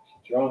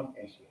 She's drunk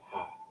and she's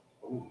high.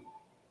 Ooh.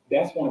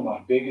 That's one of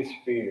my biggest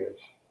fears,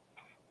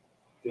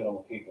 dealing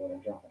with people when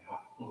they're drunk and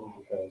high.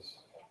 Because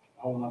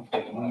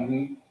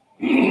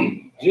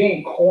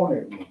Jean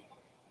cornered me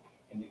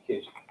in the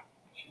kitchen.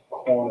 She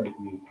cornered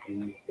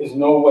me. There's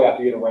no way I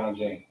could get around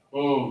Jean.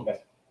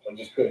 I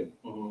just couldn't.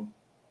 Mm-hmm.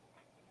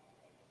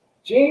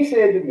 Jean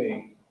said to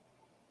me,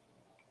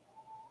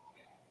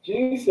 you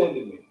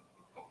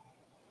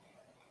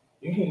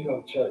need to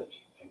go to church.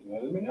 And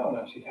let me know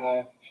now. She's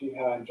high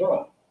and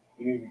drunk.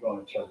 You need to be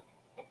going to church.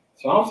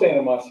 So I'm saying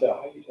to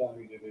myself, how you telling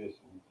me to do this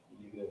and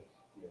you do this?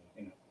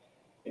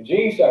 And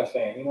Jean starts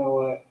saying, you know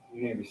what?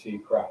 You need to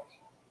receive Christ.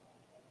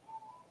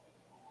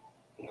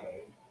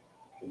 Okay.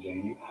 So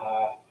Jean, you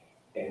high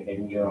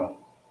and drunk.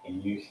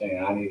 And you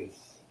saying, I need this.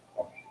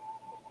 Okay.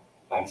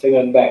 I can say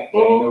nothing back. I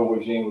didn't know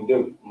what Jean would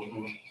do.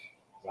 Mm-hmm.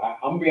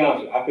 I'm going to be honest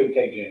with you. I couldn't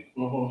take Jean.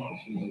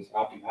 Mm-hmm.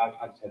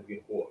 I just had to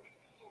get bored.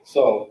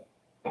 So,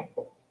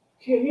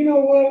 you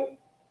know what?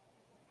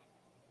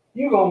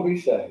 You're going to be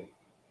saved.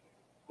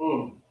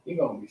 You're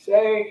going to be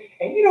saved.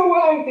 And you know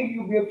what? I didn't think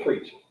you could be a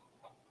preacher.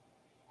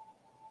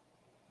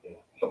 Yeah.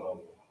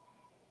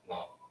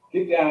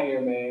 Get down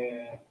here,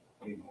 man.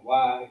 Meet my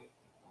wife.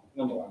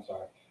 I'm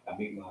sorry. I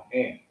meet my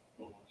aunt.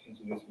 She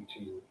introduced me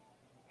to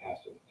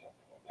Pastor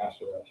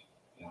Rush.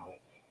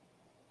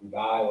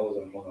 Revivals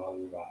and one other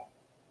revival.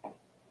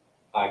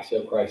 I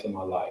accept Christ in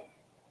my life.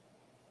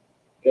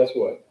 Guess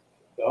what?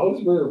 The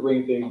Holy Spirit will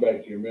bring things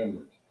back to your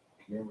memories.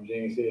 Remember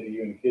Jean said to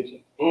you in the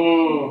kitchen?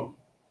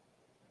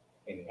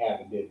 And it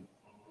happened, didn't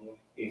it?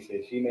 He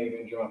said, she may have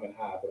been drunk and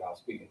high, but I was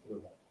speaking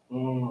through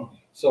her.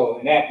 So,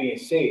 and that being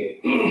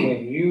said,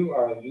 when you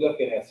are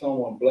looking at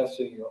someone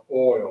blessing your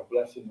oil,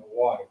 blessing the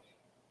water,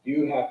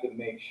 you have to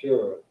make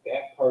sure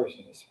that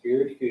person is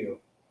spirit-filled,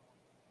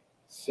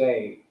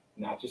 saved,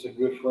 not just a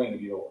good friend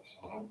of yours.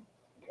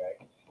 Okay?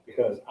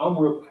 Because I'm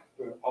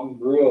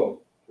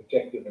real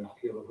protective and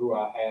pure who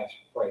I ask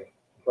to pray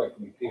for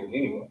me, period,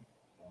 anyway.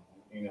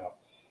 you know.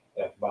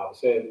 That the Bible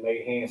says,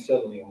 lay hands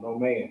suddenly on no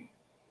man.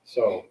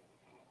 So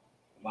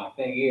my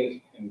thing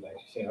is, and like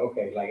you said,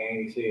 okay, like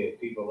Andy said,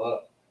 people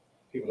up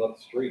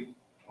the street.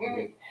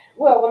 Mhm.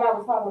 Well, when I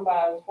was talking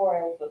about as far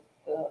as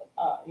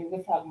you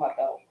was talking about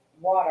the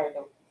water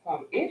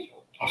from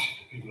Israel. I see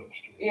the people up the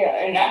street.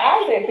 Yeah, and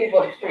I said people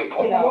up the street,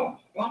 you know.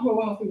 I don't know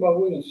why I think about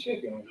Williams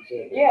chicken when you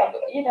said that. Yeah,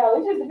 but you know,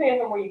 it just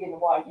depends on where you get the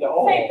water. The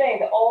oil. Same thing,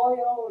 the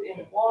oil and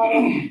the water,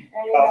 and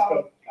you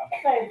know,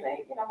 same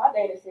thing. You know, my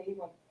daddy said he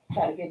went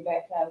try to get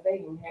baptized. They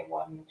didn't have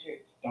water in the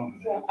church, Don't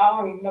do so that. I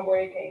don't even know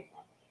where it came from.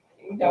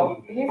 You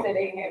know, he said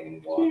they didn't have any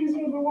water. Jesus,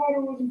 the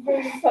water wasn't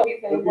paid. So he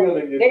said The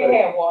building they is didn't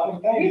paid. have water.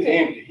 He just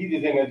empty. He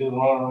just in there just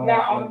running around.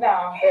 No,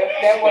 that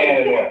Standing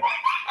wasn't. there.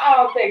 I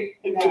don't think.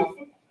 No,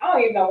 I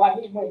don't even know why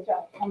he went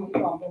trying to come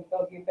from and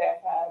go get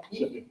baptized.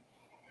 He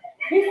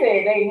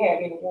said they didn't have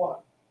any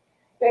water.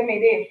 That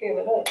means they didn't fill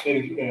it up.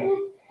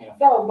 Yeah.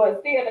 So,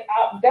 but still,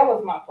 that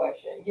was my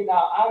question. You know,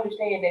 I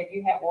understand that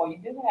you have, well, you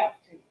do have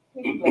to.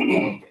 Please look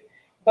into it.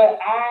 But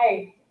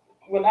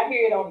when I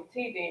hear it on the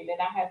TV and then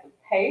I have to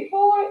pay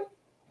for it,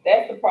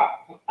 that's the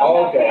problem.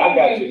 Oh, okay, I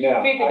got you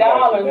now. $50 I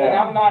got you and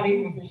now. I'm not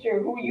even for sure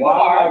who you Why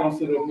am I are. gonna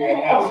sit up here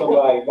and have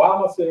somebody, why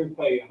am I sitting and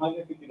pay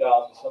 $150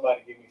 for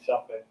somebody to give me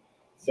something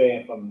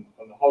saying from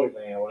the Holy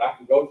Land when I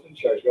can go to the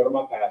church, go to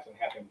my pastor and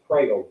have him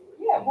pray over it?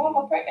 Yeah, well,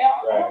 I'm afraid,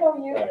 I don't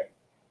know you. Right.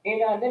 You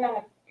know, then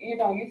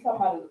you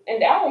somebody,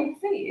 and I don't even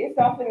see it. It's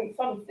something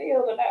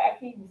sealed that I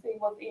can't even see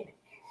what's in it.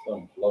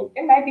 Some float.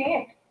 It may be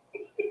empty.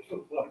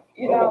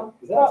 You know,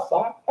 Is that a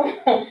sock?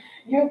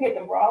 you'll get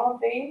the wrong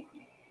thing.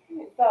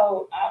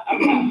 So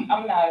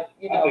I'm not,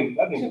 you know, I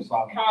think too the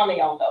problem.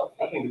 kindly on those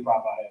I things. think the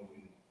problem I have with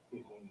it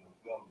is when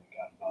the government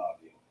got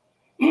involved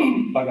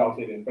in. Like I was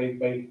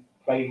saying,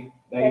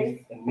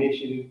 faith-based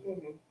initiative.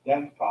 Mhm.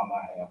 That's the problem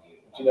I have with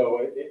it. But you know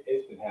what,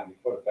 it's been happening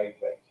for the faith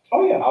base.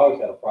 Oh I yeah. always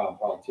had a problem,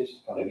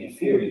 politicians coming in,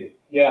 period,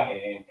 Yeah.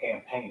 and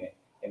campaigning,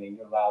 and then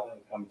you allow them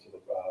to come to the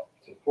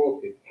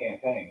pulpit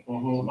campaign. So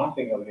Mm-hmm. my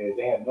thing of it is,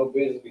 they have no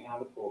business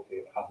behind the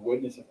pulpit. I've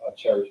witnessed a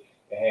church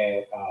that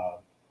had,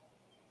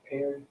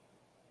 Perry,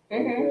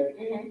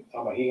 Mhm.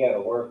 talking about he had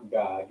a word from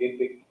God,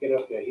 get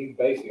up there, he's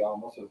basically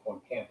almost to the point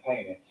of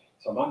campaigning.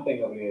 So my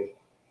thing of it is,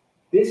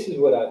 this is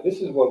what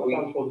we.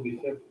 I'm supposed to be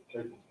separate,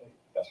 church and state.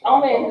 That's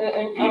what I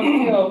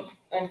Only thought.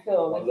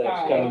 until the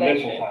time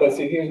Election. election. But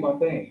see, here's my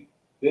thing.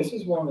 This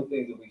is one of the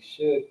things that we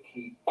should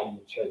keep in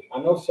the church. I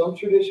know some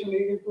tradition we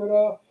need to get rid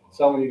of,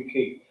 some we need to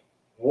keep.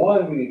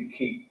 One we need to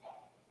keep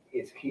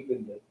is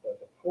keeping the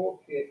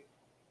pulpit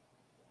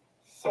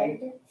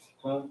Sacred?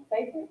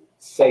 Sacred?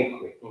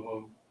 sacred.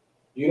 Mm-hmm.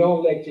 You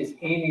don't let just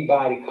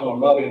anybody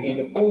come up in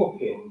the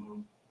pulpit.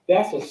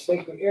 That's a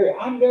sacred area.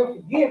 I never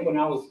forget when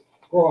I was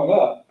growing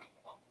up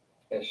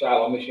at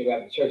Shiloh Mission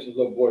Baptist Church, this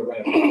little boy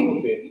ran up the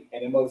pulpit,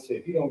 and the mother said,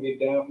 if you don't get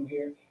down from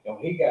here, and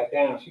when he got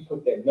down, she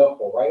put that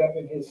knuckle right up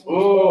in his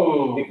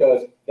skull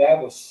because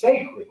that was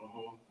sacred.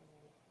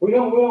 We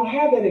don't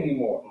have that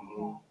anymore.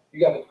 You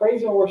got the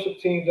praise and worship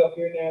teams up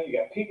here now. You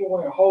got people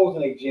wearing holes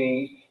in their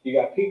jeans. You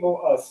got people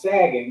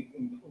sagging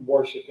and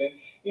worshiping.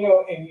 You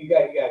know, and you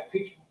got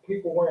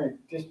people wearing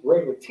just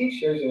regular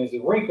T-shirts and there's a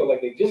wrinkle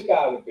like they just got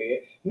out of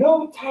bed.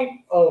 No type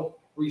of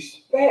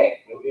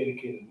respect. No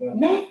etiquette.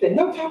 Nothing.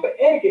 No type of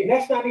etiquette. And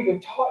that's not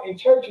even taught in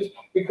churches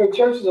because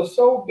churches are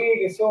so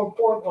big and so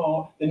important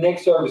on the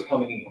next service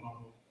coming in.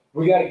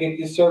 We got to get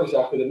this service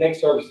out because the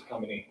next service is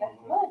coming in. That's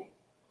money.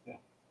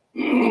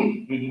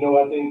 Did you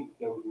know I think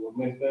that we will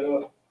mess that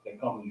up? That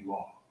comes you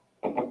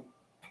on.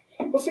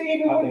 Well, see,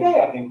 even with I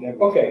that, think that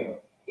okay,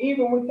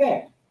 even with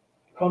that,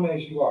 come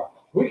as you are.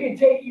 We can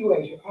take you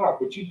as you are,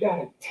 but you got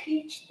to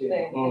teach them.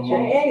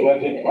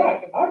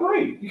 Right, I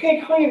agree. You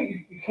can't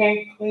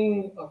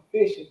clean a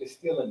fish if it's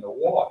still in the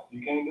water.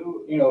 You can't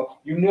do it. You know,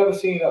 you've never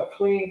seen a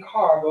clean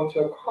car go to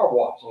a car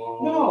wash.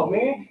 No,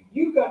 man,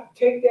 you got to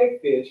take that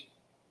fish,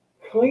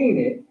 clean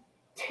it,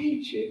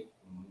 teach it.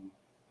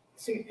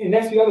 See, and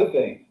that's the other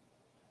thing.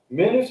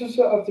 Ministers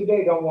of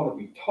today don't want to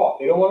be taught.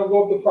 They don't want to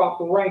go up the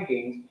proper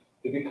rankings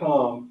to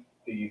become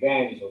the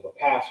evangelist or the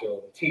pastor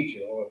or the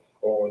teacher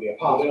or the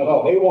apostle.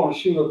 No, they want to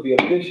shoot up to be a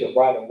bishop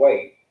right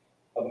away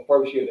of the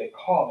first year they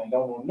call and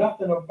don't know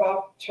nothing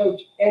about church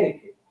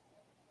etiquette.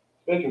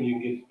 Especially when you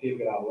can get your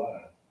certificate out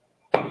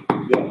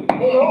loud.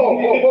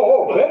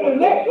 Oh, better than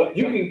that.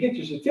 You can get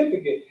your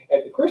certificate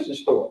at the Christian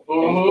store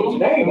and put your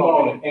name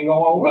on it and go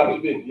on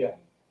with it. Yeah.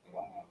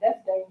 That's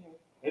dangerous.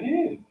 It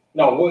is.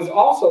 No, what's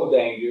also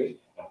dangerous,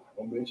 I'm not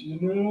going to mention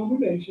the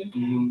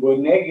denomination,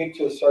 when they get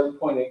to a certain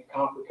point of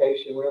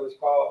convocation, whatever it's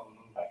called,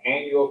 an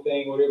annual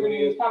thing, whatever it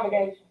is.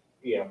 Congregation.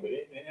 Yeah, but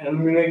and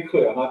let me make it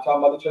clear, I'm not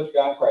talking about the Church of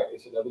God in Christ,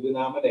 it's another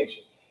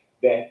denomination,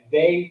 that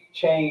they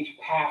change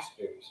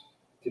pastors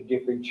to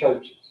different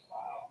churches.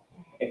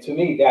 And to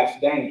me, that's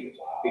dangerous,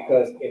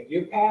 because if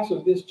you're pastor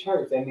of this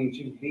church, that means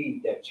you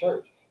lead that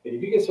church. And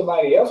if you get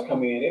somebody else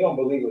come in, they don't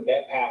believe what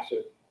that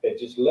pastor that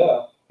just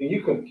left, then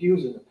you're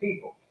confusing the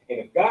people. And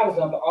if God is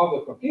under all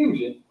the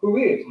confusion, who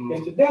is?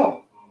 It's the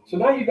devil. So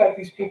now you got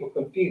these people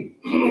confused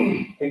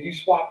because you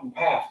swapping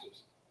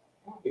pastors.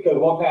 Because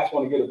one pastor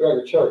want to get a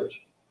bigger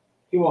church,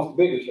 He wants the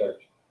bigger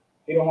church.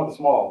 He don't want the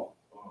small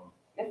one.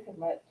 That's too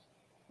much.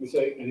 You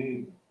say, It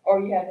is. Or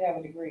you have to have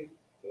a degree.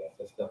 yeah,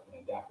 that's stuff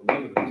in the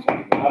documentary.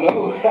 I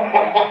know.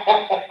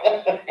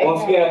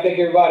 Once again, I thank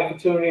everybody for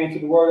tuning in to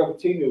the Word of a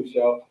T-News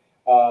show.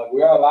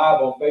 We are live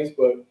on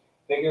Facebook.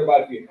 Thank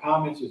everybody for your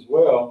comments as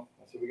well.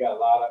 I see we got a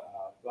lot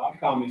of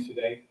comments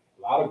today,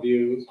 a lot of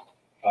views,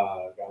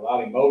 got a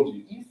lot of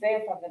emojis. You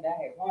said something that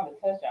I had wanted to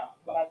touch on.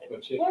 About the,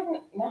 But chick-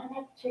 wasn't, no, not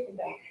the chicken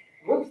though.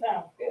 Root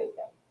sounds good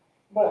though.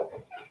 But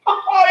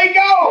Oh, he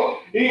go.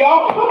 He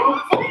go.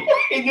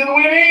 He just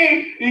went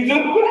in. He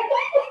just went.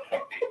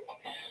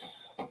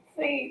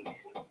 see,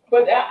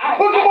 but I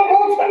Look at my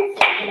bones.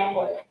 you know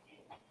what?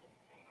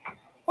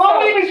 How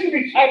many did she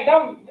be? I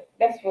don't.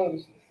 That's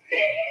foolishness.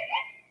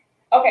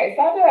 Okay,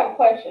 so I do have a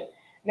question.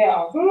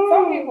 Now,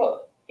 some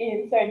people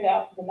in certain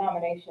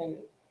denominations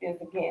is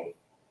against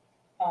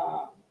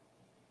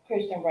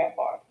Christian rap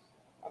artists.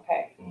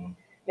 Okay. Mhm.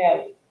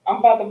 Now, I'm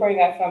about to bring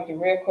out something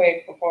real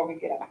quick before we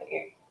get out the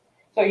air.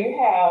 So you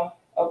have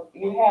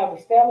the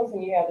Stellas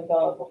and you have the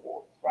Dove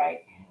Awards,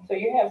 right? So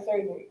you have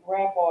certain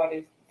rap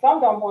artists.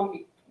 Some don't want to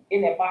be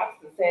in that box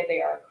that say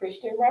they are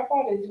Christian rap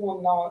artists. They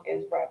want known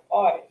as rap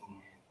artists,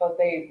 but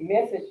their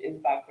message is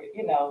about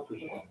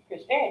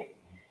Christianity.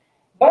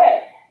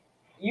 But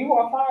you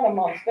won't find them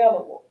on Stellar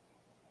Awards.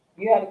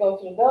 You have to go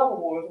to the Dove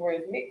Awards where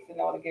it's mixed in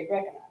order to get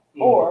recognized.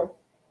 Mhm. Or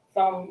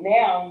some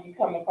now you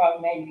come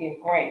across now you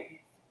get Grammys.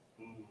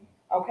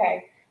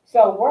 Okay,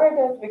 so where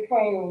does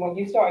between when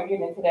you start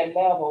getting into that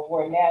level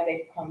where now they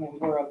becoming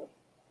worldly,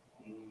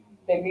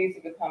 their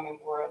music becoming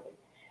worldly,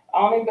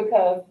 only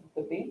because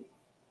the beat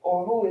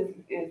or who is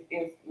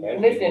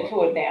listening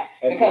to it now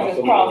because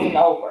it's crossing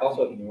over.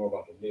 Also, to be more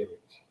about the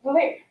lyrics.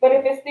 But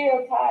if it's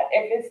still tied,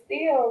 if it's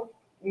still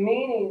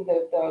meaning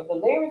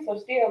the lyrics are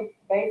still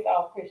based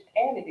off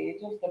Christianity,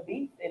 it's just the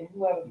beats and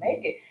whoever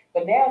make it.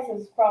 But now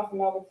since it's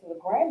crossing over to the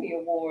Grammy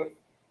Awards,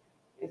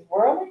 it's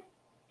worldly.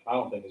 I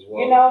don't think it's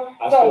well. You know,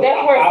 so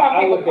that's where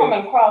some people look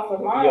coming across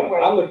the line. Yeah,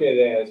 Where I look at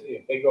it as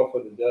if they go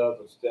for the Doves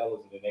or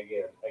Stellas and then they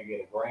get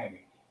a Grammy.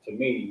 To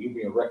me, you're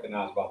being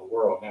recognized by the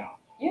world now.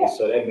 yeah,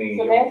 So that means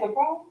so that's a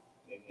problem.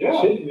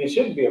 it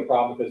shouldn't be a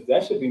problem because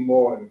that should be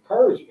more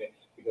encouragement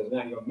because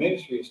now your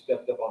ministry is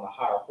stepped up on a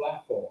higher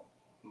platform.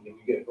 If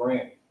you get a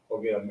Grammy or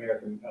get an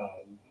American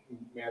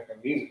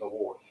Music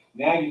Award,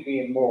 now you're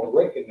being more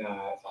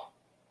recognized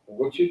for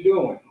what you're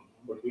doing,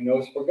 what we know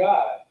is for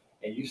God.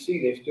 And you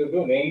see they're still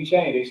doing it. They ain't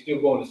changed. They're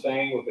still going the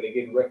same way, but they're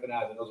getting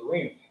recognized in those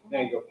arenas. Now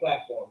your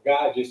platform,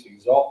 God just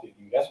exalted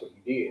you. That's what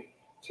he did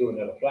to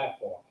another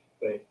platform.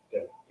 But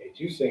that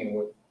you saying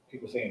what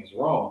people saying is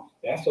wrong,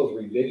 that's those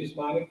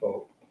religious-minded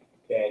folk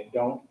that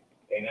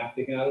they're not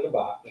thinking out of the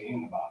box. They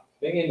in the box.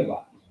 They're in the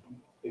box.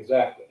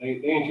 Exactly.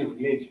 They ain't your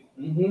religion.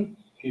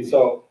 Mm-hmm.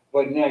 So,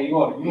 but now you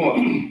want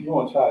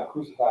to try to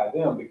crucify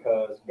them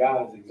because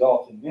God is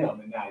exalting them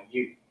and not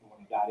you. You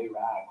want to dot every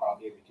I across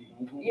every T.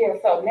 Yeah,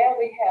 so now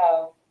we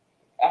have,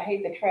 I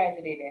hate the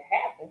tragedy that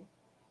happened,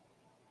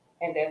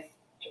 and that's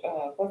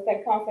what's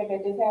that concert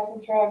that just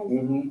happened, Travis?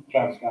 Mm-hmm.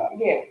 Travis Scott.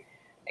 Yeah,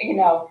 you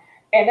know,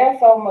 and there's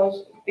so much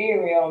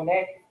theory on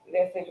that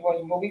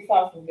situation. But we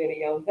saw some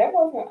videos.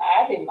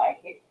 I didn't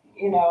like it.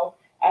 You know,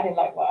 I didn't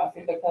like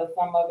watching because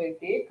some of it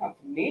did come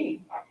to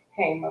me.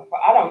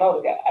 I don't know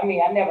the guy. I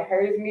mean, I never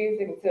heard his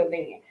music until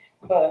then.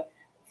 But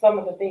some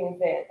of the things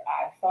that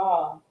I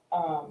saw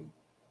on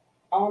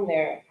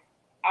there,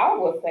 I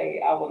would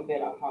say I would have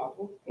been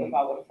uncomfortable if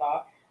I would have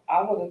saw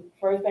it.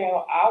 First thing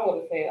I would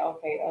have said,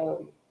 okay,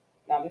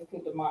 now this is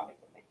too demonic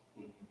for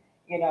me.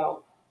 You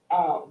know,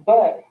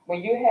 but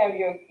when you have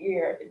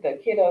the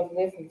kiddos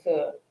listen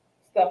to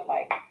stuff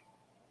like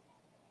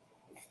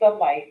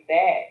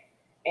that,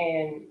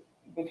 and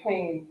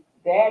between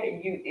that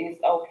and you, it's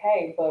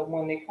okay. But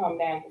when they come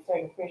down to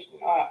certain Christian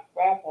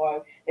rap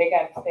artists, they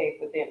got to stay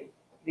within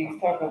these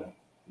certain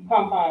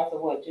confines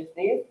of what just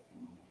this,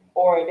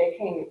 or they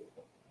can't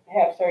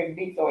have certain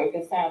beats, or if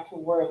it sounds too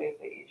worldly,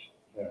 it's an issue.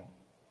 Yeah.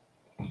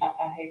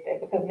 I hate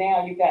that because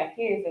now you got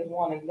kids that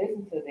want to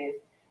listen to this,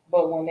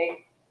 but when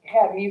they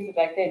have music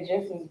like that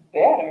just as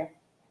better,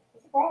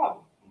 it's a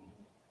problem.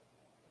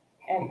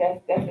 And that's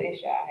the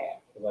issue I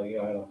have. Like you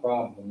don't have no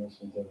problem with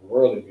listening to the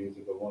worldly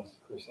music, but once the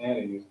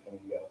Christianity music comes,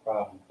 you got a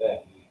problem with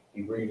that.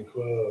 You bring the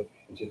club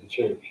into the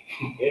church.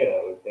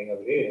 Yeah, the thing of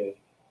it is,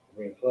 you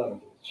bring the club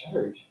into the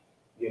church,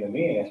 get them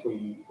in, that's where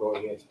you go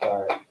ahead and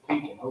start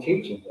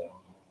teaching them.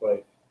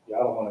 But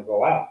y'all don't want to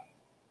go out.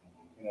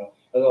 You know,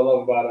 that's what I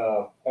love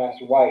about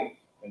Pastor White,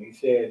 and he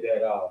said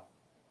that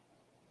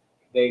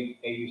they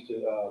used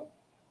to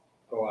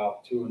go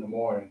out 2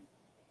 a.m,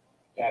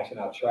 passing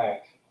out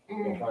tracts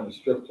in front of the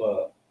strip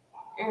club.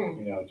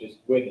 You know, just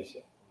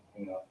witnessing,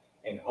 you know,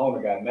 and the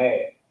owner got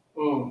mad.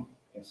 And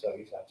so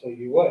he said, I tell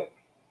you what,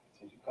 he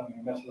said, you come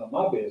here messing up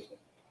my business.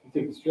 He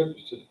took the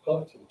strippers to the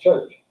club, to the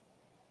church.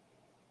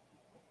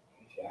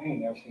 He said, I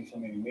ain't never seen so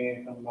many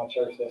men come to my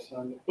church that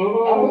Sunday.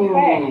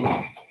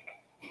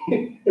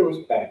 It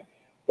was packed.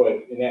 But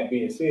in that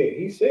being said,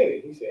 he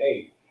said,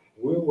 hey,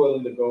 we're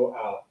willing to go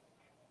out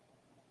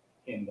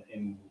in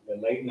the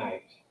late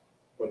nights,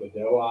 where the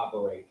devil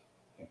operates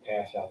and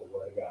pass out the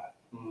word of God.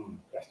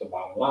 That's the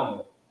bottom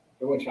line.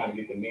 He wasn't trying to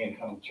get the men to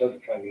come to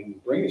church, trying to get him to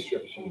bring the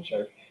scriptures to the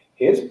church.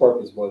 His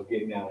purpose was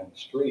getting out in the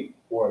street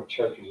where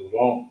churches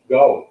won't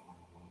go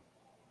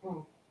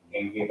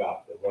and give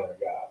out the word of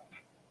God.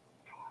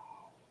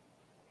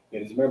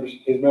 And his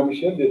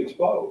membership did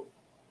explode.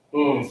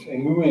 And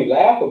we may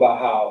laugh about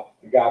how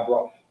the guy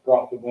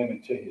brought the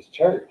women to his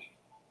church,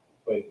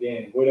 but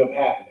then what ended up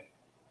happening?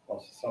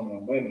 Well, some of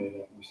them women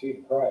ended up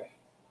receiving Christ.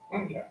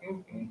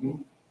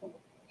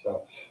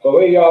 So, but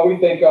hey, y'all, we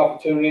thank y'all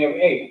for tuning in.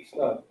 Hey,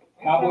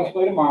 Cowboys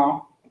play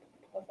tomorrow.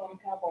 What's on the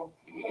Cowboys?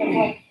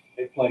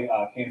 They play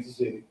Kansas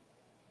City.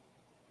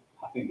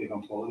 I think they're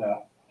gonna pull it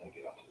out. They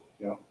get up to it.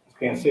 Yeah,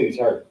 Kansas City's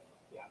hurt.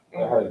 Yeah,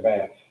 they're hurt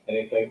bad. And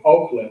they play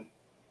Oakland,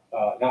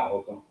 not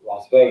Oakland,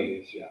 Las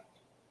Vegas. Yeah,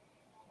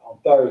 on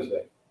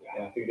Thursday.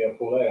 And I think they'll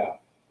pull that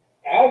out.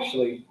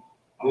 Actually,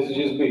 this is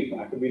just me.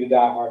 I could be the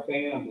diehard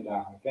fan. I'm the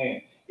diehard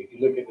fan. If you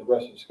look at the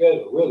rest of the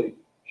schedule, really,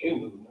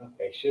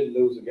 they should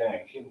lose a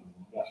game.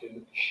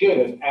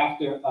 Should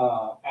after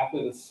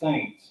the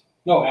Saints.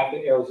 No, after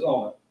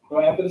Arizona. No,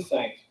 after the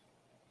Saints.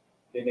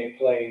 Then they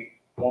play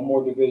one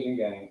more division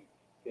game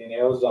in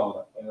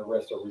Arizona, and the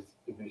rest are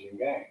division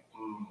games.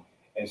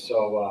 And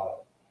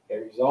so,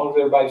 as long as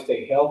everybody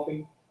stay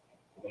healthy,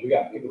 you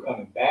got people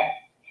coming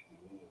back.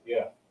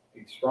 Yeah,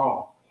 be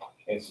strong.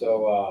 And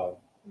so,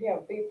 You have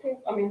a big tip?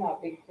 I mean,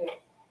 not big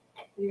tip.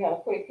 You got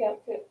a quick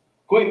health tip?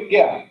 Quick,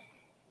 yeah.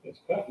 it's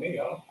cut me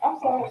off. I'm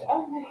sorry. That's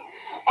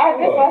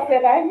why I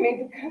said I didn't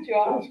mean to cut you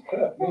off. Just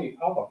cut me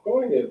off.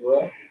 Go ahead,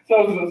 bro.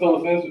 So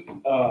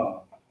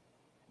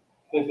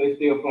since they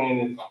still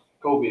playing this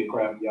COVID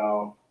crap,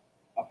 y'all,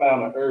 I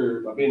found an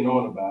herb. I've been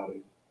knowing about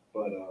it,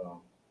 but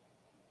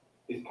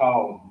it's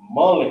called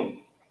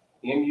mullein,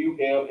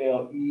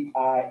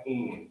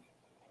 mullein,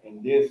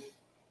 and this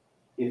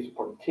is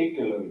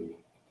particularly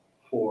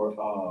for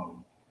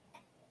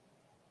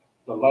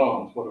the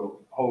lungs, for the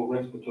whole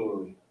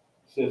respiratory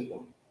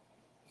system.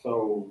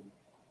 So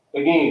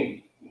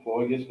again, before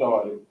we get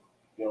started,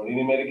 you don't need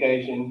any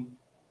medication,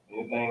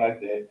 anything like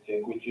that.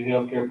 Check with your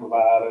healthcare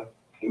provider.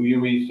 Do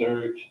your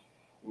research.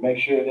 Make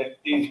sure that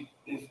this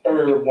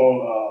herb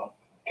won't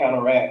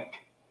counteract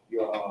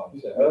your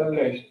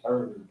medication.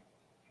 Herb.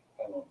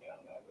 Come on down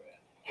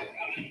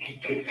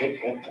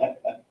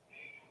that.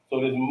 So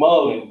this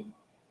mullein,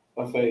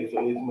 so its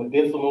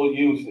medicinal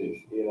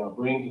uses. It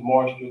brings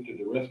moisture to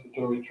the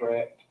respiratory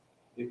tract.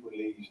 It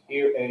relieves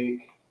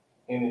earache,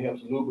 and it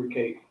helps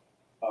lubricate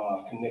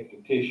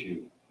connective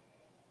tissue.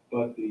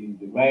 But the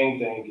main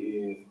thing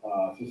is,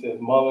 it says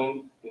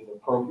mullein is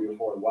appropriate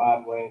for a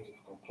wide range of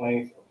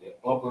complaints of the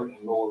upper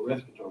and lower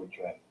respiratory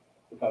tract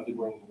because it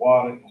brings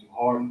water into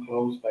hard and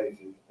closed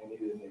spaces, and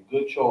it is a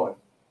good choice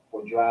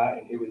for dry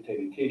and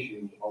irritated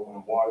tissues or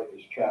when water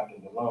is trapped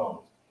in the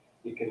lungs.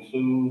 It can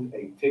soothe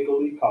a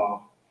tickly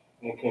cough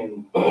and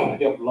can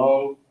help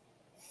lung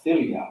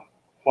cilia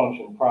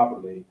function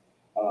properly,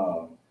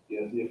 as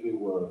if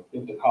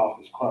the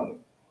cough is chronic.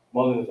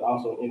 Mullein is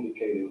also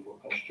indicated for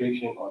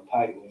constriction or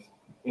tightness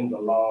in the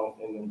lungs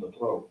and in the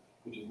throat,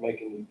 which is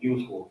making it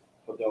useful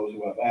for those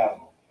who have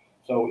asthma.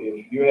 So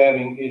if you're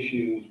having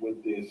issues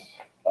with this,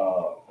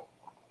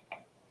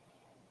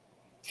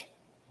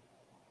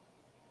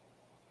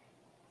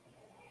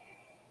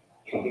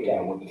 trying to figure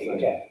out what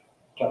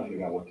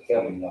to say.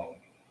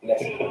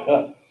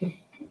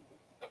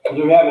 If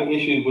you're having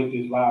issues with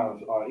this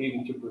virus, or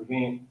even to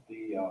prevent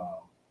the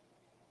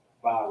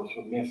virus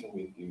from messing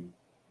with you,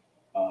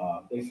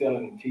 they sell it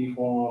in tea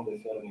form, they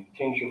sell it in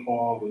tincture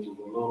form, which is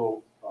a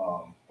little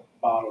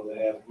bottle that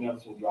has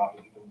medicine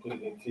droplets. You can put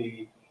it in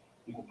tea,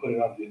 you can put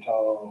it under your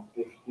tongue,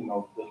 if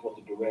that's what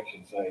the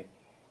directions say.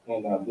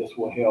 And this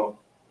will help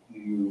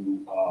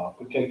you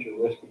protect your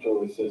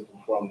respiratory system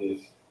from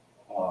this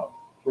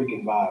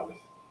freaking virus.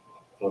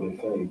 So they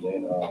say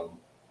that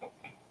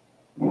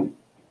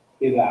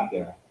is out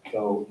there.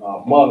 So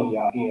mullein,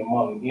 y'all, again,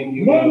 mullein,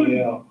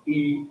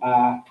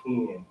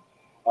 mullein.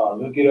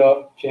 Look it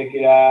up, check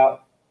it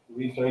out,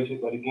 research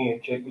it, but again,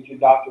 check with your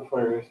doctor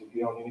first if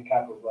you're on any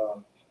type of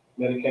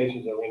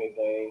medications or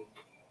anything.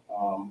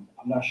 I'm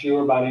not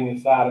sure about any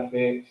side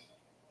effects.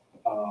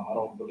 I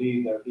don't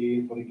believe there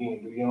is, but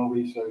again, do your own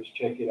research,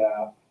 check it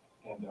out,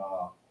 and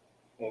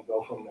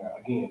go from there.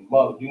 Again,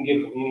 mullein, you can get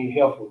it from any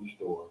health food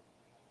store.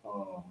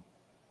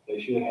 They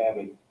should have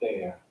it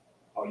there,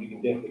 or you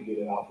can definitely get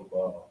it off of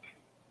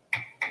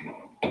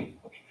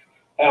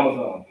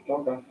Amazon.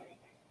 Okay.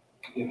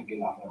 Definitely get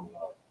it off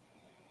Amazon.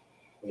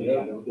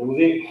 Yeah, that was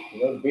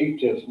it. Beef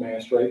tips,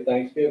 man. Straight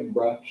Thanksgiving,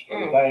 bro.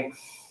 Thanks.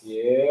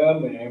 Yeah,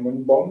 man. When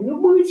you bought me a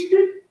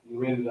brisket, You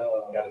ready to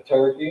got a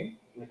turkey.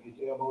 get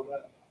your elbows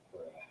out?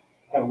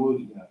 How kind of wood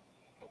you got?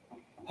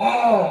 I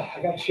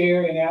got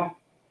cherry and apple.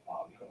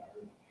 Oh, you could have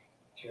heard.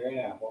 Cherry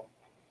and apple.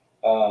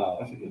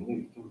 That's a good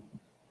mix too.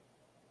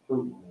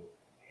 Fruit.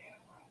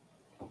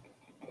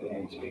 It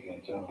ain't speaking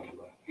in tongues,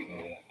 bro.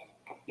 Yeah.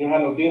 You don't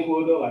have no dense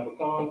wood though, like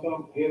pecan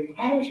something heavy?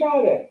 I haven't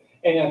tried that.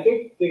 And I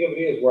think the thing of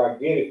it is where I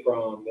get it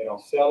from, they don't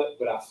sell it,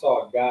 but I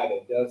saw a guy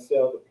that does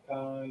sell the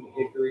pecan, the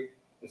hickory,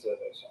 it's an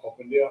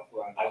open deal.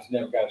 Right. I just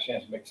never got a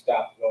chance to make a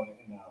stop to go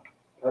and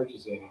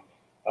purchase any.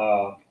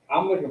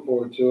 I'm looking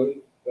forward to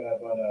it,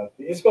 but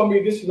this is gonna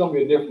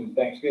be a different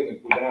Thanksgiving.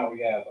 Now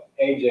we have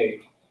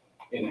AJ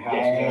in the house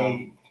now,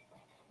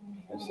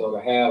 and so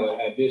to have an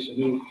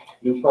additional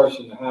new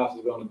person in the house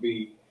is gonna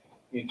be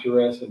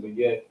interesting, but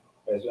yet,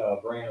 as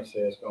Brandon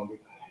said, it's gonna be,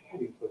 how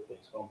do you put this?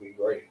 It's gonna be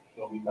great. It's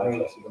gonna be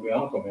great. It's gonna be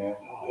Uncle, man.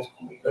 Oh, it's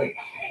gonna be great.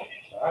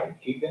 All right,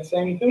 keep that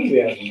same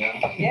enthusiasm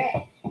now.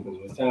 Yeah. Because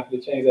it's time for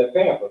you to change that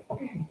pamper.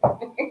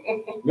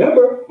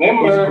 Remember,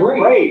 it's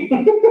great.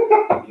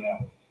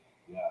 Yeah.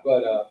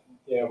 But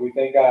yeah, we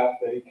thank God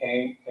that he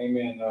came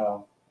in.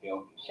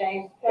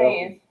 Changed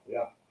plans.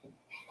 Yeah,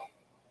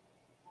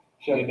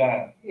 Shut it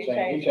down. he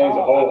changed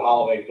the whole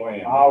holiday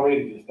plan.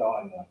 Already just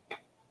starting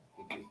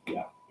to,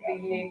 yeah.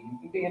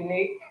 Be a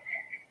Nick.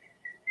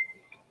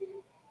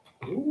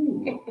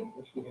 Ooh,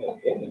 wish we had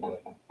anyway.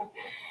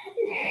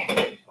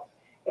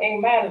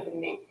 Ain't matter to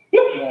Nick.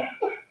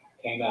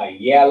 Came out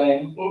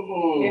yelling.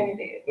 Yeah, he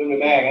did. Look at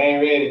back, I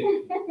ain't ready.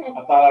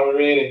 I thought I was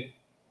ready.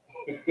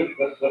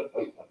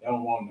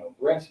 Don't want no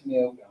breast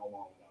milk. Don't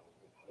want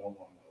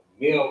no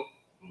milk.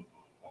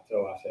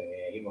 I said,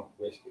 yeah, he want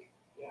brisket.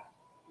 Yeah,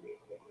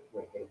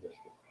 brisket.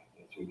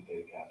 Sweet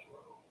potato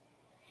casserole.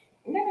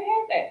 Never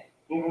had that.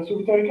 You know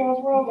sweet potato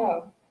casserole?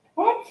 No.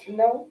 What?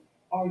 No.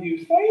 Are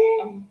you saying?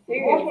 I'm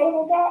What's serious.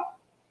 on top?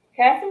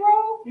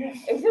 Casserole? Yes.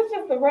 Is this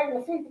just a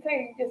regular sweet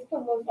potato? You just put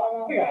a little salt I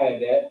on think I it?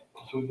 had that.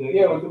 Sweet potato.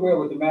 Yeah,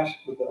 with the mashed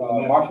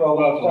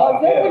marshmallow. Oh,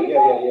 is that what you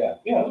got? Yeah.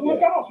 Yeah, that's what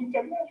it's called. Sweet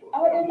potato casserole.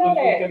 Oh, I didn't know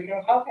Sweet that. potato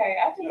casserole. Okay,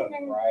 I just Yeah,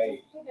 remember right.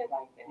 put it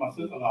like that. My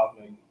sister-in-law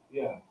made it.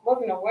 Yeah.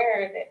 Wasn't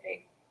aware that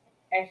they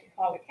actually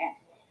call it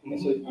casserole. And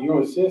so you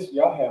and sis,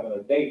 y'all having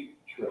a date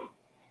trip.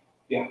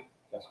 Yeah.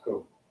 That's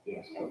cool.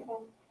 Yes.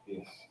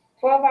 Yes.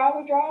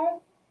 12-hour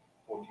drive?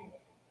 14.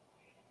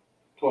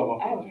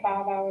 12 I have a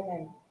 5-hour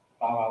limit.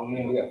 5 hours We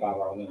in. got 5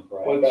 hours in,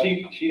 right? Well,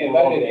 she didn't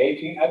I want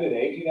did I did an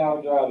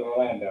 18-hour drive to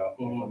Orlando.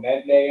 Mhm. From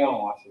that day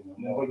on, I said,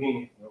 Never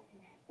again.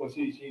 Well,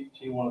 she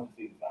wanted to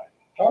see the site.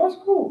 oh,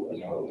 that's cool.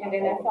 That's cool. And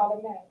then that's all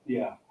that matters.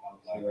 Yeah. I was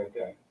See like, right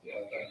there.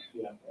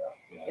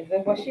 yeah. Is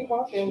that what she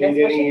wants? And She that's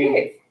did what she it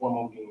gets. one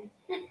more game.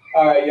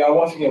 All right, y'all.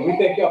 Once again, we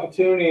thank y'all for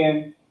tuning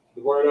in.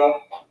 The Word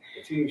Up,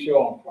 the TV show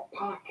on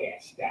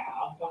podcast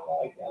style.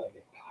 I like that. I like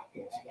that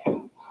podcast style.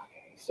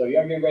 Okay. So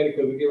y'all get ready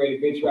because we get ready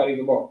to venture out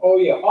even more. Oh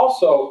yeah.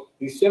 Also,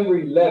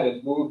 December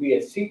 11th, we will be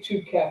at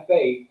C2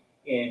 Cafe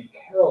in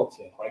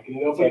Carrollton. Cranking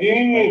it up Crank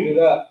again. it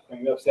up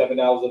 $7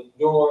 at the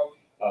door.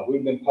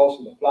 We've been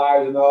posting the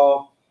flyers and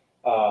all.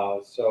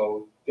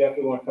 So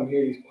definitely want to come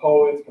hear these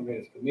poets, come hear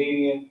this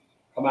comedian,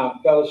 come out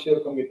and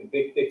fellowship, come get the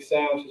big thick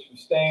sandwiches from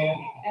Stan.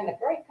 And a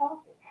great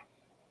coffee.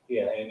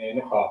 Yeah, and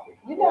the coffee.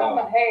 You know I'm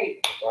a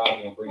hate Rob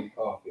gonna bring the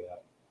coffee out.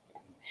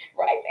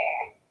 right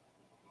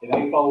there. It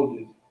ain't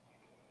folded.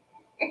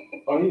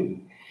 Oh, is it?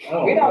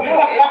 Oh, We don't know.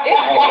 It's right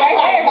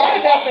there. It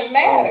really doesn't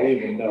I don't matter.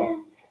 even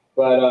know.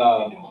 But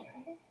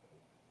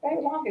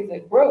As long as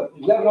it's broke.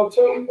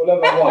 11:02 or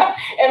 11:01?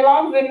 As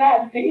long as it's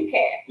not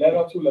decaf.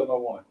 11:02,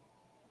 11:01.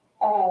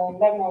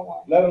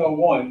 1101.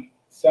 11:01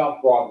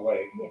 South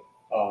Broadway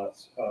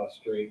Yes.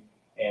 Street.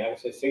 And like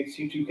I said,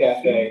 C2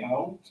 Cafe.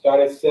 No. Start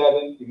at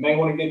 7. You may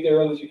want to get there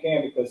early as you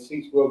can because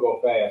seats will go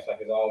fast, like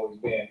it's always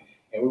been.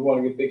 And we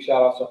want to give big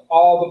shout outs to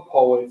all the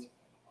poets,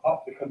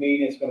 up the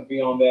comedians going to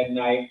be on that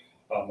night.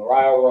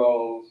 Mariah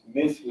Rose,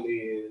 Miss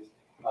Liz,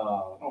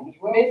 Oh, Miss,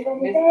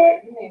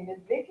 you mean Miss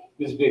Vicky?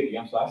 Miss Vicky.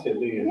 I'm sorry, I said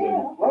Liz.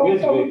 Yeah. Rose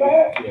Miss coming Vicky.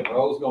 back. Yeah,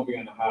 Rose going to be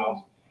in the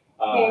house.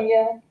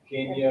 Kenya.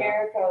 Kenya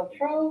Jericho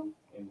True.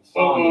 and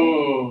Sonia.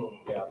 Mm.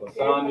 Yeah,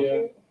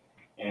 Lasagna.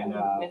 And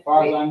as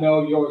far as I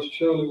know, yours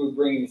truly will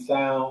bring the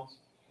sounds.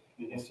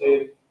 Yes,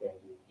 Instead,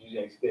 you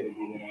ain't steady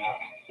getting out.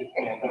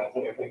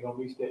 And everything gonna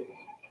be steady.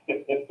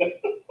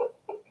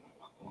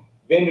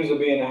 Vendors will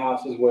be in the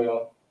house as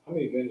well. How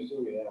many vendors do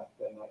we have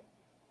that night?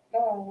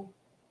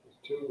 It's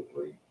 2 or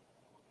 3.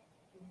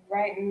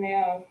 Right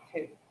now,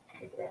 2.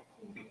 Okay.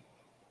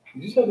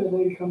 Did you say that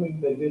lady coming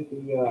that did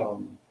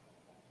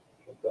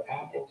the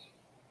apples?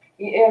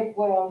 Yeah,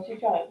 well, she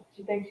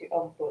thinks she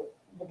overbooked,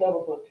 the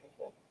double booked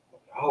herself.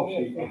 Oh,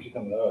 she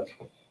coming to us.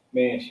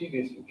 Man, she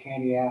did some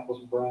candy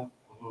apples, bro.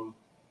 Mhm.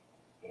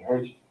 It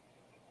hurts you.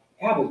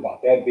 Apples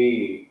about that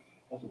big.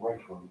 That's a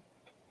grapefruit.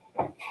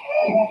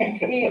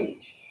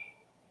 Huge.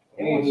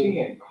 Man, she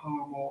had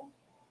caramel,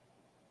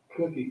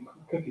 cookie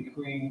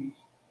cream,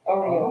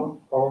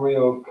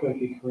 Oreo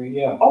cookie cream.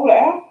 Yeah, Oh, the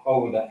apple?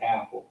 over the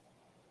apple.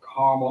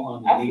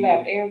 Caramel I underneath.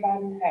 slapped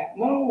everybody in the house.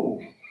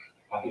 No.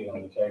 I did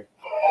on the table.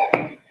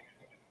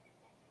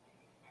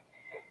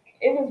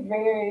 It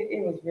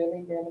was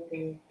really, really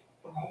good.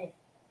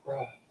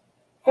 Right.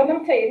 So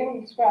let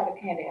me describe the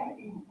candy I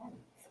ate.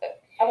 So,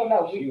 I don't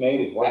know. She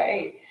made it I work.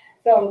 ate.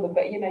 So you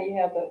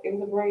have it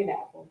was a green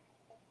apple.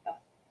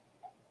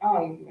 I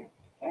don't even know.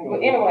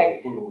 Well,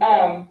 anyway,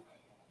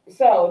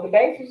 so the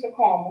base was a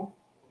caramel.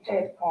 She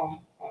had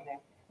caramel on there.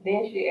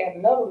 Then she added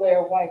another layer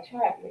of white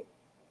chocolate.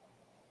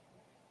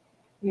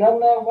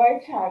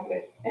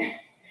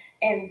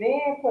 And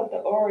then put the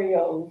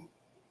Oreos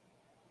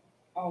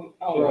Right.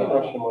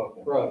 Crush them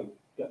up. Brother,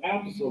 the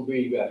apple so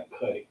big, you gotta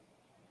cut it.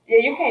 Yeah,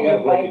 you can't You gotta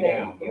just break like it that.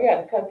 down, bro. You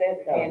gotta cut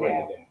that Gotta candy break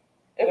apple. it down.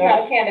 It's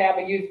not a candy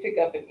apple you just pick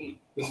up and eat.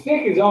 The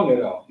stick is on there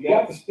though. You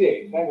got the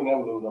stick. I ain't gonna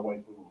never lose no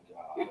weight food,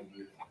 y'all.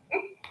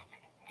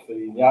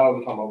 See, y'all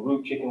was talking about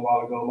root chicken a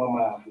while ago. My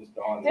mouth just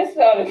started. Just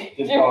so that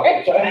Just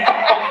started.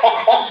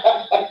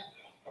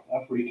 My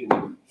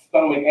freaking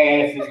stomach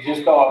acids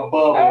just started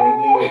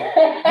bubbling.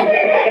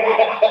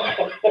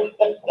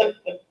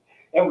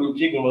 That root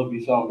chicken must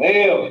be something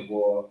else,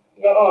 boy.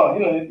 No, he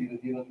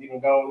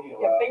done gone.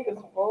 Your fingers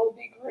will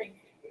be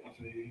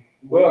greasy.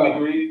 Well,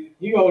 Grease.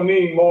 you gonna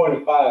need more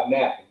than 5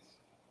 napkins.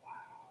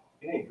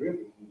 It ain't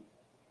gripping.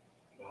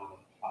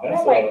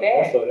 Not like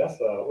that. That's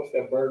what's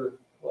that burger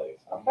place?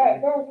 A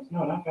fat burger.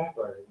 No, not Fat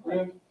Burger.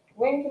 Really?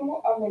 Wings and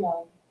more. I mean,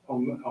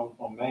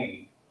 On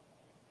Main.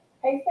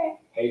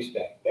 haystack.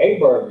 Haystack. They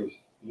burgers,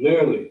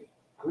 literally,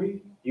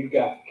 you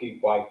got to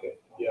keep wiping.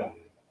 Yeah.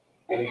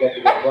 And they got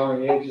the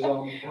burn edges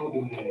on them. Don't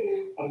do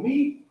that. On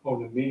me?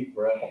 On the meat,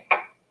 bro.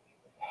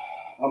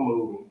 I'm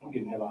moving. I'm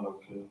getting the hell out of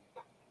here.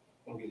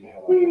 I'm getting the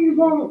hell out What of are here. you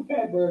wrong with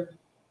Fat Burger?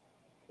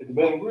 Is the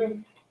bed grip?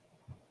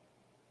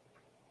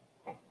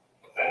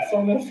 It's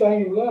on that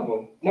same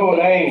level. No, it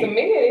To ain't.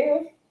 me,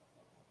 it is.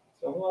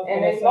 So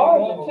And it's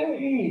larger too.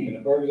 And the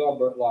burgers are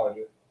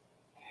larger.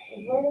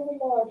 The burgers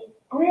are larger.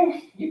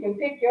 Grips. You can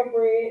pick your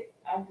bread.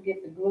 I can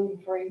get the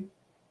gluten-free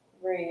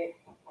bread.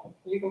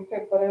 You can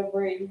pick whatever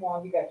bread you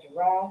want. You got your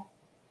rice.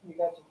 You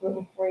got your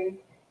gluten-free.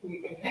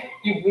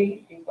 You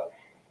wheat. You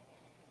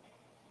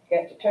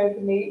got your turkey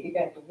meat. You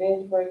got your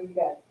veggie burger. You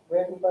got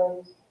regular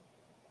burgers.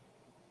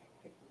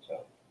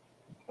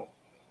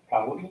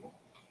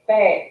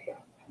 Fat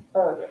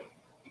burger.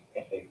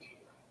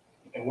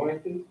 And where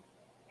is this?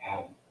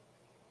 How?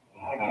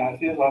 I got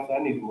this. I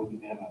need to move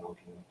the hell out of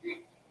here.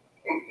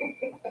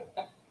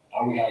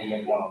 I'm gonna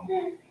McDonald's.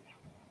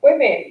 Wait a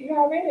minute. You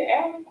already,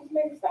 Alan, just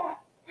make a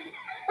stop.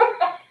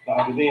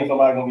 But then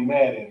somebody gonna be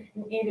mad at me.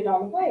 You eat it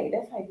on the way.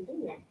 That's how you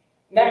do it.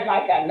 Not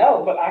like I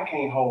know, but But I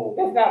can't hold.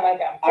 that's not like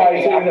I'm I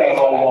telling you. can't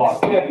hold water.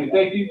 Stephanie,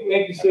 thank you,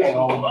 I can't sister.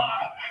 hold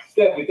water.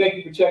 Stephanie, thank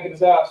you for checking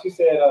us out. She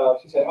said,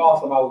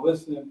 awesome. I was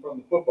listening from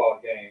the football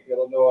game,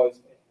 Illinois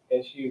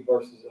SU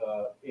versus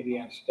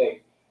Indiana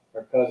State.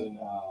 Her cousin,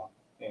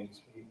 and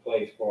he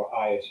plays for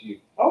ISU.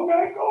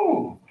 Okay,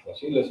 cool. So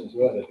she listens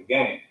to us at the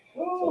game.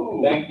 So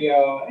Oh, thank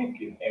y'all. thank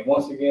you. And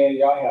once again,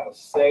 y'all have a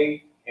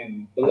safe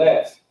and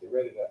blessed. Get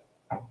ready to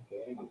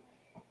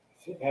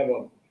have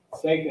a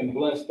safe and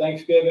blessed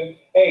Thanksgiving.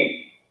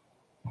 Hey,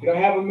 if you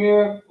don't have a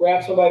mirror,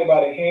 grab somebody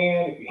by the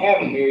hand. If you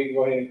have a mirror, you can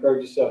go ahead and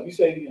encourage yourself. You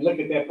say, you look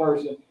at that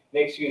person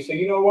next to you and say,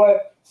 you know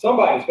what?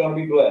 Somebody's going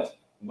to be blessed.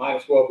 Might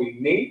as well be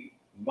me.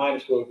 Might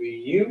as well be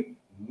you.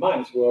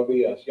 Might as well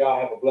be us. Y'all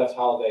have a blessed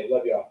holiday.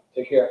 Love y'all.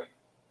 Take care.